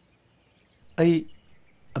 Ai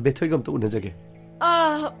Abethoi gam to unajage.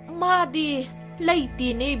 Madi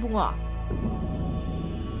leiti ne bunga.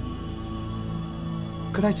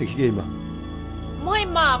 Kadai chaki ge ima. Moi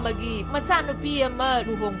magi machanupi ama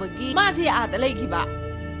luhongbagi ma se ada leigiba.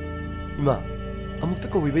 Ima, amukta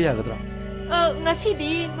ko wiba yagadra.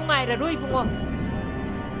 Ngasidi nungaira roi bungo.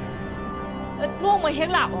 Nong mai hek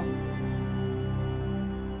lao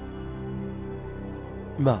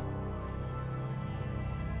Ima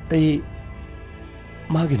ai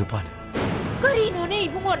magi no pane Kari no ne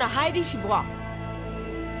ibungo na hairi sibo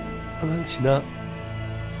ꯑꯉꯥꯡꯁꯤꯅ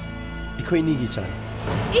ꯑꯩꯈꯣꯏ ꯑꯅꯤꯒꯤ ꯏꯆꯥꯅꯤ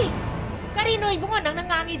ꯀꯔꯤ ꯅꯣꯏ ꯏꯕꯨꯡꯉꯣ ꯅꯪꯅ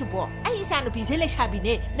ꯉꯥꯡꯉꯤꯗꯨꯕꯣ ꯑꯩ ꯏꯆꯥꯅꯨꯄꯤꯁꯦ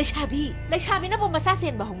ꯂꯩꯁꯥꯕꯤꯅꯦ ꯂꯩꯁꯥꯕꯤꯅꯕꯨ ꯃꯆꯥ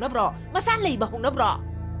ꯆꯦꯟꯕ ꯍꯧꯅꯕ꯭ꯔꯣ ꯃꯆꯥ ꯂꯩꯕ ꯍꯧꯅꯕ꯭ꯔꯣ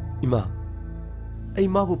ꯏꯃꯥ ꯑꯩ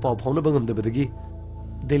ꯃꯥꯕꯨ ꯄꯥꯎ ꯐꯥꯎꯅꯕ ꯉꯝꯗꯕꯗꯒꯤ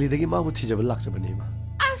ꯗꯦꯜꯂꯤꯗꯒꯤ ꯃꯥꯕꯨ ꯊꯤꯖꯕ ꯂꯥꯛꯆꯕꯅꯤ ꯏꯃꯥ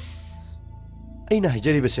ꯑꯁ ꯑꯩꯅ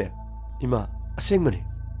ꯍꯥꯏꯖꯔꯤꯕꯁꯦ ꯏꯃꯥ ꯑꯁꯦꯡꯕꯅꯤ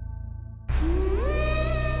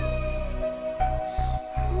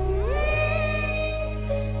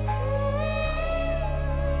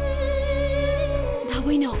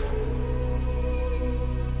다보이노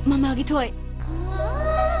마마기 토이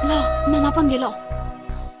로 마마 빵게로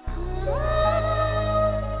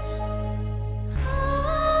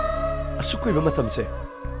ꯑꯁꯨꯛ ꯀꯨꯏꯕ ꯃꯇꯝꯁꯦ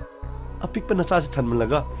ꯑꯄꯤꯛꯄ ꯅꯆꯥꯁꯦ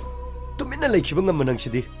ꯊꯟꯃꯜꯂꯒ ꯇꯨꯃꯤꯟꯅ ꯂꯩꯈꯤꯕ ꯉꯝꯕ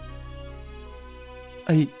ꯅꯪꯁꯤꯗꯤ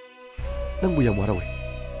ꯑꯩ ꯅꯪꯕꯨ ꯌꯥꯝ ꯋꯥꯔꯧꯏ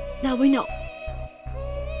다보이노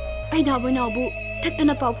ꯑꯩ 다보이노ꯕꯨ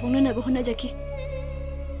ꯊꯠꯇꯅ ꯄꯥꯎ ꯐꯥꯎꯅꯅꯕ ꯍꯣꯠꯅꯖꯈꯤ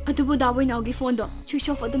ꯑꯗꯨꯕꯨ 다보이노ꯒꯤ ꯐꯣꯟꯗꯣ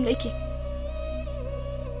ꯁ꯭ꯋꯤꯆ ꯑꯣꯐ ꯑꯗꯨꯝ ꯂꯩꯈꯤ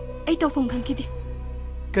ꯑꯩ ꯇꯧꯐꯝ ꯈꯪꯈꯤꯗꯦ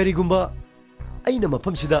ꯀꯔꯤꯒꯨꯝꯕ ꯑꯩꯅ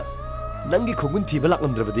ꯃꯐꯝꯁꯤꯗ ꯅꯪꯒꯤ ꯈꯣꯡꯒꯨꯟ ꯊꯤꯕ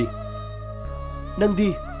ꯂꯥꯛꯂꯝꯗ꯭ꯔꯕꯗꯤ ꯅꯪꯗꯤ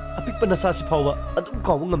ꯑꯄꯤꯛꯄ ꯅꯆꯥꯁꯤ ꯐꯥꯎꯕ ꯑꯗꯨꯝ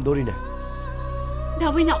ꯀꯥꯎꯕ ꯉꯝꯗꯣꯔꯤꯅꯦ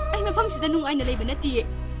다보이노 ꯑꯩ ꯃꯐꯝꯁꯤꯗ ꯅꯨꯡꯉꯥꯏꯅ ꯂꯩꯕ ꯅꯠꯇꯤꯌꯦ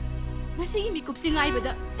ꯉꯁꯤꯒꯤ ꯃꯤꯀꯨꯞꯁꯤ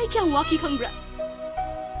ꯉꯥꯏꯕꯗ ꯑꯩ ꯀꯌꯥꯝ ꯋꯥꯈꯤ ꯈꯪꯕ꯭ꯔꯥ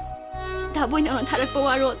다보이노ꯅ ꯊꯥꯔꯛꯄ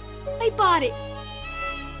ꯋꯥꯔꯣꯜ ꯑꯩ ꯄꯥꯔꯦ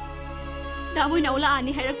다보이노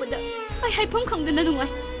ꯂꯥꯛꯑꯅꯤ ꯍꯥꯏꯔꯛꯄꯗ ꯑꯩ ꯍꯥꯏꯐꯝ ꯈꯪꯗꯅ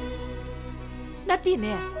ꯅꯨꯡꯉꯥꯏ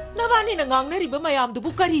ꯅꯠꯇꯦꯅꯦ ꯅꯕꯥꯅꯤꯅ ꯉꯥꯡꯅꯔꯤꯕ ꯃꯌꯥꯝꯗꯨꯕꯨ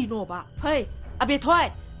ꯀꯔꯤꯅꯣꯕ ꯍꯩ ꯑꯕꯦꯊꯣꯏ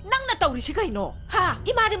ꯅꯪꯅ ꯇꯧꯔꯤꯁꯤ ꯀꯩꯅꯣ ꯍꯥ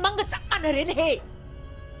ꯏꯃꯥꯗꯤ ꯃꯪꯒ ꯆꯞ ꯃꯥꯟꯅꯔꯦꯅꯦꯍꯦ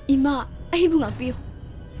ꯏꯃꯥ ꯑꯩꯕꯨ ꯉꯥꯛꯄꯤꯌꯨ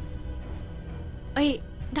ꯑꯩ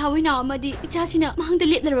다보이노 ꯑꯃꯗꯤ ꯏꯆꯥꯁꯤꯅ ꯃꯍꯥꯡꯗ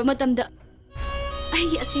ꯂꯦꯠꯅꯔꯕ ꯃꯇꯝꯗ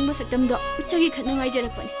ꯑꯩꯒꯤ ꯑꯁꯦꯡꯕ ꯁꯛꯇꯝꯗꯣ ꯎꯠꯆꯒꯦ ꯈꯟꯅ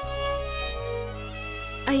ꯉꯥꯏꯖꯔꯛꯄꯅꯤ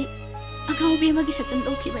ꯑꯩ ꯑꯉꯥꯎꯕꯤ ꯑꯃꯒꯤ ꯁꯛꯇꯝ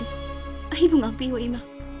ꯂꯧꯈꯤꯕꯅꯤ ꯑꯩꯕꯨ ꯉꯥꯛꯄꯤꯌꯨ ꯏꯃꯥ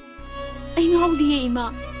ꯑꯩ ꯉꯥꯎꯗꯤꯌꯦ ꯏꯃꯥ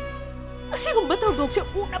ꯑꯁꯤꯒꯨꯝꯕ ꯊꯧꯗꯣꯛꯁꯦ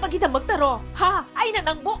ꯎꯅꯕꯒꯤꯗꯃꯛꯇꯔꯣ ꯍꯥ ꯑꯩꯅ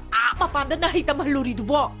ꯅꯪꯕꯨ ꯃꯄꯥꯟꯗ ꯅꯍꯩ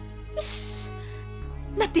ꯇꯝꯍꯜꯂꯨꯔꯤꯗꯨꯕꯣ ꯏꯁ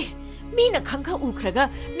ꯅꯠꯇꯦ ꯃꯤꯅ ꯈꯪꯈ ꯎꯈ꯭ꯔꯒ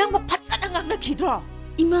ꯅꯪꯕꯨ ꯐꯖꯅ ꯉꯥꯡꯅꯈꯤꯗ꯭ꯔꯣ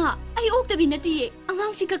이마, 아이 옥답이 나띠에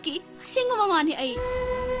앙앙시 각기 생어마마니 아이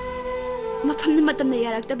마팜는 마땀나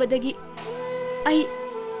야락다바다기 아이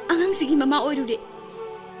앙앙시기 마마 오이루리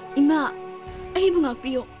이마 아이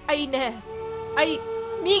붕악비요 아이네 아이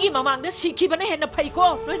미기 마망다 시키바네 했나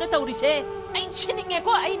파이고 너희나 따우리세 아이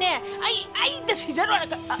치닝해고 아이네 아이다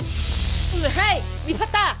시자로라까 헤이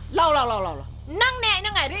미팠다 라오라오라오라 낭네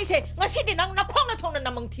낭아이 레이세 ngasi디 낭 나콩나 통나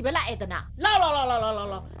나멍 티벨라 에다나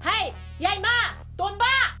라오라오라오라오라 헤이 야이마 돈바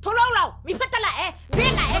돌아오라 미팠다라 에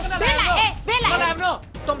벨라 벨라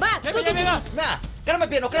돈바 나 까르마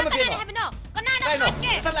피노 까르마 피노 까노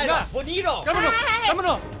까노 보니로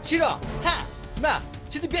까르마 싫어 하 마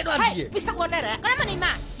지디 베도 안 돼 미스터 원나라 까르마니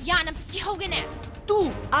마 야남 지호게네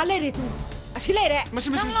뚜 알레레 뚜 아실레레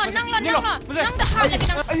낭랑랑랑랑랑랑도 하려게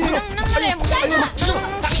낭랑랑랑래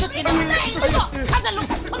가자로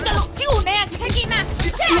지고 내야지 새끼마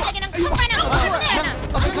하려게 낭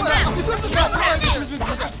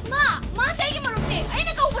마 세기 말없네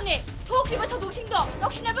아이네 가오보네 도키바 도둑신도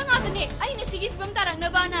역시나방 하더니 아이네 시기 비범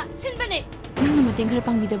따랑나바나 센바네 낭나 마땡 khara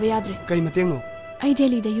pangbidaба yadre ꯀꯩ ꯃꯇꯦꯡꯅꯣ ai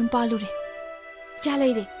delhi da yum palure cha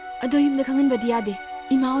leire ado yum da khangan badi yade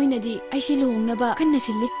ima oinadi ai si luhngnaba kanna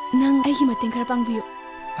silli nang ai gi mating khara pangbiyo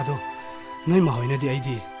ado noi ma hoinadi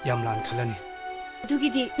aidi yam lan khalani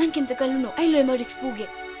dugidi nang kemta kaluno ai loima risk puge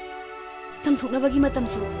samthuknaba gi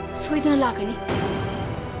matamsu soidana lakani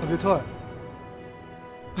Abethoi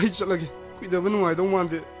ai chalage kuidaba nungai dong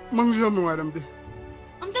mande mangju yam nungai ramde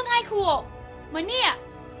amta ngai khuo mania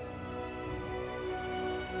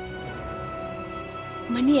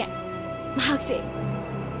mania mahakse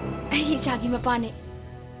ai gi chagi mapane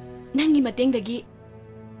nangi mateng dagi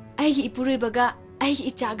ai gi ipuroi baga ai gi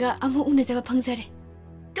ichaga amu una jaga phangjare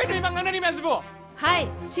kai mangana ni mesbo hai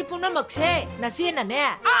sipuna makse nasena ne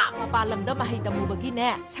mapalamda mahai tamubagi ne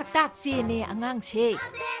saktak che ne angang se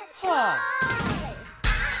ha